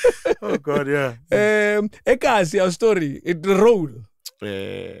 Oh, God, yeah. Ekasi, our story. The role.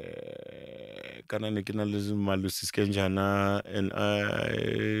 And it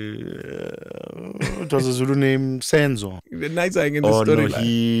was a Zulu name, Senzo. The nice thing in the story.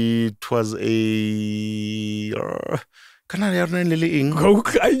 It was a. I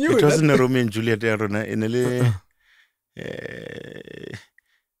knew it wasn't a Romeo and Juliet.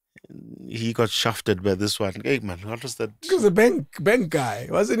 He got shafted by this one. Hey man, what was that? Because the bank guy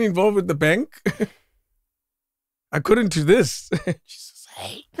wasn't involved with the bank. According to this. Jesus,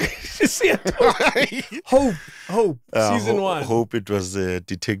 hey. Hope. Season 1. Hope it was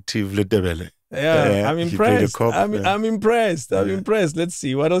Detective Letebele. Yeah, I'm impressed. I'm impressed. I'm impressed. Let's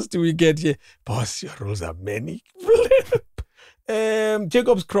see. What else do we get here? Boss, your roles are many.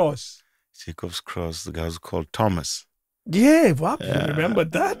 Jacob's Cross. Jacob's Cross, the guy was called Thomas. Yeah, wow. You remember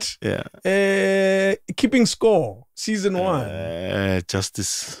that? Yeah. Keeping Score, Season 1.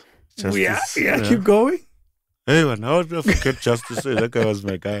 Justice. Yeah, keep going. Hey man, how did I forget Justice? That guy was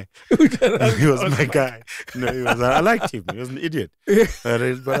my guy. He was my guy. No, he was. I liked him. He was an idiot, but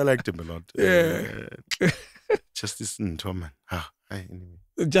I liked him a lot. Justice Ntoman. Anyway.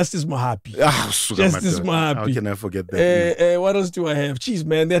 Justice Mohapi. Justice Mohapi. How can I forget that? What else do I have? Jeez,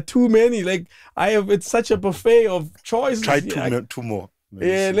 man, there are too many. Like it's such a buffet of choices. Try two more.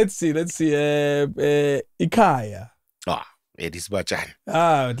 Let's see. Ikaya. Edis Bachan.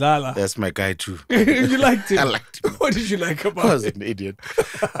 Lala. That's my guy too. You liked him? I liked him. What did you like about him? I was an idiot.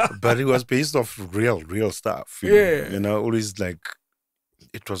 But he was based off real stuff. You know, always like,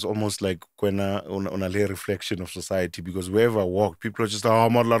 it was almost like when on a layer reflection of society, because wherever I walked, people are just,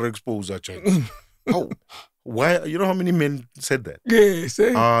 I'm not allowed to expose that chance. How? Why? You know how many men said that? Yes.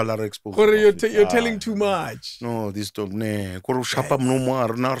 Lot of exposure. Or you're telling too much. No, this don't. No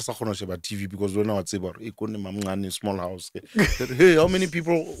more. Now TV because we're not about small house. Hey, how many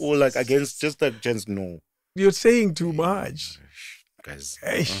people were like against just a chance? No. You're saying too much. Guys.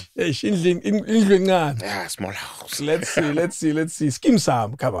 Yeah, small house. Let's see. Skim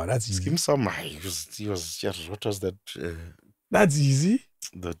Sam. Come on, that's easy. Skim Sam. He was just, what was that? That's easy.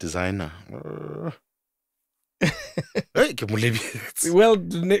 The designer. Well,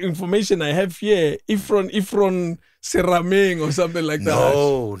 the information I have here, Ifron Serameng or something like that.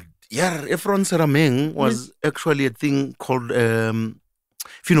 No, yeah, Efron Serameng was actually a thing called,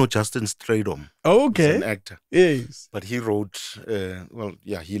 Justin Stradom. Oh, okay. He's an actor. Yes. But he wrote,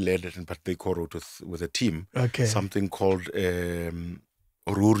 he led it, but they co-wrote with a team. Okay. Something called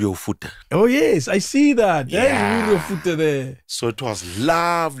Orurio Footer. Oh, yes, I see that. Yeah. Orurio Footer there. So it was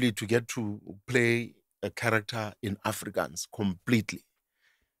lovely to get to play a character in Afrikaans completely.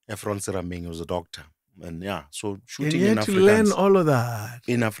 Efron Serameng was a doctor. And so shooting in Afrikaans. You had to learn all of that.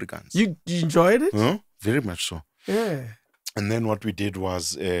 In Afrikaans. You enjoyed it? Very much so. Yeah. And then what we did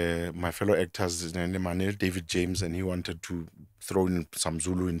was, my fellow actors, David James, and he wanted to throw in some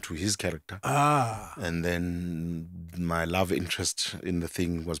Zulu into his character. And then my love interest in the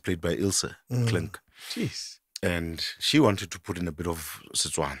thing was played by Ilse Klink. Jeez. And she wanted to put in a bit of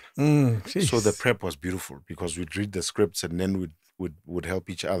Setswana. So the prep was beautiful because we'd read the scripts and then would help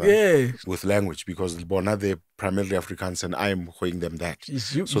each other with language, because they're primarily Afrikaans and I'm showing them that.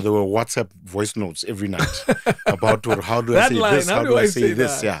 So there were WhatsApp voice notes every night about how do I say this, how do I say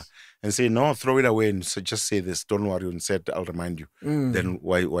this, and say, no, throw it away and just say this, don't worry, and said, I'll remind you. Then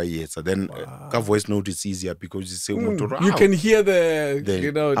why yes? So then voice note is easier because you say, you can hear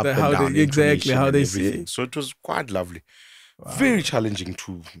how they see it. So it was quite lovely. Wow. Very challenging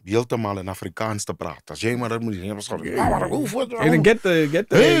to heeltemal in Afrikaans te praat. As jy maar moet en get the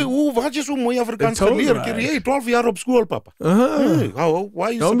hey, wat jy so mooi Afrikaans geleer? Jy 12 jaar op skool, papa. Hey, why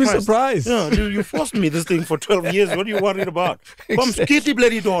are you Don't be surprised. Yeah, you forced me this thing for 12 years. What are you worried about? Come skitty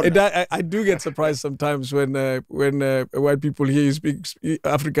bloody daughter. I do get surprised sometimes when white people hear you speak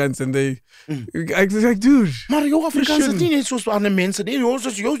Afrikaans and they I like, dude, maar jou Afrikaans is nie net soos ander mense nie.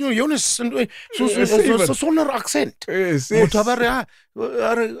 Jonas so sonder aksent. Mutabar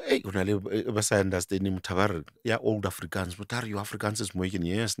understand Mutabar old Afrikaans, but are you Afrikaans is mooi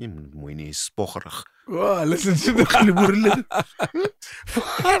nie, is nie mooi nie, spoggerig. Wow, listen to that.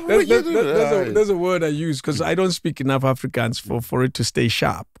 There's a word I use because I don't speak enough Afrikaans for it to stay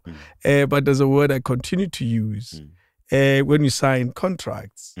sharp. But there's a word I continue to use when you sign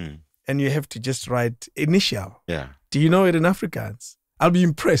contracts and you have to just write initial. Yeah. Do you know it in Afrikaans? I'll be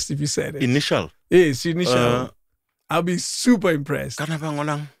impressed if you said it. Initial? Yes, initial. I'll be super impressed.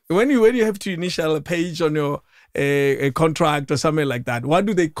 When you have to initial a page on your a contract or something like that, what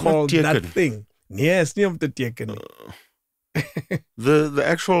do they call that thing? Yes, the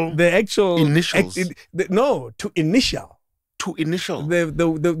actual initials. To initial. To initial.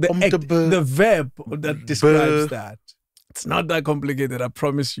 The verb that describes that. It's not that complicated, I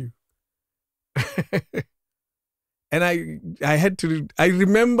promise you. And I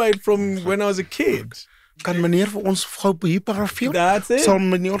remember it from when I was a kid. Kan meneer vir ons vrou parafeel? That's it. Sal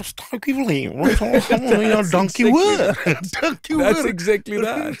meneer staakie wil hê? Ja, dankie hoor. Dankie hoor. That's exactly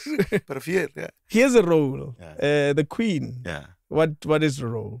that. Parafeel, yeah. Here's a role. The Queen. Yeah. What is the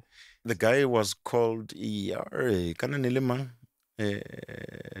role? The guy was called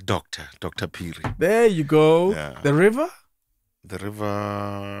Dr. Piri. There you go. Yeah. The river? The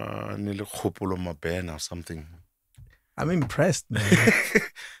river Nile Khopolo Mabena or something. I'm impressed, man.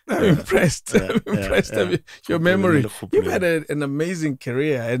 I'm impressed. Your memory. You've had an amazing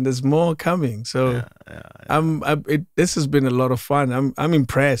career, and there's more coming. So, this has been a lot of fun. I'm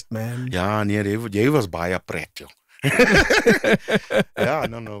impressed, man. Ja, nee, jy was baie pret, joh. Yeah,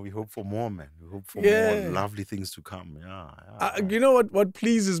 no, we hope for more, man. We hope for more lovely things to come. Yeah. You know what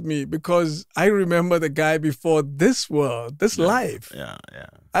pleases me? Because I remember the guy before this world, this life. Yeah.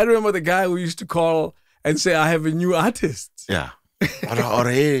 I remember the guy who used to call and say, I have a new artist. Yeah. or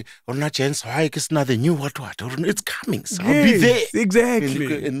hey, or not chance, why it's not the new what? It's coming. So I'll be there.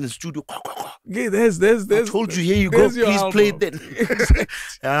 Exactly. In the studio. Yeah, there's. I told you, here you go. Please play it then. Exactly.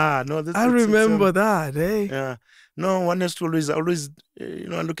 Yeah, no, I remember that, eh? Yeah. No, one has to always, I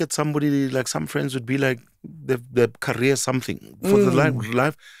look at somebody, like some friends would be like, their career something for the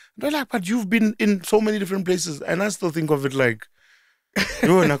life. They're like, but you've been in so many different places. And I still think of it like,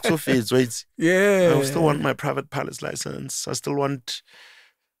 not so fades, right? Yeah. I still want my private pilot's license. I still want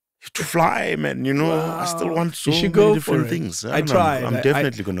to fly, man. Wow. I still want so many different things. I tried. I'm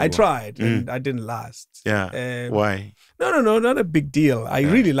definitely going to I tried, and I didn't last. Yeah. Why? No, not a big deal. I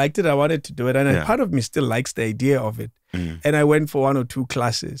really liked it. I wanted to do it. And part of me still likes the idea of it. And I went for 1 or 2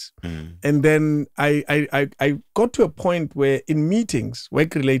 classes. And then I got to a point where in meetings,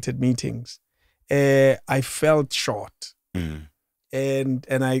 work-related meetings, I felt short. And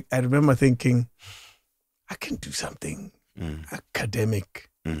I remember thinking, I can do something academic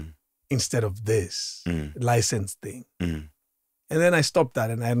instead of this license thing. And then I stopped that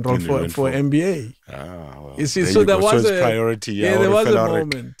and I enrolled for MBA. Well, you see, so there was a priority. Yeah, there was a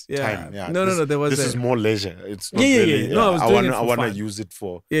moment. Time. Yeah. No, there was. This is more leisure. It's not yeah. really, No, I was doing it for I want to fun. use it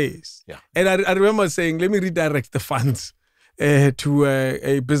for. Yes. Yeah. And I remember saying, let me redirect the funds to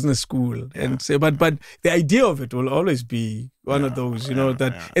a business school and say, but the idea of it will always be one of those,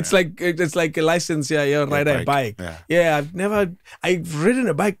 it's like a license. Ride a bike. I've ridden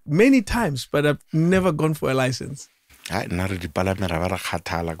a bike many times, but I've never gone for a license. It's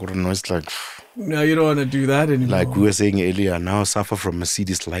like, no, you don't want to do that anymore. Like we were saying earlier, now I suffer from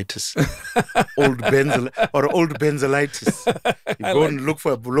Mercedes-litis. old benzolitis. You go and look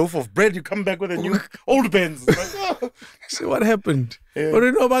for a loaf of bread, you come back with a new old Benz. Like, So what happened? No,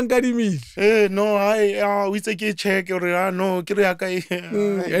 we take a check. And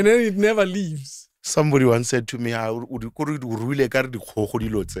then it never leaves. Somebody once said to me, I have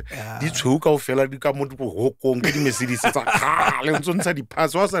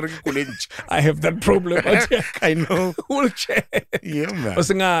that problem. I know. Wheelchair. Yeah, man.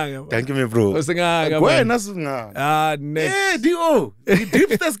 Osenganga. Thank you, my bro. Osenganga. Next. Eh, Dio. The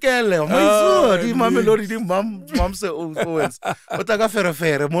dipster scale. My the mamelodi, the mom say, Owens. But I got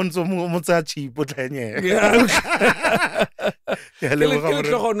fair. Monza cheap. Right? Yeah. You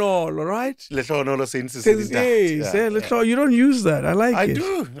don't use that. I like it. I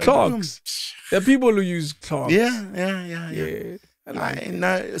do. Clogs. There are people who use clogs. Yeah.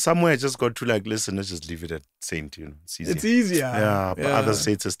 Somewhere I just got to like, listen, let's just leave it at Saint, It's easier. It's easier. Yeah, but others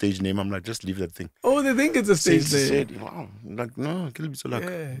say it's a stage name. I'm like, just leave that thing. Oh, they think it's a stage name. Wow. Like, no,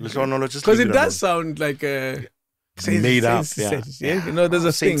 because it does sound like a made up. Yeah. There's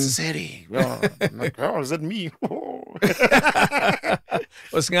a thing. Seseli. I'm like, is that me?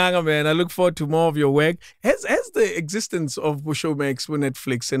 Osenganga, man, I look forward to more of your work. Has the existence of Showmax with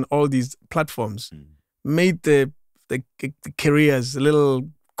Netflix and all these platforms made the careers a little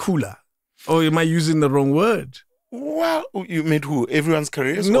cooler? Or am I using the wrong word? Well, you made who? Everyone's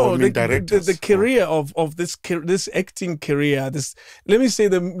careers? No, or directors? The career of this acting career, this, let me say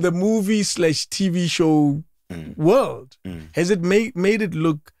the movie/TV show world. Has it made it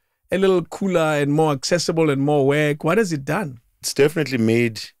look a little cooler and more accessible and more work? What has it done? It's definitely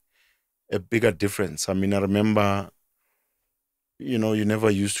made a bigger difference. I mean, I remember,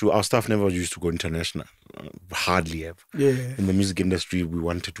 our staff never used to go international. Hardly ever. Yeah. In the music industry, we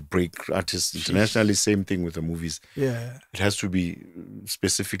wanted to break artists internationally. Same thing with the movies. Yeah. It has to be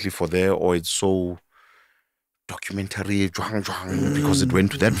specifically for there, or it's so documentary because it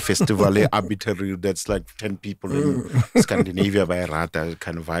went to that festival arbitrary that's like 10 people in Scandinavia by a rata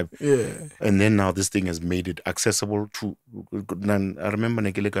kind of vibe. Yeah. And then now this thing has made it accessible to. I remember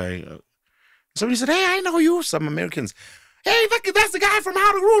somebody said, "Hey, I know you." Some Americans. "Hey, that's the guy from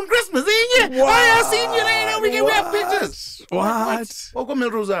How to Ruin Christmas, ain't you? What? Oh, yeah, I seen you later. We have pictures." What?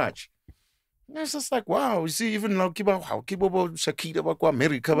 It's just like, wow. You see, even now, Shakira,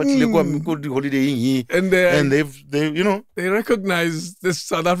 America, holiday, And they recognize this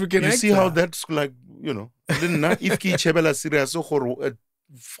South African actor. You see how that's like, if Chebela serious,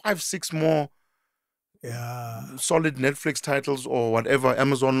 5-6 more solid Netflix titles or whatever,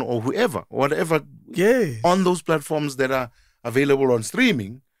 Amazon or whoever, whatever, on those platforms that are available on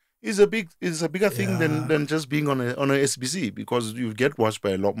streaming is a bigger thing than just being on a SBC, because you get watched by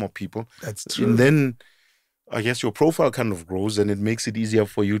a lot more people. That's true. And then I guess your profile kind of grows and it makes it easier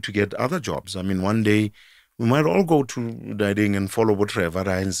for you to get other jobs. I mean, one day We might all go to Diding and follow what Trevor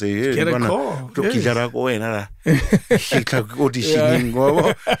and say, hey, Get a call. Auditioning.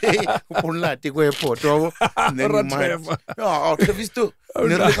 And then you might, oh, Trevisto.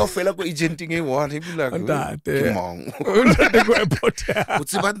 Never fell go agenting a one. He'd be like, come on.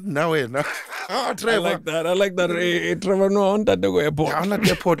 What's now? Oh, Trevor. I like that. Trevor, no, on that go airport. I'm not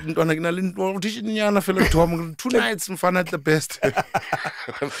airport. On a audition, Yana fell at Tom 2 nights and fun at the best.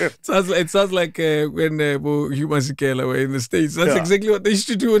 It sounds like when Humasikela were in the States. That's exactly what they used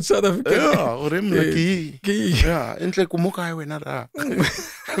to do in South Africa. Yeah, and like Umukai when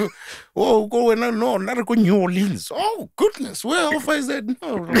oh, go and no, not go New Orleans. Oh, goodness, where off is that?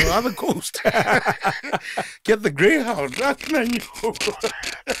 No, other coast. Get the Greyhound.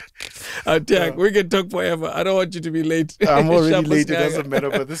 Jack, we can talk forever. I don't want you to be late. I'm already late. It doesn't matter,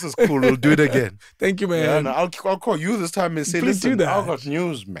 but this is cool. We'll do it again. Thank you, man. Yeah, no, I'll call you this time and say, please listen, do that. I've got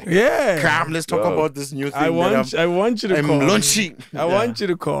news, man. Yeah. Come, let's talk about this new thing. I want you to call launching. me. I want you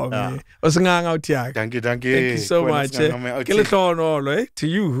to call me. Thank you so much. To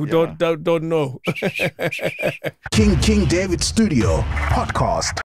you who don't know. King David Studio Podcast.